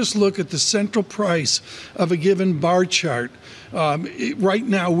 If you just look at the central price of a given bar chart, right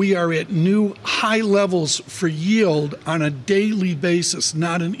now we are at new high levels for yield on a daily basis,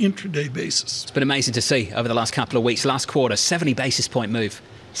 not an intraday basis. It's been amazing to see over the last couple of weeks. Last quarter, 70 basis point move.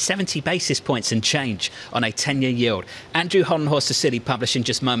 70 basis points and change on a 10-year yield. Andrew Hollenhorst of Citi publishing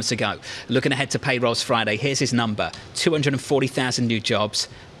just moments ago. Looking ahead to payrolls Friday, here's his number. 240,000 new jobs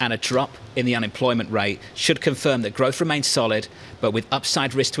and a drop in the unemployment rate should confirm that growth remains solid, but with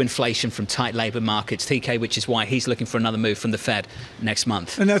upside risk to inflation from tight labour markets. TK, which is why he's looking for another move from the Fed next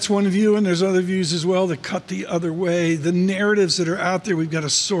month. And that's one view, and there's other views as well that cut the other way. The narratives that are out there, we've got to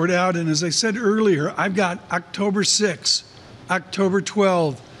sort out. And as I said earlier, I've got October 6th, October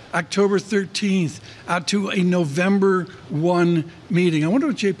 12th, October 13th, out to a November 1 meeting. I wonder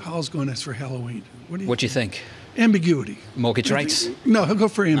what Jay Powell's going as for Halloween. What do you think? Ambiguity. Mortgage rates? No, he'll go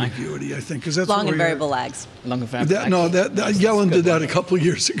for ambiguity, I think, because that's long and variable lags. Long and variable lags. No, Yellen did that a couple of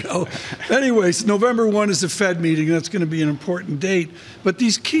years ago. Anyways, November 1 is the Fed meeting. That's going to be an important date. But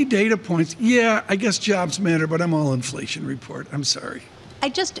these key data points, I guess jobs matter, but I'm all inflation report. I'm sorry.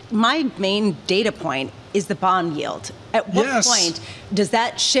 My main data point is the bond yield. At what point does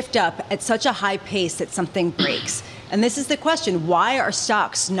that shift up at such a high pace that something breaks? And this is the question. Why are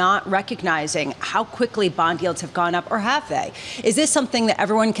stocks not recognizing how quickly bond yields have gone up, or have they? Is this something that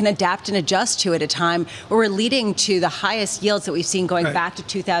everyone can adapt and adjust to at a time where we're leading to the highest yields that we've seen going back to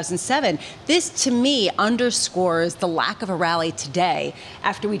 2007? This, to me, underscores the lack of a rally today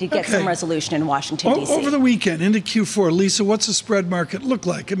after we did get some resolution in Washington, D.C. Over the weekend, into Q4, Lisa, what's the spread market look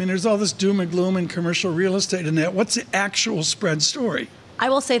like? I mean, there's all this doom and gloom in commercial real estate and that. What's the actual spread story? I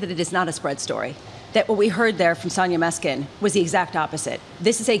will say that it is not a spread story. That what we heard there from Sonia Meskin was the exact opposite.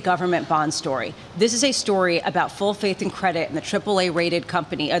 This is a government bond story. This is a story about full faith and credit in the AAA rated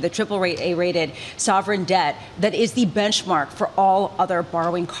company, or the AAA rated sovereign debt that is the benchmark for all other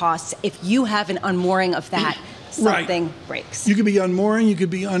borrowing costs. If you have an unmooring of that, something breaks. You could be unmooring, you could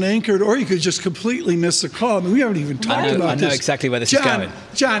be unanchored, or you could just completely miss the call. I mean, we haven't even talked about this. I know exactly where this is going.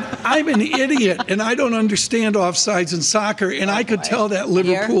 John, I'm an idiot, and I don't understand offsides in soccer, and I could tell that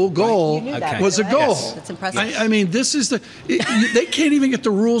Liverpool goal was a goal. Yes. That's impressive. I mean, this is they can't even get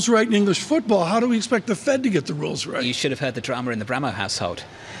the rules right in English football. How do we expect the Fed to get the rules right? You should have heard the drama in the Bramo household.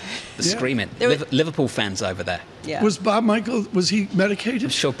 The screaming. Liverpool fans over there. Yeah. Was Bob Michael, was he medicated? I'm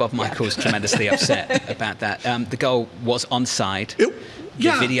sure Bob Michael was tremendously upset about that. The goal was onside.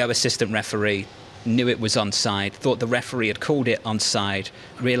 The video assistant referee knew it was onside, thought the referee had called it onside,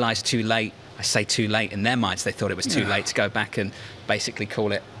 realised too late. I say too late. In their minds, they thought it was too late to go back and basically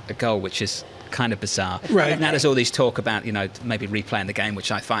call it a goal, which is kind of bizarre. Right. Now there's all these talk about, maybe replaying the game,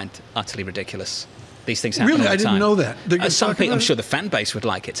 which I find utterly ridiculous. These things happen all the time. Really? I didn't know that. Some people, I'm sure the fan base would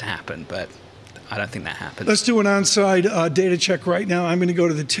like it to happen, but I don't think that happens. Let's do an onside data check right now. I'm going to go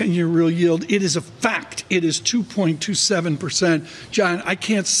to the 10-year real yield. It is a fact. It is 2.27%. John, I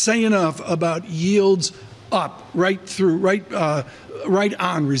can't say enough about yields up right through, right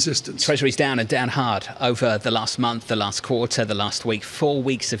on resistance. Treasury's down and down hard over the last month, the last quarter, the last week. 4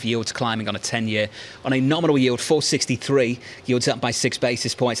 weeks of yields climbing on a 10-year. On a nominal yield, 463, yields up by 6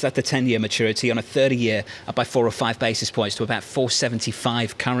 basis points. That's the 10-year maturity. On a 30-year, up by 4 or 5 basis points to about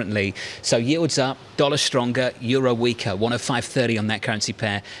 475 currently. So yields up, dollar stronger, euro weaker. 105.30 on that currency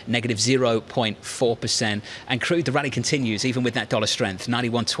pair, negative 0.4%. And crude, the rally continues, even with that dollar strength,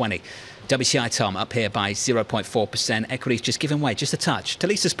 91.20. WTI, Tom, up here by 0.4%. Equities just giving way, just a touch. To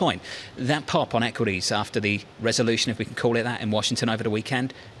Lisa's point, that pop on equities after the resolution, if we can call it that, in Washington over the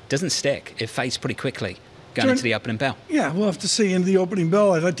weekend, doesn't stick. It fades pretty quickly going into the opening bell. Yeah, we'll have to see into the opening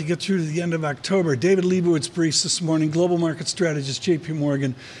bell. I'd like to get through to the end of October. David Leibowitz briefs this morning, global market strategist, JP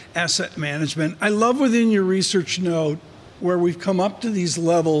Morgan Asset Management. I love within your research note where we've come up to these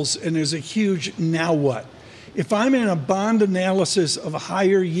levels and there's a huge now what? If I'm in a bond analysis of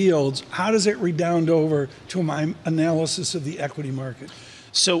higher yields, how does it redound over to my analysis of the equity market?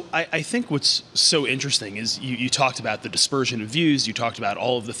 So I think what's so interesting is you talked about the dispersion of views. You talked about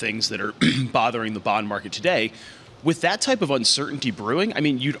all of the things that are bothering the bond market today. With that type of uncertainty brewing, I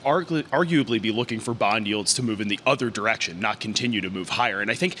mean, you'd arguably be looking for bond yields to move in the other direction, not continue to move higher.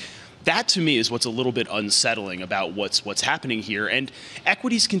 And I think that, to me, is what's a little bit unsettling about what's happening here. And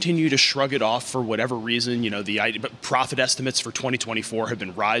equities continue to shrug it off for whatever reason. You know, but profit estimates for 2024 have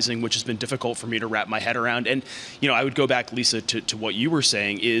been rising, which has been difficult for me to wrap my head around. And, you know, I would go back, Lisa, to what you were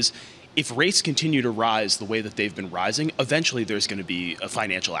saying is, if rates continue to rise the way that they've been rising, eventually there's going to be a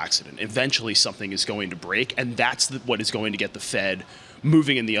financial accident. Eventually something is going to break, and that's what is going to get the Fed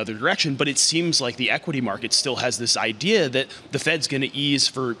moving in the other direction. But it seems like the equity market still has this idea that the Fed's going to ease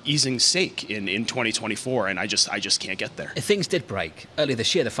for easing's sake in 2024, and I just can't get there. Things did break. Earlier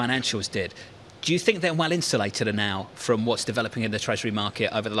this year, the financials did. Do you think they're well insulated now from what's developing in the Treasury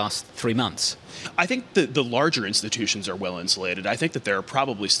market over the last 3 months? I think the larger institutions are well insulated. I think that there are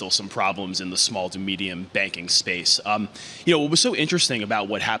probably still some problems in the small to medium banking space. You know, what was so interesting about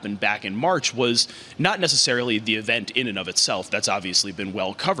what happened back in March was not necessarily the event in and of itself. That's obviously been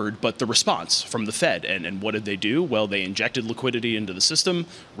well covered, but the response from the Fed. And what did they do? Well, they injected liquidity into the system.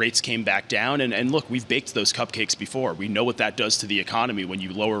 Rates came back down. And look, we've baked those cupcakes before. We know what that does to the economy when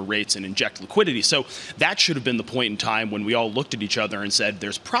you lower rates and inject liquidity. So that should have been the point in time when we all looked at each other and said,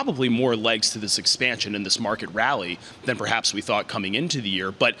 there's probably more legs to this expansion in this market rally than perhaps we thought coming into the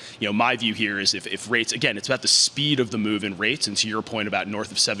year. But, you know, my view here is if rates, again, it's about the speed of the move in rates. And to your point about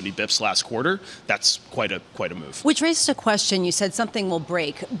north of 70 bips last quarter, that's quite a move. Which raises a question. You said something will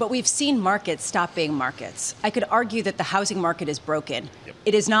break, but we've seen markets stop being markets. I could argue that the housing market is broken. Yep.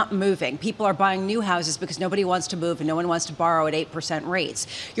 It is not moving. People are buying new houses because nobody wants to move and no one wants to borrow at 8% rates.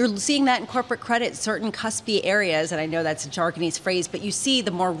 You're seeing that in corporate credit, certain cuspy areas, and I know that's a jargonese phrase, but you see the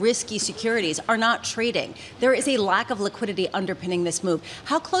more risky securities are not trading. There is a lack of liquidity underpinning this move.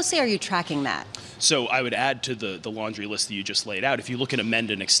 How closely are you tracking that? So I would add to the laundry list that you just laid out. If you look at amend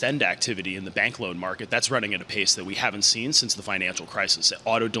and extend activity in the bank loan market, that's running at a pace that we haven't seen since the financial crisis.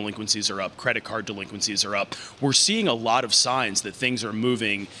 Auto delinquencies are up, credit card delinquencies are up. We're seeing a lot of signs that things are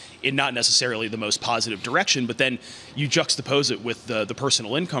moving in not necessarily the most positive direction, but then you juxtapose it with the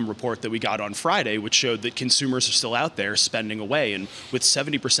personal income report that we got on Friday, which showed that consumers are still out there spending away. And with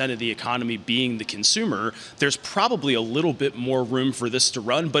 70% of the economy being the consumer, there's probably a little bit more room for this to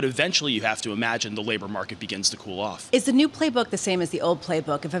run, but eventually you have to imagine the labor market begins to cool off. Is the new playbook the same as the old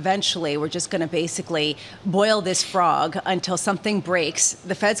playbook? If eventually we're just going to basically boil this frog until something breaks,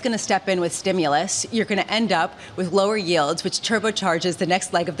 the Fed's going to step in with stimulus, you're going to end up with lower yields, which turbocharges the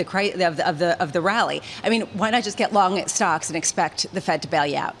next leg of the rally. I mean, why not just get long stocks and expect the Fed to bail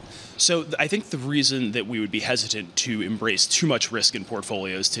you out? So I think the reason that we would be hesitant to embrace too much risk in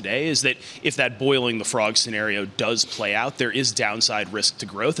portfolios today is that if that boiling the frog scenario does play out, there is downside risk to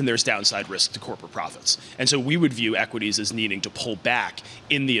growth and there's downside risk to corporate profits. And so we would view equities as needing to pull back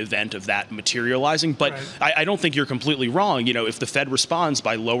in the event of that materializing. But right. I don't think you're completely wrong. You know, if the Fed responds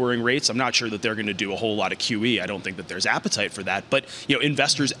by lowering rates, I'm not sure that they're going to do a whole lot of QE. I don't think that there's appetite for that. But, you know,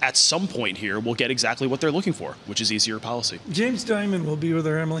 investors at some point here will get exactly what they're looking for, which is easier policy. James Dimon will be with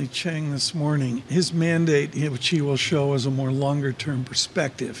our Emily Chang this morning. His mandate, which he will show as a more longer-term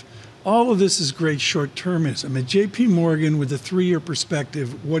perspective. All of this is great short-termism. At JP Morgan, with a 3-year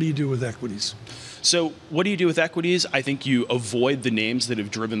perspective, what do you do with equities? So what do you do with equities? I think you avoid the names that have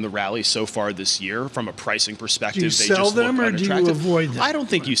driven the rally so far this year from a pricing perspective. Do you sell them or do you avoid them? I don't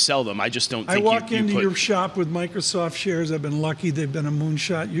think you sell them. I just don't think I walk into your shop with Microsoft shares. I've been lucky. They've been a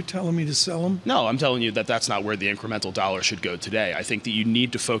moonshot. You're telling me to sell them? No, I'm telling you that that's not where the incremental dollar should go today. I think that you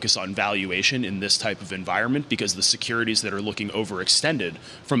need to focus on valuation in this type of environment because the securities that are looking overextended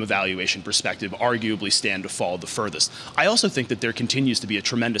from a valuation valuation perspective, arguably stand to fall the furthest. I also think that there continues to be a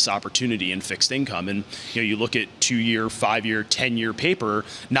tremendous opportunity in fixed income. And you look at 2-year, 5-year, 10-year paper,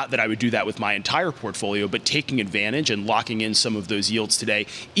 not that I would do that with my entire portfolio, but taking advantage and locking in some of those yields today,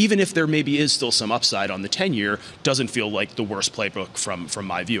 even if there maybe is still some upside on the 10-year, doesn't feel like the worst playbook from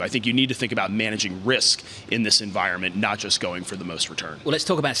my view. I think you need to think about managing risk in this environment, not just going for the most return. Well, let's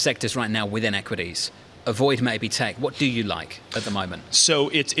talk about sectors right now within equities. Avoid maybe tech. What do you like at the moment? So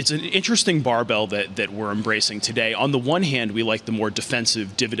it's an interesting barbell that we're embracing today. On the one hand, we like the more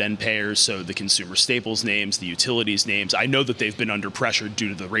defensive dividend payers, so the consumer staples names, the utilities names. I know that they've been under pressure due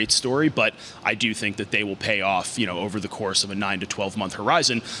to the rate story, but I do think that they will pay off, over the course of a 9 to 12 month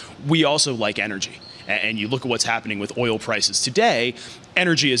horizon. We also like energy. And you look at what's happening with oil prices today,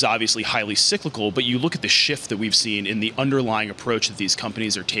 energy is obviously highly cyclical, but you look at the shift that we've seen in the underlying approach that these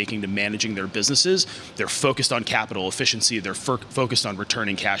companies are taking to managing their businesses. They're focused on capital efficiency. They're focused on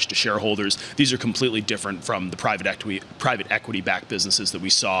returning cash to shareholders. These are completely different from the private equity-backed businesses that we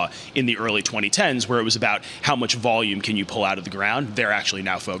saw in the early 2010s, where it was about how much volume can you pull out of the ground. They're actually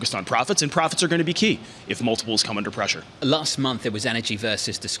now focused on profits, and profits are going to be key if multiples come under pressure. Last month, it was energy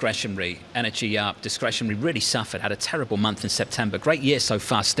versus discretionary. Energy up, discretionary really suffered, had a terrible month in September. Great year so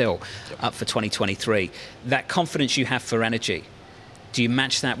far still, up for 2023. That confidence you have for energy, do you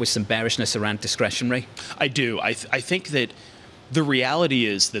match that with some bearishness around discretionary? I do. I think that the reality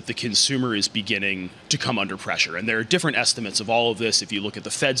is that the consumer is beginning to come under pressure. And there are different estimates of all of this. If you look at the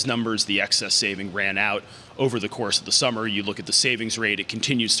Fed's numbers, the excess saving ran out over the course of the summer. You look at the savings rate, it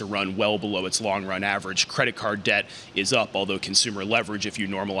continues to run well below its long-run average. Credit card debt is up, although consumer leverage, if you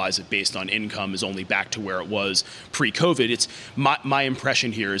normalize it based on income, is only back to where it was pre-COVID. It's my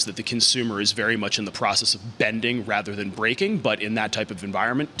impression here is that the consumer is very much in the process of bending rather than breaking. But in that type of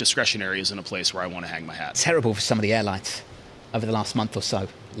environment, discretionary isn't a place where I want to hang my hat. Terrible for some of the airlines over the last month or so,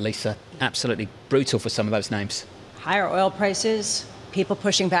 Lisa. Absolutely brutal for some of those names. Higher oil prices, people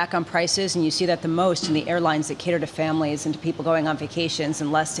pushing back on prices, and you see that the most in the airlines that cater to families and to people going on vacations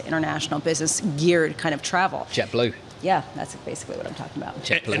and less to international business geared kind of travel. JetBlue. Yeah, that's basically what I'm talking about.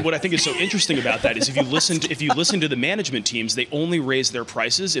 And what I think is so interesting about that is if you listen to the management teams, they only raise their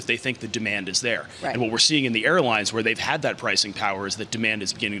prices if they think the demand is there. Right. And what we're seeing in the airlines where they've had that pricing power is that demand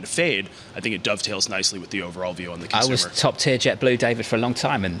is beginning to fade. I think it dovetails nicely with the overall view on the consumer. I was top tier JetBlue, David, for a long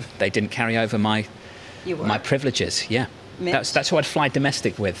time, and they didn't carry over my privileges. Yeah. That's who I'd fly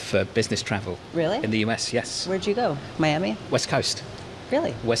domestic with for business travel. Really? In the US, yes. Where'd you go? Miami? West Coast.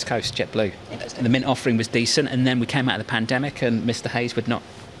 Really? West Coast, JetBlue. The Mint offering was decent, and then we came out of the pandemic, and Mr. Hayes would not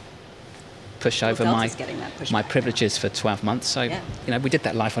push over my privileges for 12 months. So, we did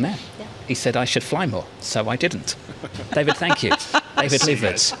that live on air. Yeah. He said I should fly more, so I didn't. David, thank you. David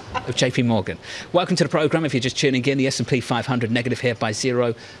Leverett of JP Morgan. Welcome to the program. If you're just tuning in, the S&P 500 negative here by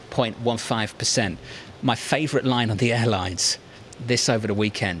 0.15%. My favorite line on the airlines. This over the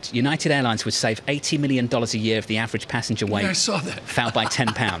weekend. United Airlines would save $80 million a year if the average passenger weight fell by 10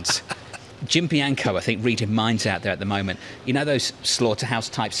 pounds. Jim Bianco, I think, reading minds out there at the moment. You know those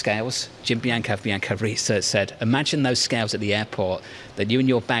slaughterhouse-type scales? Jim Bianco of Bianco Research said, imagine those scales at the airport that you and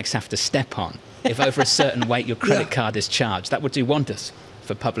your bags have to step on. If over a certain weight your credit card is charged, that would do wonders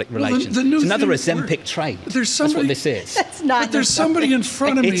for public relations. It's another Ozempic trade. That's what this is. That's not. But there's somebody in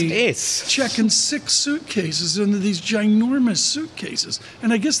front of me is checking 6 suitcases into these ginormous suitcases.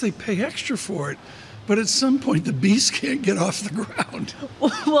 And I guess they pay extra for it. But at some point, the beast can't get off the ground.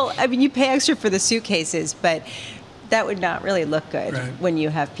 Well, I mean, you pay extra for the suitcases, but that would not really look good when you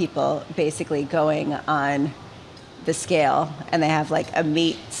have people basically going on the scale, and they have like a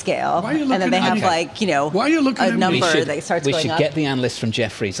meat scale, and then they have why are you looking a number that starts going up. We should get the analysts from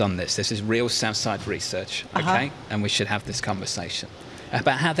Jefferies on this. This is real Southside research, okay? And we should have this conversation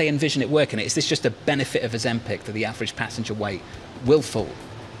about how they envision it working. Is this just a benefit of Ozempic that the average passenger weight will fall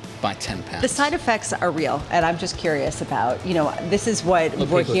by 10 pounds? The side effects are real, and I'm just curious about, this is what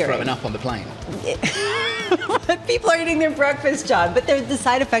we're people hearing. Throwing up on the plane. People are eating their breakfast, John, but the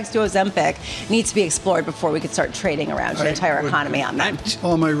side effects to Ozempic needs to be explored before we could start trading around the entire economy on that.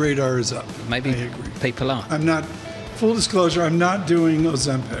 All my radar is up. Maybe people are. I'm not, full disclosure, I'm not doing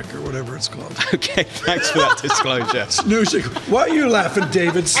Ozempic or whatever it's called. Okay, thanks for that disclosure. Snoozing. Why are you laughing,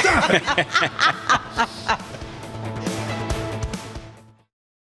 David? Stop it.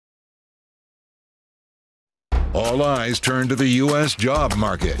 All eyes turn to the U.S. job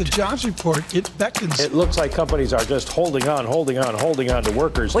market. The jobs report, it beckons. It looks like companies are just holding on to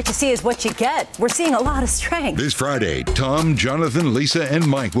workers. What you see is what you get. We're seeing a lot of strength. This Friday, Tom, Jonathan, Lisa, and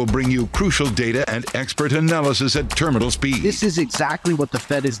Mike will bring you crucial data and expert analysis at terminal speed. This is exactly what the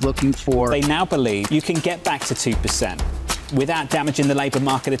Fed is looking for. They now believe you can get back to 2%. without damaging the labour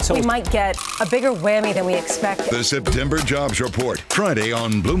market at all. We might get a bigger whammy than we expected. The September Jobs Report, Friday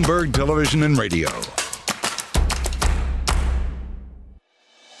on Bloomberg Television and Radio.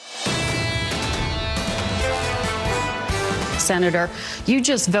 Senator, you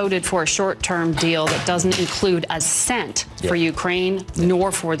just voted for a short-term deal that doesn't include a cent for Ukraine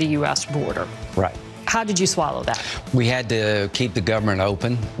nor for the U.S. border. Right. How did you swallow that? We had to keep the government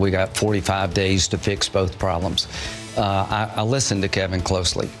open. We got 45 days to fix both problems. I listened to Kevin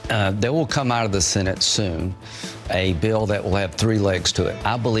closely. There will come out of the Senate soon a bill that will have three legs to it.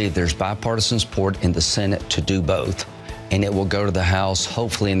 I believe there's bipartisan support in the Senate to do both, and it will go to the House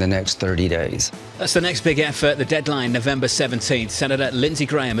hopefully in the next 30 days. That's the next big effort. The deadline, November 17th. Senator Lindsey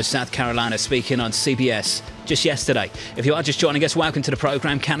Graham of South Carolina speaking on CBS just yesterday. If you are just joining us, welcome to the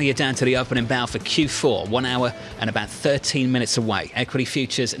programme. Counting you down to the opening bell for Q4, 1 hour and about 13 minutes away. Equity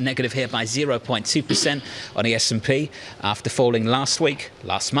futures negative here by 0.2% on the S&P after falling last week,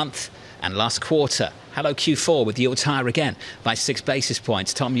 last month and last quarter. Hello Q4 with yields higher again by 6 basis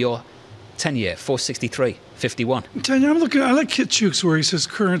points. Tom, your 10-year, 463.51. Tanya, I like Kit Chooks where he says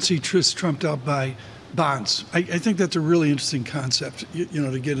currency is trumped out by bonds. I think that's a really interesting concept,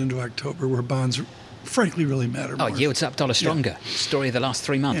 to get into October where bonds, frankly, really matter more. Yields up, dollar stronger. Yeah. Story of the last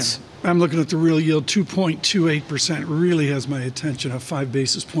 3 months. Yeah. I'm looking at the real yield, 2.28%. Really has my attention, a 5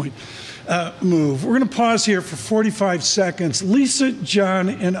 basis point move. We're going to pause here for 45 seconds. Lisa, John,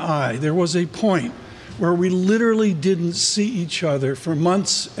 and I, there was a point where we literally didn't see each other for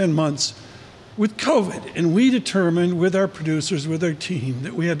months and months with COVID. And we determined with our producers, with our team,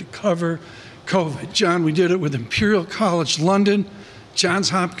 that we had to cover COVID. John, we did it with Imperial College London, Johns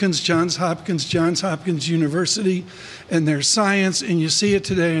Hopkins University, and their science. And you see it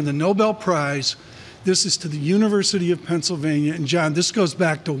today in the Nobel Prize. This is to the University of Pennsylvania. And John, this goes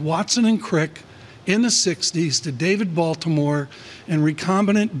back to Watson and Crick in the 60s, to David Baltimore and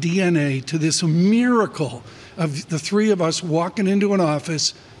recombinant DNA, to this miracle of the three of us walking into an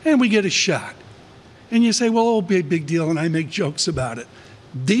office and we get a shot. And you say, well, it'll be a big deal, and I make jokes about it.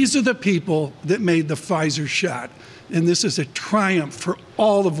 These are the people that made the Pfizer shot. And this is a triumph for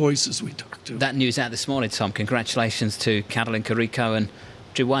all the voices we talked to. That news out this morning, Tom. Congratulations to Catalin Carrico and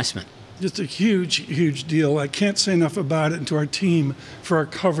Drew Weissman. Just a huge, huge deal. I can't say enough about it, and to our team for our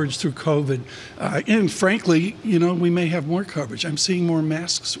coverage through COVID. And frankly, we may have more coverage. I'm seeing more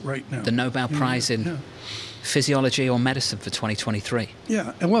masks right now. The Nobel Prize in Physiology or Medicine for 2023.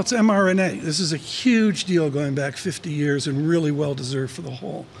 Yeah, and well, it's mRNA. This is a huge deal going back 50 years and really well-deserved for the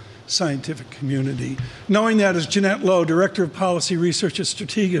whole scientific community. Knowing that as Jeanette Lowe, Director of Policy Research at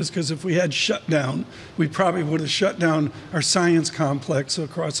Strategas, because if we had Shutdown, we probably would have shut down our science complex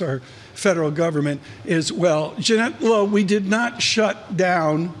across our federal government as well. Jeanette Lowe, we did not shut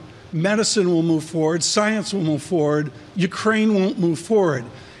down. Medicine will move forward. Science will move forward. Ukraine won't move forward.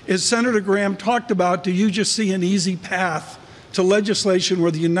 As Senator Graham talked about, do you just see an easy path to legislation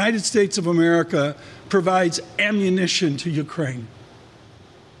where the United States of America provides ammunition to Ukraine?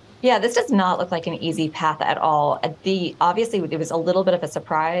 Yeah, this does not look like an easy path at all. Obviously, it was a little bit of a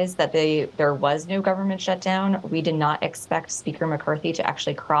surprise that there was no government shutdown. We did not expect Speaker McCarthy to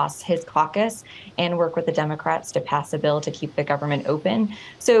actually cross his caucus and work with the Democrats to pass a bill to keep the government open.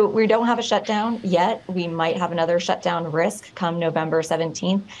 So we don't have a shutdown yet. We might have another shutdown risk come November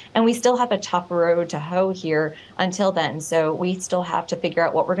 17th. And we still have a tough road to hoe here until then. So we still have to figure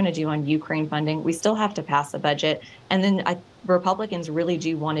out what we're going to do on Ukraine funding. We still have to pass a budget. And then Republicans really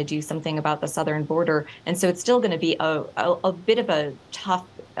do want to do something about the southern border. And so it's still going to be a bit of a tough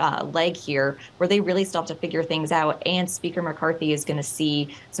leg here where they really still have to figure things out. And Speaker McCarthy is going to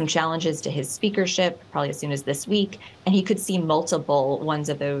see some challenges to his speakership probably as soon as this week. And he could see multiple ones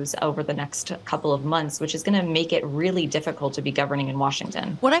of those over the next couple of months, which is going to make it really difficult to be governing in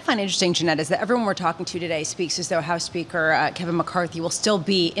Washington. What I find interesting, Jeanette, is that everyone we're talking to today speaks as though House Speaker Kevin McCarthy will still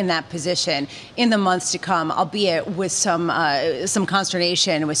be in that position in the months to come, albeit with some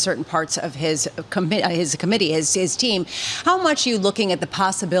consternation with certain parts of his committee, his team. How much are you looking at the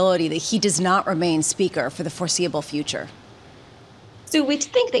possibility that he does not remain Speaker for the foreseeable future? So we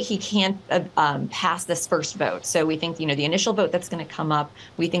think that he can't pass this first vote. So we think, the initial vote that's going to come up,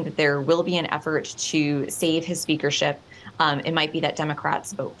 we think that there will be an effort to save his speakership. It might be that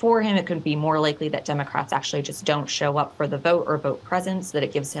Democrats vote for him. It could be more likely that Democrats actually just don't show up for the vote or vote present, so that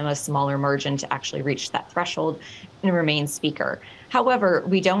it gives him a smaller margin to actually reach that threshold and remain Speaker. However,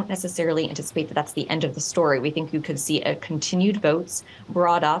 we don't necessarily anticipate that that's the end of the story. We think you could see a continued votes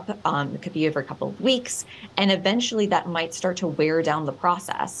brought up. It could be over a couple of weeks. And eventually that might start to wear down the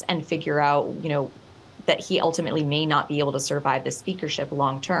process and figure out, that he ultimately may not be able to survive the speakership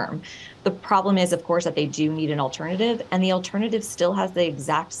long term. The problem is, of course, that they do need an alternative, and the alternative still has the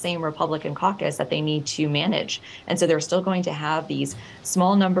exact same Republican caucus that they need to manage. And so they're still going to have these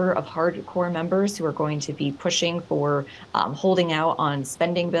small number of hardcore members who are going to be pushing for holding out on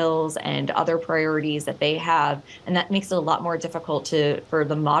spending bills and other priorities that they have. And that makes it a lot more difficult for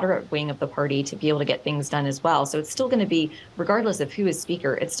the moderate wing of the party to be able to get things done as well. So it's still going to be, regardless of who is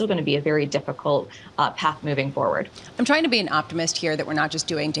speaker, it's still going to be a very difficult path moving forward. I'm trying to be an optimist here that we're not just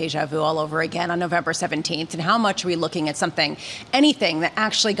doing deja vu all over again on November 17th. And how much are we looking at anything that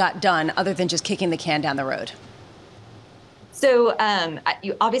actually got done other than just kicking the can down the road? So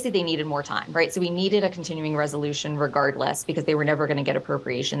obviously they needed more time, right? So we needed a continuing resolution regardless, because they were never going to get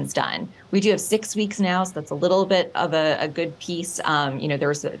appropriations done. We do have 6 weeks now, so that's a little bit of a good piece.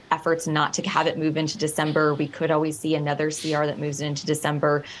 There's efforts not to have it move into December. We could always see another CR that moves into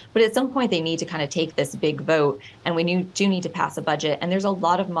December. But at some point they need to kind of take this big vote, and we do need to pass a budget. And there's a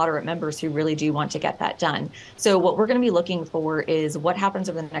lot of moderate members who really do want to get that done. So what we're going to be looking for is what happens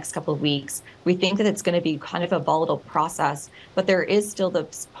over the next couple of weeks. We think that it's going to be kind of a volatile process, but there is still the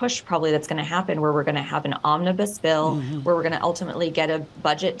push probably that's going to happen where we're going to have an omnibus bill, where we're going to ultimately get a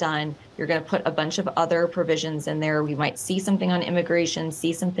budget done. You're going to put a bunch of other provisions in there. We might see something on immigration,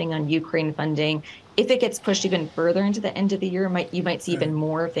 see something on Ukraine funding. If it gets pushed even further into the end of the year, you might see even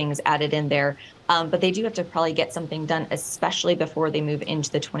more things added in there. But they do have to probably get something done, especially before they move into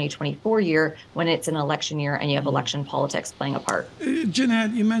the 2024 year, when it's an election year and you have election politics playing a part.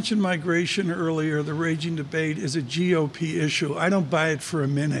 Jeanette, you mentioned migration earlier. The raging debate is a GOP issue. I don't buy it for a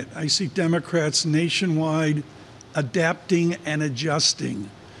minute. I see Democrats nationwide adapting and adjusting.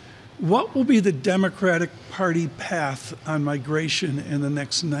 What will be the Democratic Party path on migration in the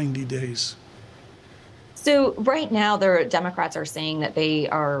next 90 days? So right now, the Democrats are saying that they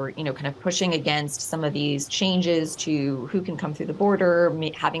are, kind of pushing against some of these changes to who can come through the border,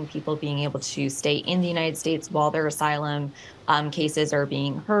 having people being able to stay in the United States while their asylum cases are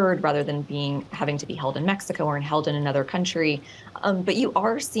being heard, rather than having to be held in Mexico or held in another country. But you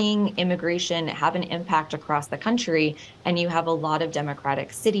are seeing immigration have an impact across the country, and you have a lot of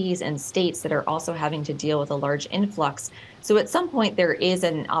Democratic cities and states that are also having to deal with a large influx. So at some point, there is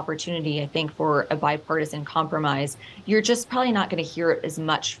an opportunity, I think, for a bipartisan compromise. You're just probably not going to hear it as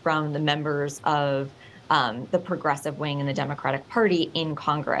much from the members of the progressive wing in the Democratic Party in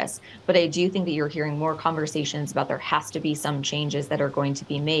Congress. But I do think that you're hearing more conversations about there has to be some changes that are going to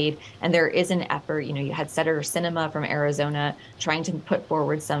be made. And there is an effort, you had Senator Sinema from Arizona trying to put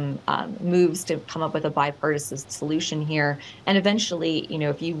forward some moves to come up with a bipartisan solution here. And eventually,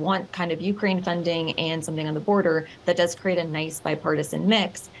 if you want kind of Ukraine funding and something on the border, that does create a nice bipartisan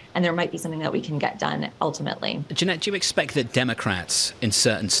mix. And there might be something that we can get done ultimately. Jeanette, do you expect that Democrats in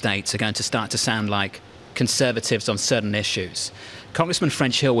certain states are going to start to sound like conservatives on certain issues? Congressman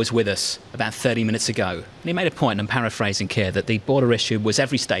French Hill was with us about 30 minutes ago, and he made a point, and I'm paraphrasing here, that the border issue was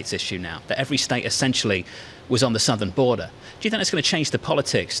every state's issue now, that every state essentially was on the southern border. Do you think that's going to change the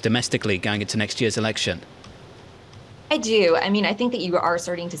politics domestically going into next year's election? I do. I think that you are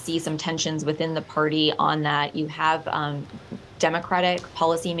starting to see some tensions within the party on that. You have Democratic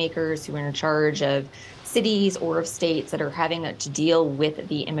policymakers who are in charge of cities or of states that are having to deal with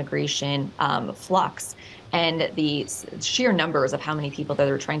the immigration flux and the sheer numbers of how many people that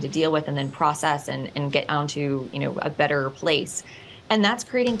they're trying to deal with and then process and get onto a better place. And that's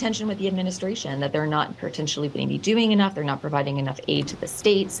creating tension with the administration, that they're not potentially going to be doing enough, they're not providing enough aid to the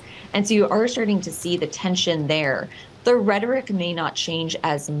states. And so you are starting to see the tension there. The rhetoric may not change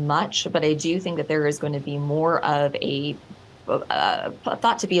as much, but I do think that there is going to be more of a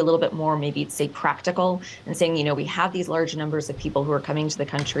thought to be a little bit more, maybe say, practical, and saying, we have these large numbers of people who are coming to the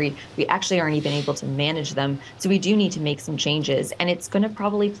country. We actually aren't even able to manage them. So we do need to make some changes. And it's going to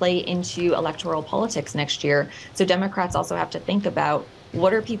probably play into electoral politics next year. So Democrats also have to think about,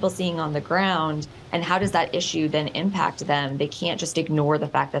 what are people seeing on the ground, and how does that issue then impact them? They can't just ignore the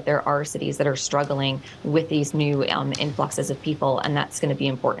fact that there are cities that are struggling with these new influxes of people, and that's going to be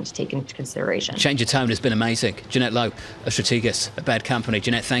important to take into consideration. Change of tone has been amazing. Jeanette Lowe of Strategas, a bad company.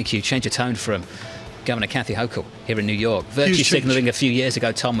 Jeanette, thank you. Change of tone from Governor Kathy Hochul here in New York. Virtue signaling a few years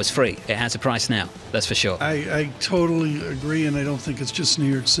ago Tom was free. It has a price now, that's for sure. I totally agree, and I don't think it's just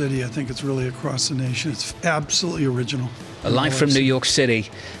New York City. I think it's really across the nation. It's absolutely original. Live from New York City.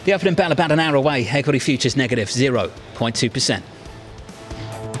 The opening bell about an hour away. Equity futures negative 0.2%.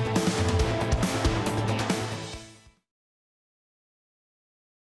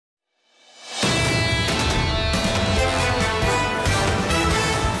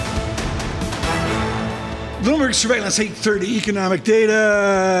 Bloomberg surveillance 8:30 economic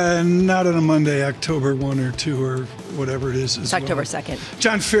data, not on a Monday, October 1 or 2 or whatever it is. It's October 2nd.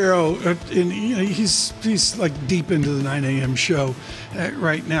 John Ferro, he's like deep into the 9 a.m. show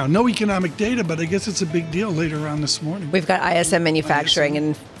right now. No economic data, but I guess it's a big deal later on this morning. We've got ISM manufacturing,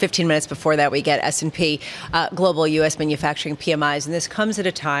 and 15 minutes before that we get S&P global U.S. manufacturing PMIs, and this comes at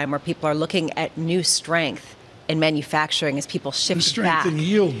a time where people are looking at new strength in manufacturing as people shift strength back. And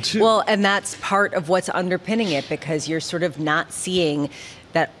yield, too. Well, and that's part of what's underpinning it, because you're sort of not seeing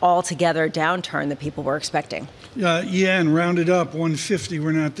that altogether downturn that people were expecting. And rounded up 150.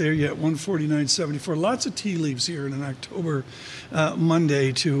 We're not there yet. 149.74. Lots of tea leaves here in an October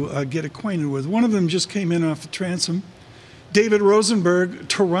Monday to get acquainted with. One of them just came in off the transom. David Rosenberg,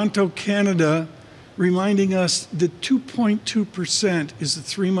 Toronto, Canada, reminding us that 2.2% is the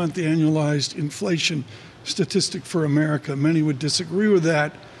 3-month annualized inflation statistic for America. Many would disagree with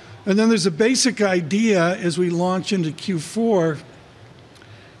that. And then there's a basic idea as we launch into Q4.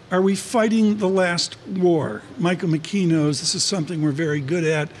 Are we fighting the last war? Michael McKee knows this is something we're very good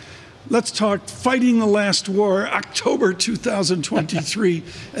at. Let's talk fighting the last war, October 2023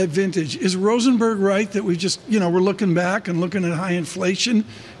 at Vintage. Is Rosenberg right that we just, we're looking back and looking at high inflation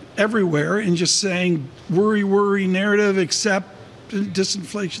everywhere and just saying worry narrative, except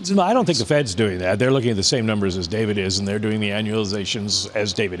disinflation's? No, I don't think the Fed's doing that. They're looking at the same numbers as David is, and they're doing the annualizations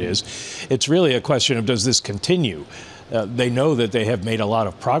as David is. It's really a question of, does this continue? They know that they have made a lot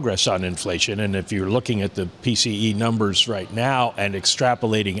of progress on inflation, and if you're looking at the PCE numbers right now and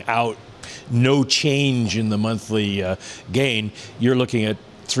extrapolating out no change in the monthly gain, you're looking at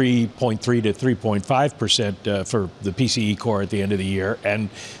 3.3 to 3.5% for the PCE core at the end of the year, and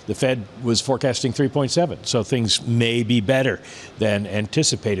the Fed was forecasting 3.7. So things may be better than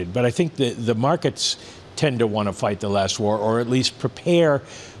anticipated. But I think the markets tend to want to fight the last war, or at least prepare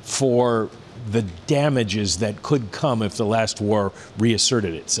for the damages that could come if the last war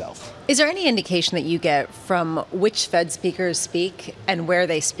reasserted itself. Is there any indication that you get from which Fed speakers speak and where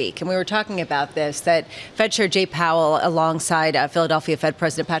they speak? And we were talking about this, that Fed Chair Jay Powell alongside Philadelphia Fed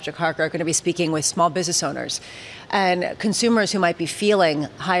President Patrick Harker are going to be speaking with small business owners and consumers who might be feeling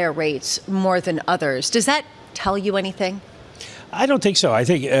higher rates more than others. Does that tell you anything? I don't think so. I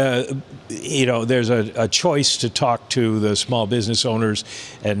think, there's a choice to talk to the small business owners,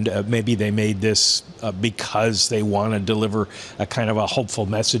 and maybe they made this because they want to deliver a kind of a hopeful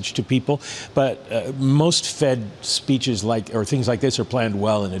message to people. But most Fed speeches or things like this are planned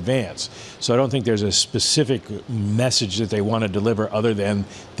well in advance. So I don't think there's a specific message that they want to deliver other than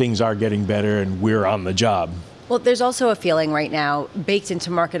things are getting better and we're on the job. Well, there's also a feeling right now, baked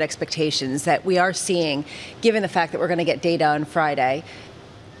into market expectations, that we are seeing, given the fact that we're going to get data on Friday,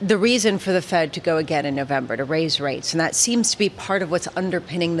 the reason for the Fed to go again in November, to raise rates. And that seems to be part of what's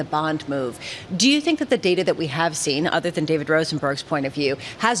underpinning the bond move. Do you think that the data that we have seen, other than David Rosenberg's point of view,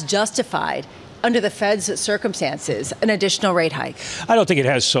 has justified, under the Fed's circumstances, an additional rate hike? I don't think it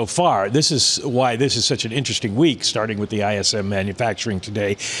has so far. This is why this is such an interesting week, starting with the ISM manufacturing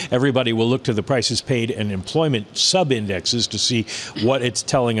today. Everybody will look to the prices paid and employment sub-indexes to see what it's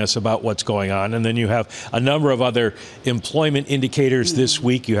telling us about what's going on. And then you have a number of other employment indicators this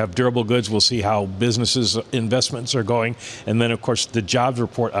week. You have durable goods. We'll see how businesses' investments are going. And then, of course, the jobs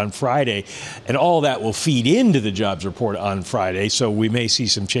report on Friday. And all that will feed into the jobs report on Friday. So we may see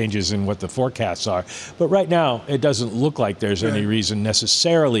some changes in what the forecast are. But right now, it doesn't look like there's any reason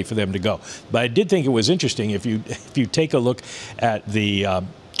necessarily for them to go. But I did think it was interesting, if you take a look at the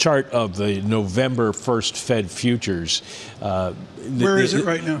chart of the November 1st Fed futures. Where is it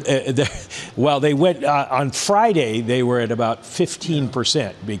right now? Well, they went on Friday, they were at about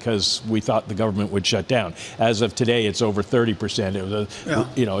 15% because we thought the government would shut down. As of today, it's over 30%. It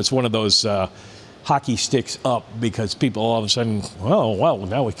was it's one of those hockey sticks up because people all of a sudden,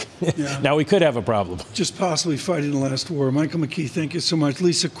 now we could have a problem. Just possibly fighting the last war. Michael McKee, thank you so much.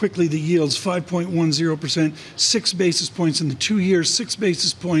 Lisa, quickly, the yields, 5.10%, 6 basis points in the 2 years, 6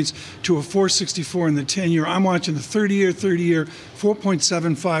 basis points to a 4.64 in the 10-year. I'm watching the 30-year,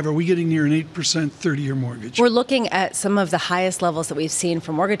 4.75. Are we getting near an 8% 30-year mortgage? We're looking at some of the highest levels that we've seen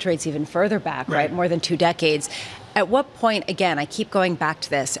for mortgage rates even further back, right? More than 2 decades. At what point, again, I keep going back to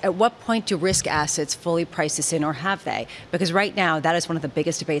this, at what point do risk assets fully price this in, or have they? Because right now, that is one of the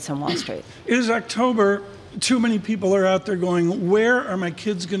biggest debates on Wall Street. It is October. Too many people are out there going, where are my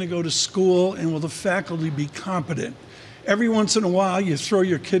kids going to go to school, and will the faculty be competent? Every once in a while, you throw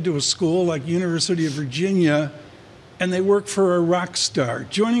your kid to a school like University of Virginia, and they work for a rock star.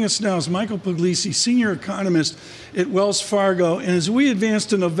 Joining us now is Michael Puglisi, senior economist at Wells Fargo. And as we advance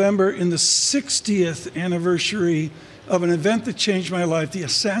to November, in the 60th anniversary of an event that changed my life, the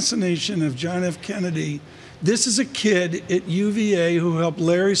assassination of John F. Kennedy, This is a kid at UVA who helped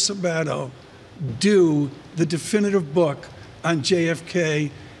Larry Sabato do the definitive book on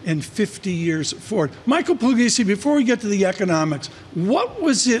JFK and 50 years forward. Michael Puglisi, before we get to the economics, what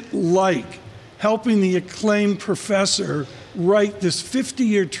was it like helping the acclaimed professor write this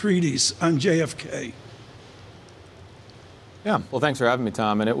 50-year treatise on JFK? Yeah, well, thanks for having me,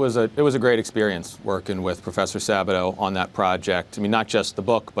 Tom. And it was a great experience working with Professor Sabato on that project. I mean, not just the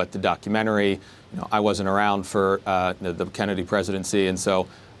book, but the documentary. I wasn't around for the Kennedy presidency, and so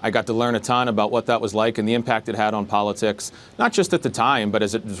I got to learn a ton about what that was like and the impact it had on politics, not just at the time, but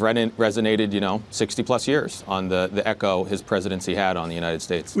as it resonated, 60 plus years on the echo his presidency had on the United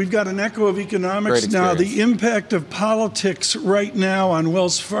States. We've got an echo of economics now, the impact of politics right now on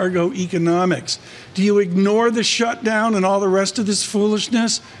Wells Fargo economics. Do you ignore the shutdown and all the rest of this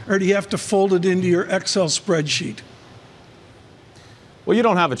foolishness, or do you have to fold it into your Excel spreadsheet? Well, you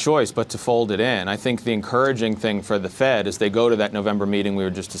don't have a choice but to fold it in. I think the encouraging thing for the Fed as they go to that November meeting we were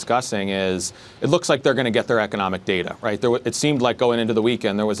just discussing is it looks like they're going to get their economic data, right? It seemed like going into the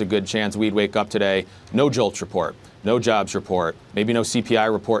weekend there was a good chance we'd wake up today, no JOLTS report, no jobs report, maybe no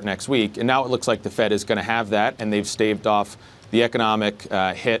CPI report next week. And now it looks like the Fed is going to have that, and they've staved off the economic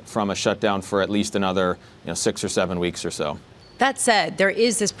hit from a shutdown for at least another 6 or 7 weeks or so. That said, there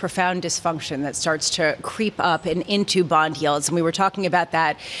is this profound dysfunction that starts to creep up and into bond yields. And we were talking about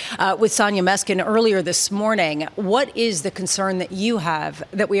that with Sonia Meskin earlier this morning. What is the concern that you have,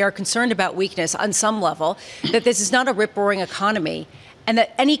 that we are concerned about weakness on some level, that this is not a rip-roaring economy, and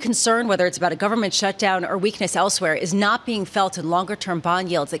that any concern, whether it's about a government shutdown or weakness elsewhere, is not being felt in longer-term bond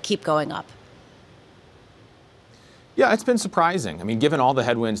yields that keep going up? Yeah, it's been surprising. I mean, given all the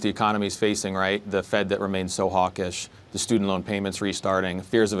headwinds the economy is facing, right, the Fed that remains so hawkish, the student loan payments restarting,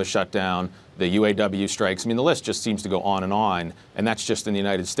 fears of a shutdown, the UAW strikes. I mean, the list just seems to go on, and that's just in the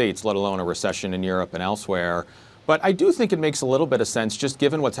United States, let alone a recession in Europe and elsewhere. But I do think it makes a little bit of sense, just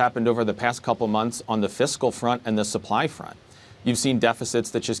given what's happened over the past couple months on the fiscal front and the supply front. You've seen deficits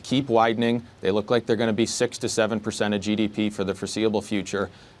that just keep widening. They look like they're going to be 6 to 7% of GDP for the foreseeable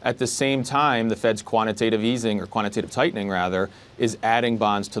future. At the same time, the Fed's quantitative easing, or quantitative tightening rather, is adding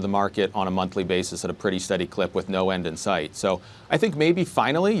bonds to the market on a monthly basis at a pretty steady clip with no end in sight. So I think maybe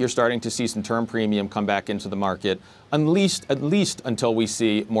finally you're starting to see some term premium come back into the market, at least until we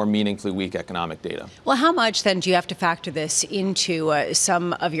see more meaningfully weak economic data. Well, how much then do you have to factor this into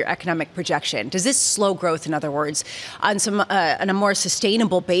some of your economic projection? Does this slow growth, in other words, on a more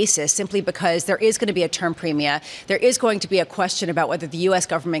sustainable basis, simply because there is going to be a term premium? There is going to be a question about whether the U.S.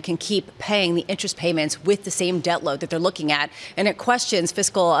 government can keep paying the interest payments with the same debt load that they're looking at, and it questions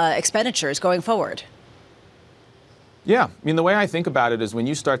fiscal expenditures going forward. Yeah, I mean, the way I think about it is when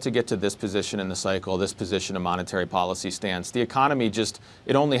you start to get to this position in the cycle, this position of monetary policy stance, the economy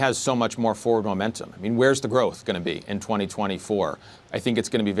it only has so much more forward momentum. I mean, where's the growth going to be in 2024? I think it's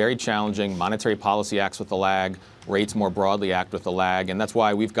going to be very challenging. Monetary policy acts with a lag. Rates more broadly act with a lag. And that's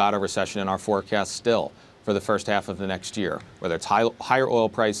why we've got a recession in our forecast still for the first half of the next year, whether it's higher oil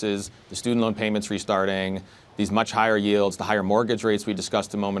prices, the student loan payments restarting, these much higher yields, the higher mortgage rates we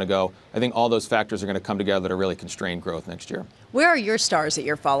discussed a moment ago. I think all those factors are going to come together to really constrain growth next year. Where are your stars that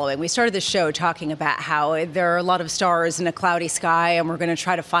you're following? We started the show talking about how there are a lot of stars in a cloudy sky, and we're going to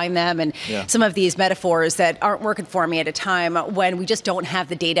try to find them, and some of these metaphors that aren't working for me at a time when we just don't have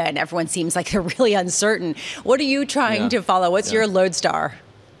the data and everyone seems like they're really uncertain. What are you trying to follow? What's your lodestar?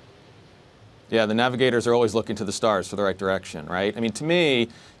 Yeah, the navigators are always looking to the stars for the right direction, right? I mean, to me,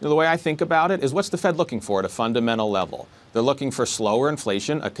 the way I think about it is what's the Fed looking for at a fundamental level? They're looking for slower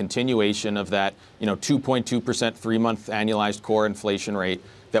inflation, a continuation of that, 2.2% 3-month annualized core inflation rate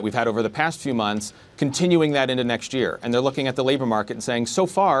that we've had over the past few months, continuing that into next year. And they're looking at the labor market and saying, so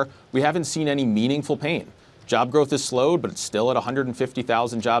far, we haven't seen any meaningful pain. Job growth has slowed, but it's still at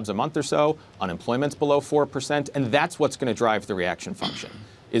 150,000 jobs a month or so. Unemployment's below 4%, and that's what's going to drive the reaction function.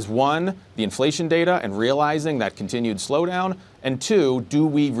 Is one, the inflation data and realizing that continued slowdown, and two, do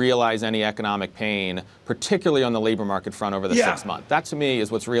we realize any economic pain, particularly on the labor market front over the 6 months? That, to me, is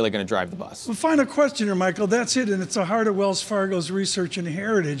what's really going to drive the bus. Well, final question here, Michael. That's it, and it's the heart of Wells Fargo's research and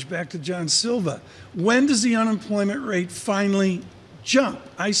heritage. Back to John Silva. When does the unemployment rate finally jump?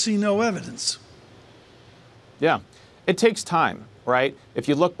 I see no evidence. Yeah, it takes time. Right? If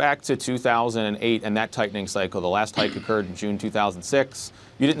you look back to 2008 and that tightening cycle, the last hike occurred in June 2006.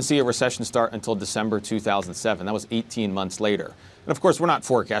 You didn't see a recession start until December 2007. That was 18 months later. And of course, we're not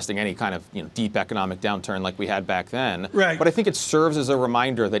forecasting any kind of deep economic downturn like we had back then. Right. But I think it serves as a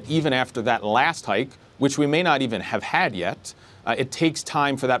reminder that even after that last hike, which we may not even have had yet. It takes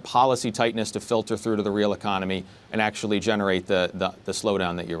time for that policy tightness to filter through to the real economy and actually generate the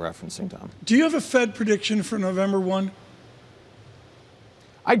slowdown that you're referencing, Tom. Do you have a Fed prediction for November 1?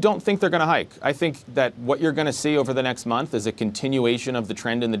 I don't think they're going to hike. I think that what you're going to see over the next month is a continuation of the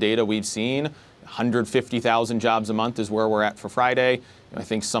trend in the data we've seen. 150,000 jobs a month is where we're at for Friday. I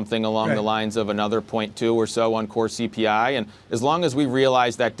think something along the lines of another 0.2 or so on core CPI. And as long as we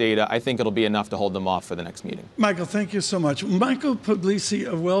realize that data, I think it'll be enough to hold them off for the next meeting. Michael, thank you so much. Michael Puglisi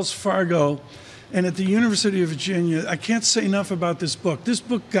of Wells Fargo and at the University of Virginia, I can't say enough about this book. This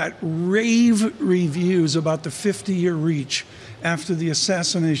book got rave reviews about the 50-year reach after the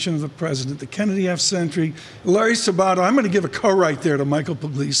assassination of the president, the Kennedy half-century. Larry Sabato, I'm going to give a co-write there to Michael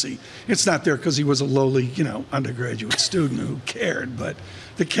Puglisi. It's not there because he was a lowly, undergraduate student who cared, but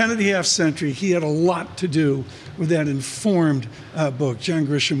the Kennedy half-century, he had a lot to do with that informed book. John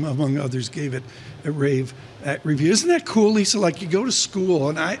Grisham, among others, gave it a rave review. Isn't that cool, Lisa? Like, you go to school,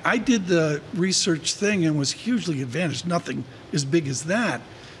 and I did the research thing and was hugely advantaged. Nothing as big as that.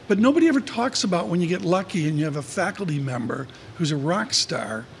 But nobody ever talks about when you get lucky and you have a faculty member who's a rock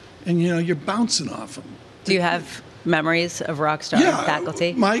star and, you're bouncing off them. Do you have memories of rock star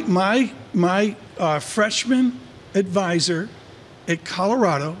faculty? My freshman advisor at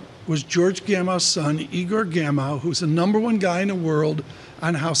Colorado was George Gamow's son, Igor Gamow, who's the #1 guy in the world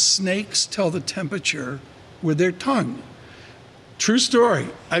on how snakes tell the temperature with their tongue. True story.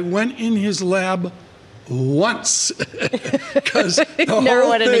 I went in his lab once because never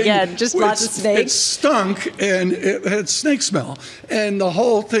went in again. Just lots of snakes. It stunk and it had snake smell, and the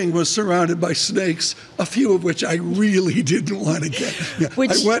whole thing was surrounded by snakes. A few of which I really didn't want to get.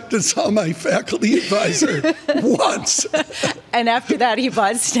 I went and saw my faculty advisor once, and after that, he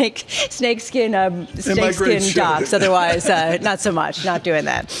bought snakeskin docs. Otherwise, not so much. Not doing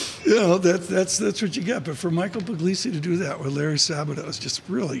that. That's what you get. But for Michael Puglisi to do that with Larry Sabato is just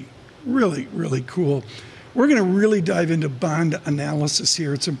really, really, really cool. We're going to really dive into bond analysis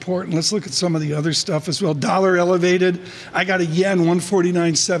here. It's important. Let's look at some of the other stuff as well. Dollar elevated. I got a yen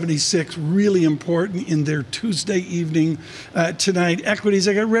 149.76. Really important in their Tuesday evening tonight. Equities,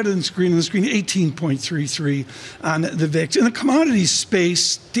 I got red on the screen. 18.33 on the VIX. In the commodities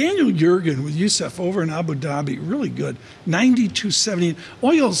space, Daniel Yergin with Youssef over in Abu Dhabi, really good. 92.70.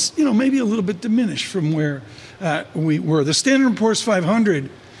 Oil's, maybe a little bit diminished from where we were. The Standard & Poor's 500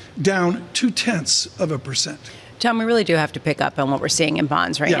 down 0.2%. Tom, we really do have to pick up on what we're seeing in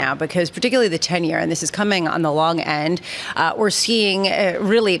bonds right now, because particularly the 10-year, and this is coming on the long end, we're seeing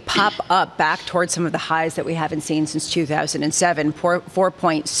really pop up back towards some of the highs that we haven't seen since 2007,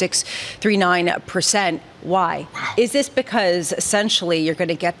 4.639%. Why? Wow. Is this because essentially you're going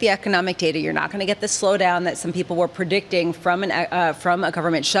to get the economic data, you're not going to get the slowdown that some people were predicting from a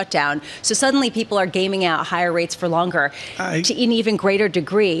government shutdown, so suddenly people are gaming out higher rates for longer to an even greater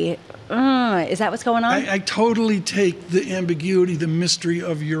degree? Is that what's going on? I totally take the ambiguity, the mystery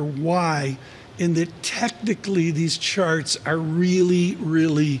of your why, in that technically these charts are really,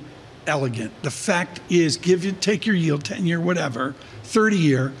 really elegant. The fact is, take your yield, 10-year, whatever,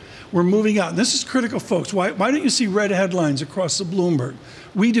 30-year, we're moving out. And this is critical, folks. Why don't you see red headlines across the Bloomberg?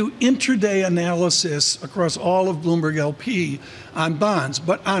 We do intraday analysis across all of Bloomberg LP on bonds,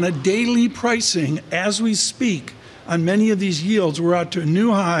 but on a daily pricing, as we speak, on many of these yields, we're out to a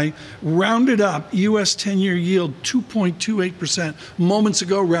new high, rounded up, U.S. 10-year yield 2.28%. Moments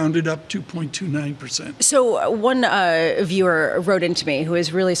ago, rounded up 2.29%. So one viewer wrote into me who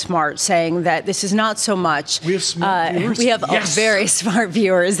is really smart, saying that this is not so much. We have smart viewers? We have very smart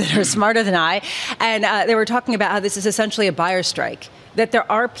viewers that are smarter than I. And they were talking about how this is essentially a buyer strike, that there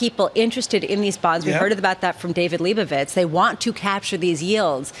are people interested in these bonds. We heard about that from David Leibovitz. They want to capture these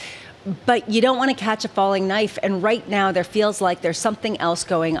yields. But you don't want to catch a falling knife. And right now, there feels like there's something else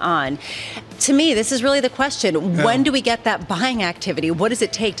going on. To me, this is really the question. Yeah. When do we get that buying activity? What does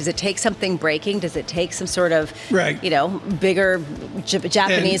it take? Does it take something breaking? Does it take some sort of, bigger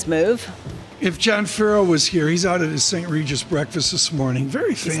Japanese move? If John Ferro was here, he's out at his St. Regis breakfast this morning.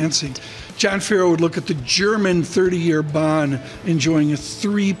 Very fancy. John Ferro would look at the German 30-year bond enjoying a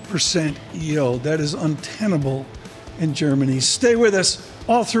 3% yield. That is untenable in Germany. Stay with us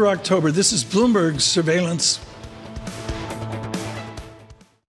all through October. This is Bloomberg Surveillance.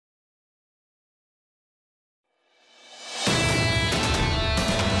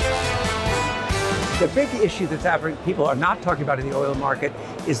 The big issue that's happening, people are not talking about in the oil market,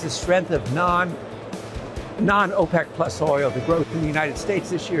 is the strength of non-OPEC plus oil. The growth in the United States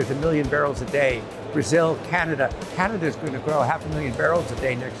this year is 1 million barrels a day. Brazil, Canada is going to grow 500,000 barrels a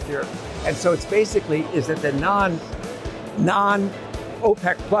day next year. And so it's basically is that the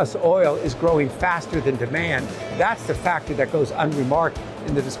OPEC plus oil is growing faster than demand. That's the factor that goes unremarked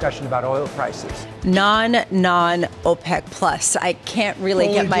in the discussion about oil prices. Non-OPEC plus. I can't really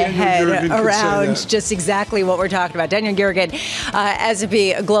get my head around just exactly what we're talking about. Daniel Giergen,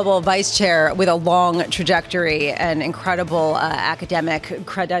 S&P Global Vice Chair with a long trajectory and incredible academic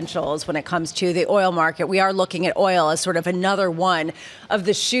credentials when it comes to the oil market. We are looking at oil as sort of another one of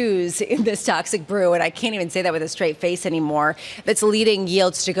the shoes in this toxic brew, and I can't even say that with a straight face anymore, that's leading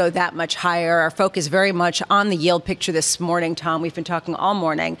yields to go that much higher. Our focus very much on the yield picture this morning, Tom. We've been talking all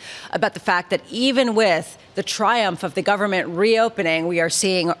morning about the fact that even with the triumph of the government reopening, we are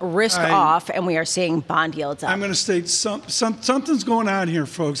seeing risk off and we are seeing bond yields up. I'm going to state something's going on here,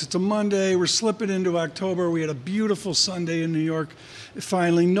 folks. It's a Monday. We're slipping into October. We had a beautiful Sunday in New York.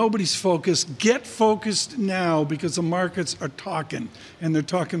 Finally, nobody's focused. Get focused now because the markets are talking, and they're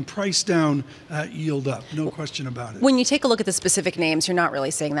talking price down, yield up. No question about it. When you take a look at the specific names, you're not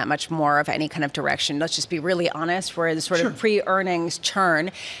really seeing that much more of any kind of direction. Let's just be really honest. We're in the sort of pre-earnings churn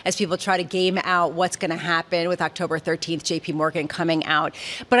as people try to game out what's going to happen with October 13th, JP Morgan coming out.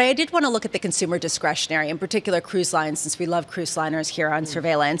 But I did want to look at the consumer discretionary, in particular cruise lines, since we love cruise liners here on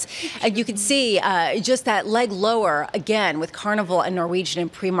Surveillance. And you can see just that leg lower again with Carnival and Norwegian in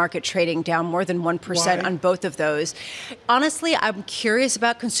pre-market trading down more than 1% on both of those. Honestly, I'm curious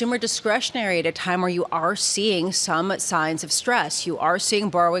about consumer discretionary at a time where you are seeing some signs of stress. You are seeing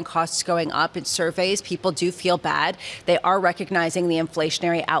borrowing costs going up. In surveys, people do feel bad. They are recognizing the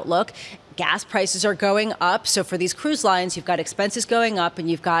inflationary outlook. Gas prices are going up. So for these cruise lines, you've got expenses going up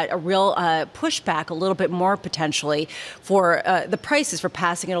and you've got a real pushback a little bit more potentially for the prices for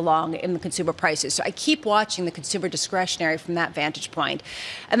passing it along in the consumer prices. So I keep watching the consumer discretionary from that vantage point.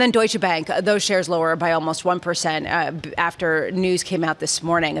 And then Deutsche Bank, those shares lower by almost 1% after news came out this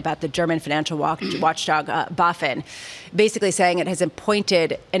morning about the German financial watchdog BaFin, basically saying it has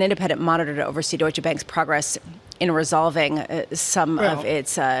appointed an independent monitor to oversee Deutsche Bank's progress in resolving some of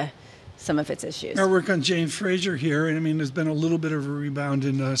its issues. Our work on Jane Fraser here, and I mean, there's been a little bit of a rebound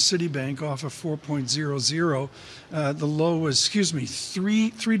in Citibank off of 4.00. The low was,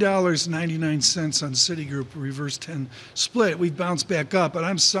 $3.99 on Citigroup, reverse 10 split. We've bounced back up, but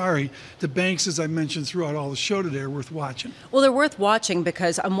I'm sorry, the banks, as I mentioned throughout all the show today, are worth watching. Well, they're worth watching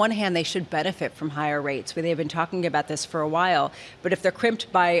because on one hand, they should benefit from higher rates. They've been talking about this for a while, but if they're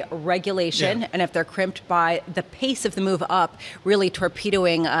crimped by regulation and if they're crimped by the pace of the move up, really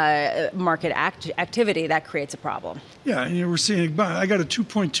torpedoing market activity, that creates a problem. Yeah, and we're seeing, I got a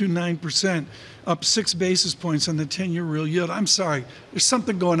 2.29%, up 6 basis points on the 10-year real yield. I'm sorry, there's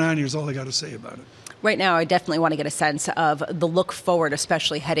something going on here is all I got to say about it. Right now, I definitely want to get a sense of the look forward,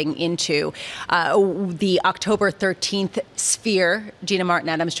 especially heading into the October 13th sphere. Gina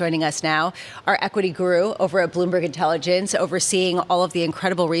Martin-Adams joining us now, our equity guru over at Bloomberg Intelligence, overseeing all of the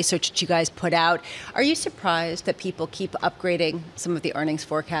incredible research that you guys put out. Are you surprised that people keep upgrading some of the earnings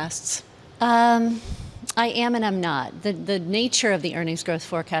forecasts? I am and I'm not. The nature of the earnings growth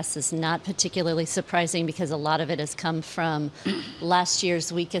forecast is not particularly surprising because a lot of it has come from last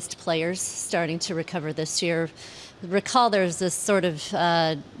year's weakest players starting to recover this year. Recall there's this sort of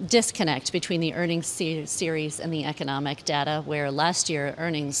disconnect between the earnings series and the economic data, where last year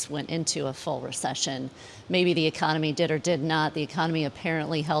earnings went into a full recession. Maybe the economy did or did not. The economy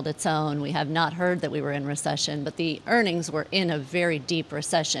apparently held its own. We have not heard that we were in recession, but the earnings were in a very deep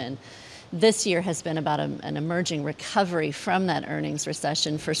recession. This year has been about an emerging recovery from that earnings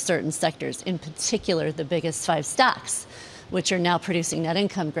recession for certain sectors, in particular the biggest 5 stocks, which are now producing net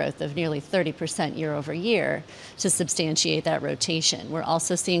income growth of nearly 30% year over year to substantiate that rotation. We're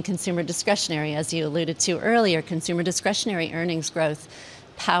also seeing consumer discretionary, as you alluded to earlier, consumer discretionary earnings growth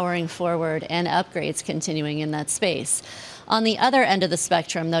powering forward and upgrades continuing in that space. On the other end of the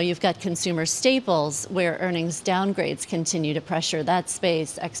spectrum, though, you've got consumer staples where earnings downgrades continue to pressure that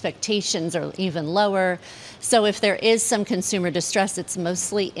space. Expectations are even lower. So if there is some consumer distress, it's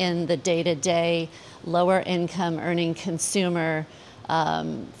mostly in the day-to-day, lower income earning consumer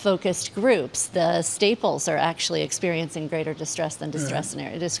focused groups. The staples are actually experiencing greater distress than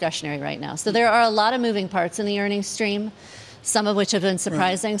discretionary right now. So there are a lot of moving parts in the earnings stream, some of which have been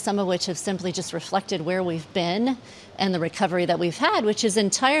surprising, some of which have simply just reflected where we've been and the recovery that we've had, which is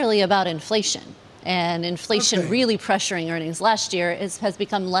entirely about inflation. And inflation really pressuring earnings last year has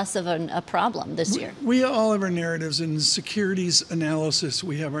become less of a problem this year. We all have our narratives. In securities analysis,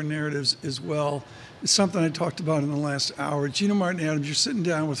 we have our narratives as well. It's something I talked about in the last hour. Gina Martin-Adams, you're sitting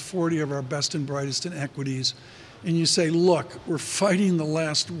down with 40 of our best and brightest in equities, and you say, look, we're fighting the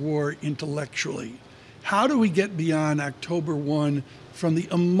last war intellectually. How do we get beyond October 1 from the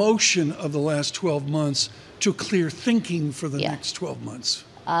emotion of the last 12 months to clear thinking for the next 12 months?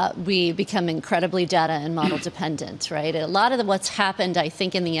 We become incredibly data and model dependent, right? A lot of what's happened, I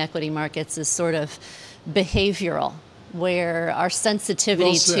think, in the equity markets is sort of behavioral, where our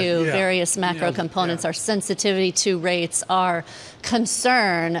sensitivity to various macro components, our sensitivity to rates, our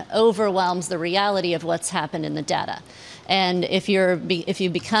concern overwhelms the reality of what's happened in the data. And if you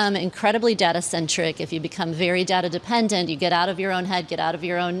become incredibly data-centric, if you become very data-dependent, you get out of your own head, get out of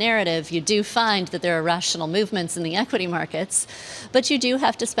your own narrative, you do find that there are rational movements in the equity markets, but you do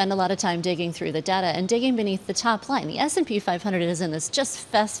have to spend a lot of time digging through the data and digging beneath the top line. The S&P 500 is in this just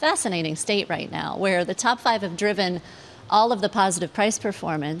fascinating state right now, where the top 5 have driven all of the positive price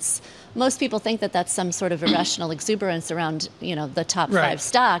performance. Most people think that that's some sort of irrational exuberance around, the top 5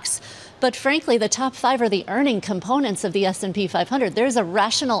 stocks. But frankly, the top 5 are the earning components of the S&P 500. There's a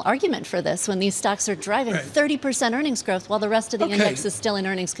rational argument for this when these stocks are driving 30% earnings growth while the rest of the index is still in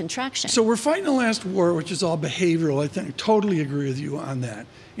earnings contraction. So we're fighting the last war, which is all behavioral. I think totally agree with you on that.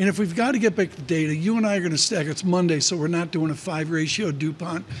 And if we've got to get back to data, you and I are going to stack. It's Monday, so we're not doing a 5-ratio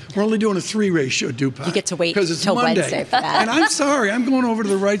DuPont. We're only doing a 3-ratio DuPont. You get to wait until Wednesday for that. And I'm sorry, I'm going over to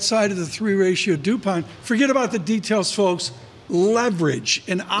the right side of the 3-ratio DuPont. Forget about the details, folks. Leverage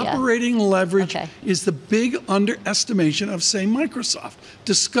and operating leverage is the big underestimation of, say, Microsoft.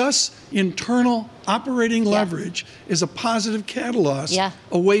 Discuss internal operating leverage is a positive catalyst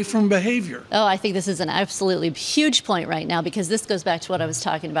away from behavior. Oh, I think this is an absolutely huge point right now, because this goes back to what I was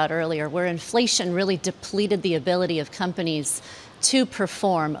talking about earlier, where inflation really depleted the ability of companies to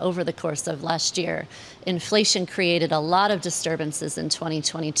perform over the course of last year. Inflation created a lot of disturbances in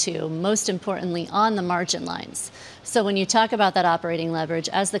 2022, most importantly on the margin lines. So when you talk about that operating leverage,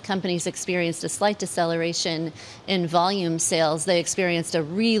 as the companies experienced a slight deceleration in volume sales, they experienced a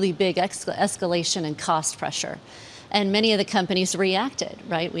really big escalation in cost pressure. And many of the companies reacted,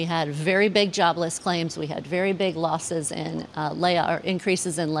 right? We had very big jobless claims. We had very big losses in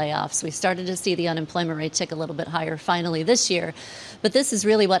increases in layoffs. We started to see the unemployment rate tick a little bit higher finally this year. But this is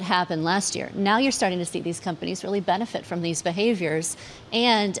really what happened last year. Now you're starting to see these companies really benefit from these behaviors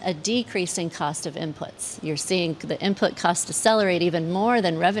and a decreasing cost of inputs. You're seeing the input costs decelerate even more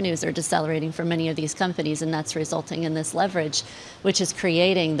than revenues are decelerating for many of these companies, and that's resulting in this leverage, which is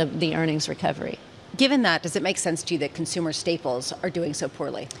creating the earnings recovery. Given that, does it make sense to you that consumer staples are doing so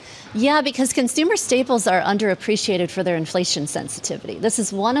poorly? Yeah, because consumer staples are underappreciated for their inflation sensitivity. This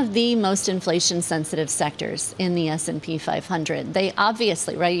is one of the most inflation-sensitive sectors in the S&P 500. They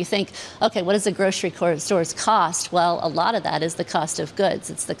obviously, right, you think, okay, what does a grocery store's cost? Well, a lot of that is the cost of goods.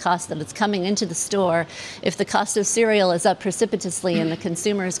 It's the cost that it's coming into the store. If the cost of cereal is up precipitously and the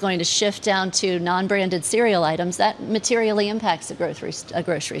consumer is going to shift down to non-branded cereal items, that materially impacts a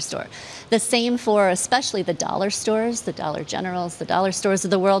grocery store. The same for especially the dollar stores, the Dollar Generals, the dollar stores of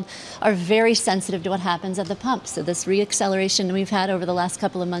the world are very sensitive to what happens at the pump. So this reacceleration we've had over the last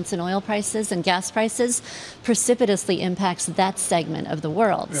couple of months in oil prices and gas prices precipitously impacts that segment of the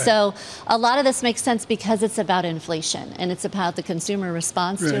world. Right. So a lot of this makes sense because it's about inflation, and it's about the consumer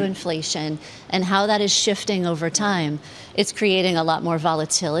response to inflation and how that is shifting over time. It's creating a lot more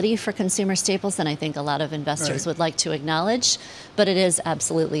volatility for consumer staples than I think a lot of investors would like to acknowledge, but it is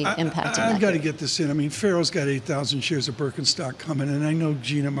absolutely impacting that. I've got to get this in. I mean, Ferro's got 8,000 shares of Birkenstock coming, and I know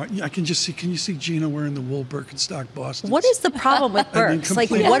Gina, I can just see, can you see Gina wearing the wool Birkenstock Boston? What is the problem with Birks?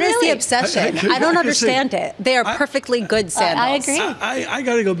 Like, what is the obsession? I don't understand it. They are perfectly good sandals. I agree. I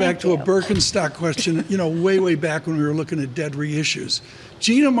got to go back to a Birkenstock question, way back when we were looking at dead reissues.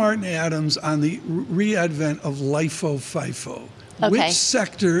 Gina Martin Adams on the re-advent of LIFO-FIFO. Okay. Which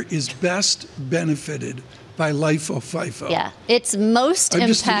sector is best benefited by LIFO-FIFO? Yeah, it's most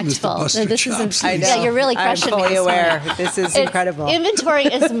impactful. This is I know. Yeah, you're really crushing I'm fully me. aware. This is incredible. Inventory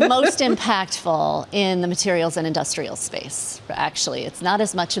is most impactful in the materials and industrial space. Actually, it's not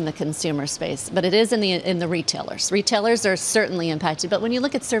as much in the consumer space, but it is in the retailers. Retailers are certainly impacted, but when you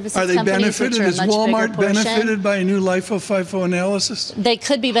look at services are they companies, benefited? which are a Is much Walmart bigger portion, benefited by a new LIFO-FIFO analysis? They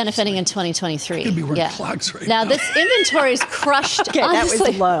could be benefiting in 2023. Could be wearing clogs right now. This inventory is crushed. Okay, honestly. that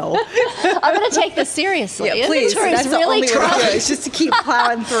was low. I'm going to take this seriously. Yeah, please. That's the only way to do it. It's just to keep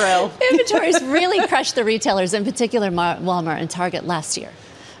plowing through. Inventories really crushed the retailers, in particular Walmart and Target last year.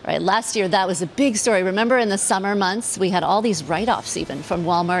 Right, last year, that was a big story. Remember in the summer months, we had all these write-offs even from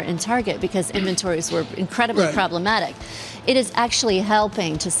Walmart and Target because inventories were incredibly problematic. It is actually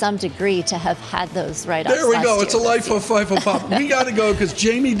helping to some degree to have had those write-offs. There we go. It's a LIFO-FIFO pop. We got to go because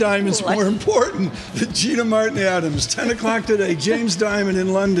Jamie Dimon's more important than Gina Martin Adams. 10 o'clock today, James Dimon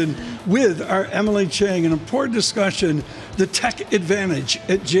in London with our Emily Chang. An important discussion, the tech advantage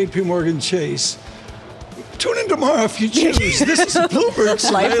at JP Morgan Chase. Tune in tomorrow if you choose. This is Bloomberg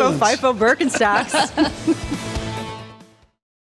Surveillance. FIFO Birkenstocks.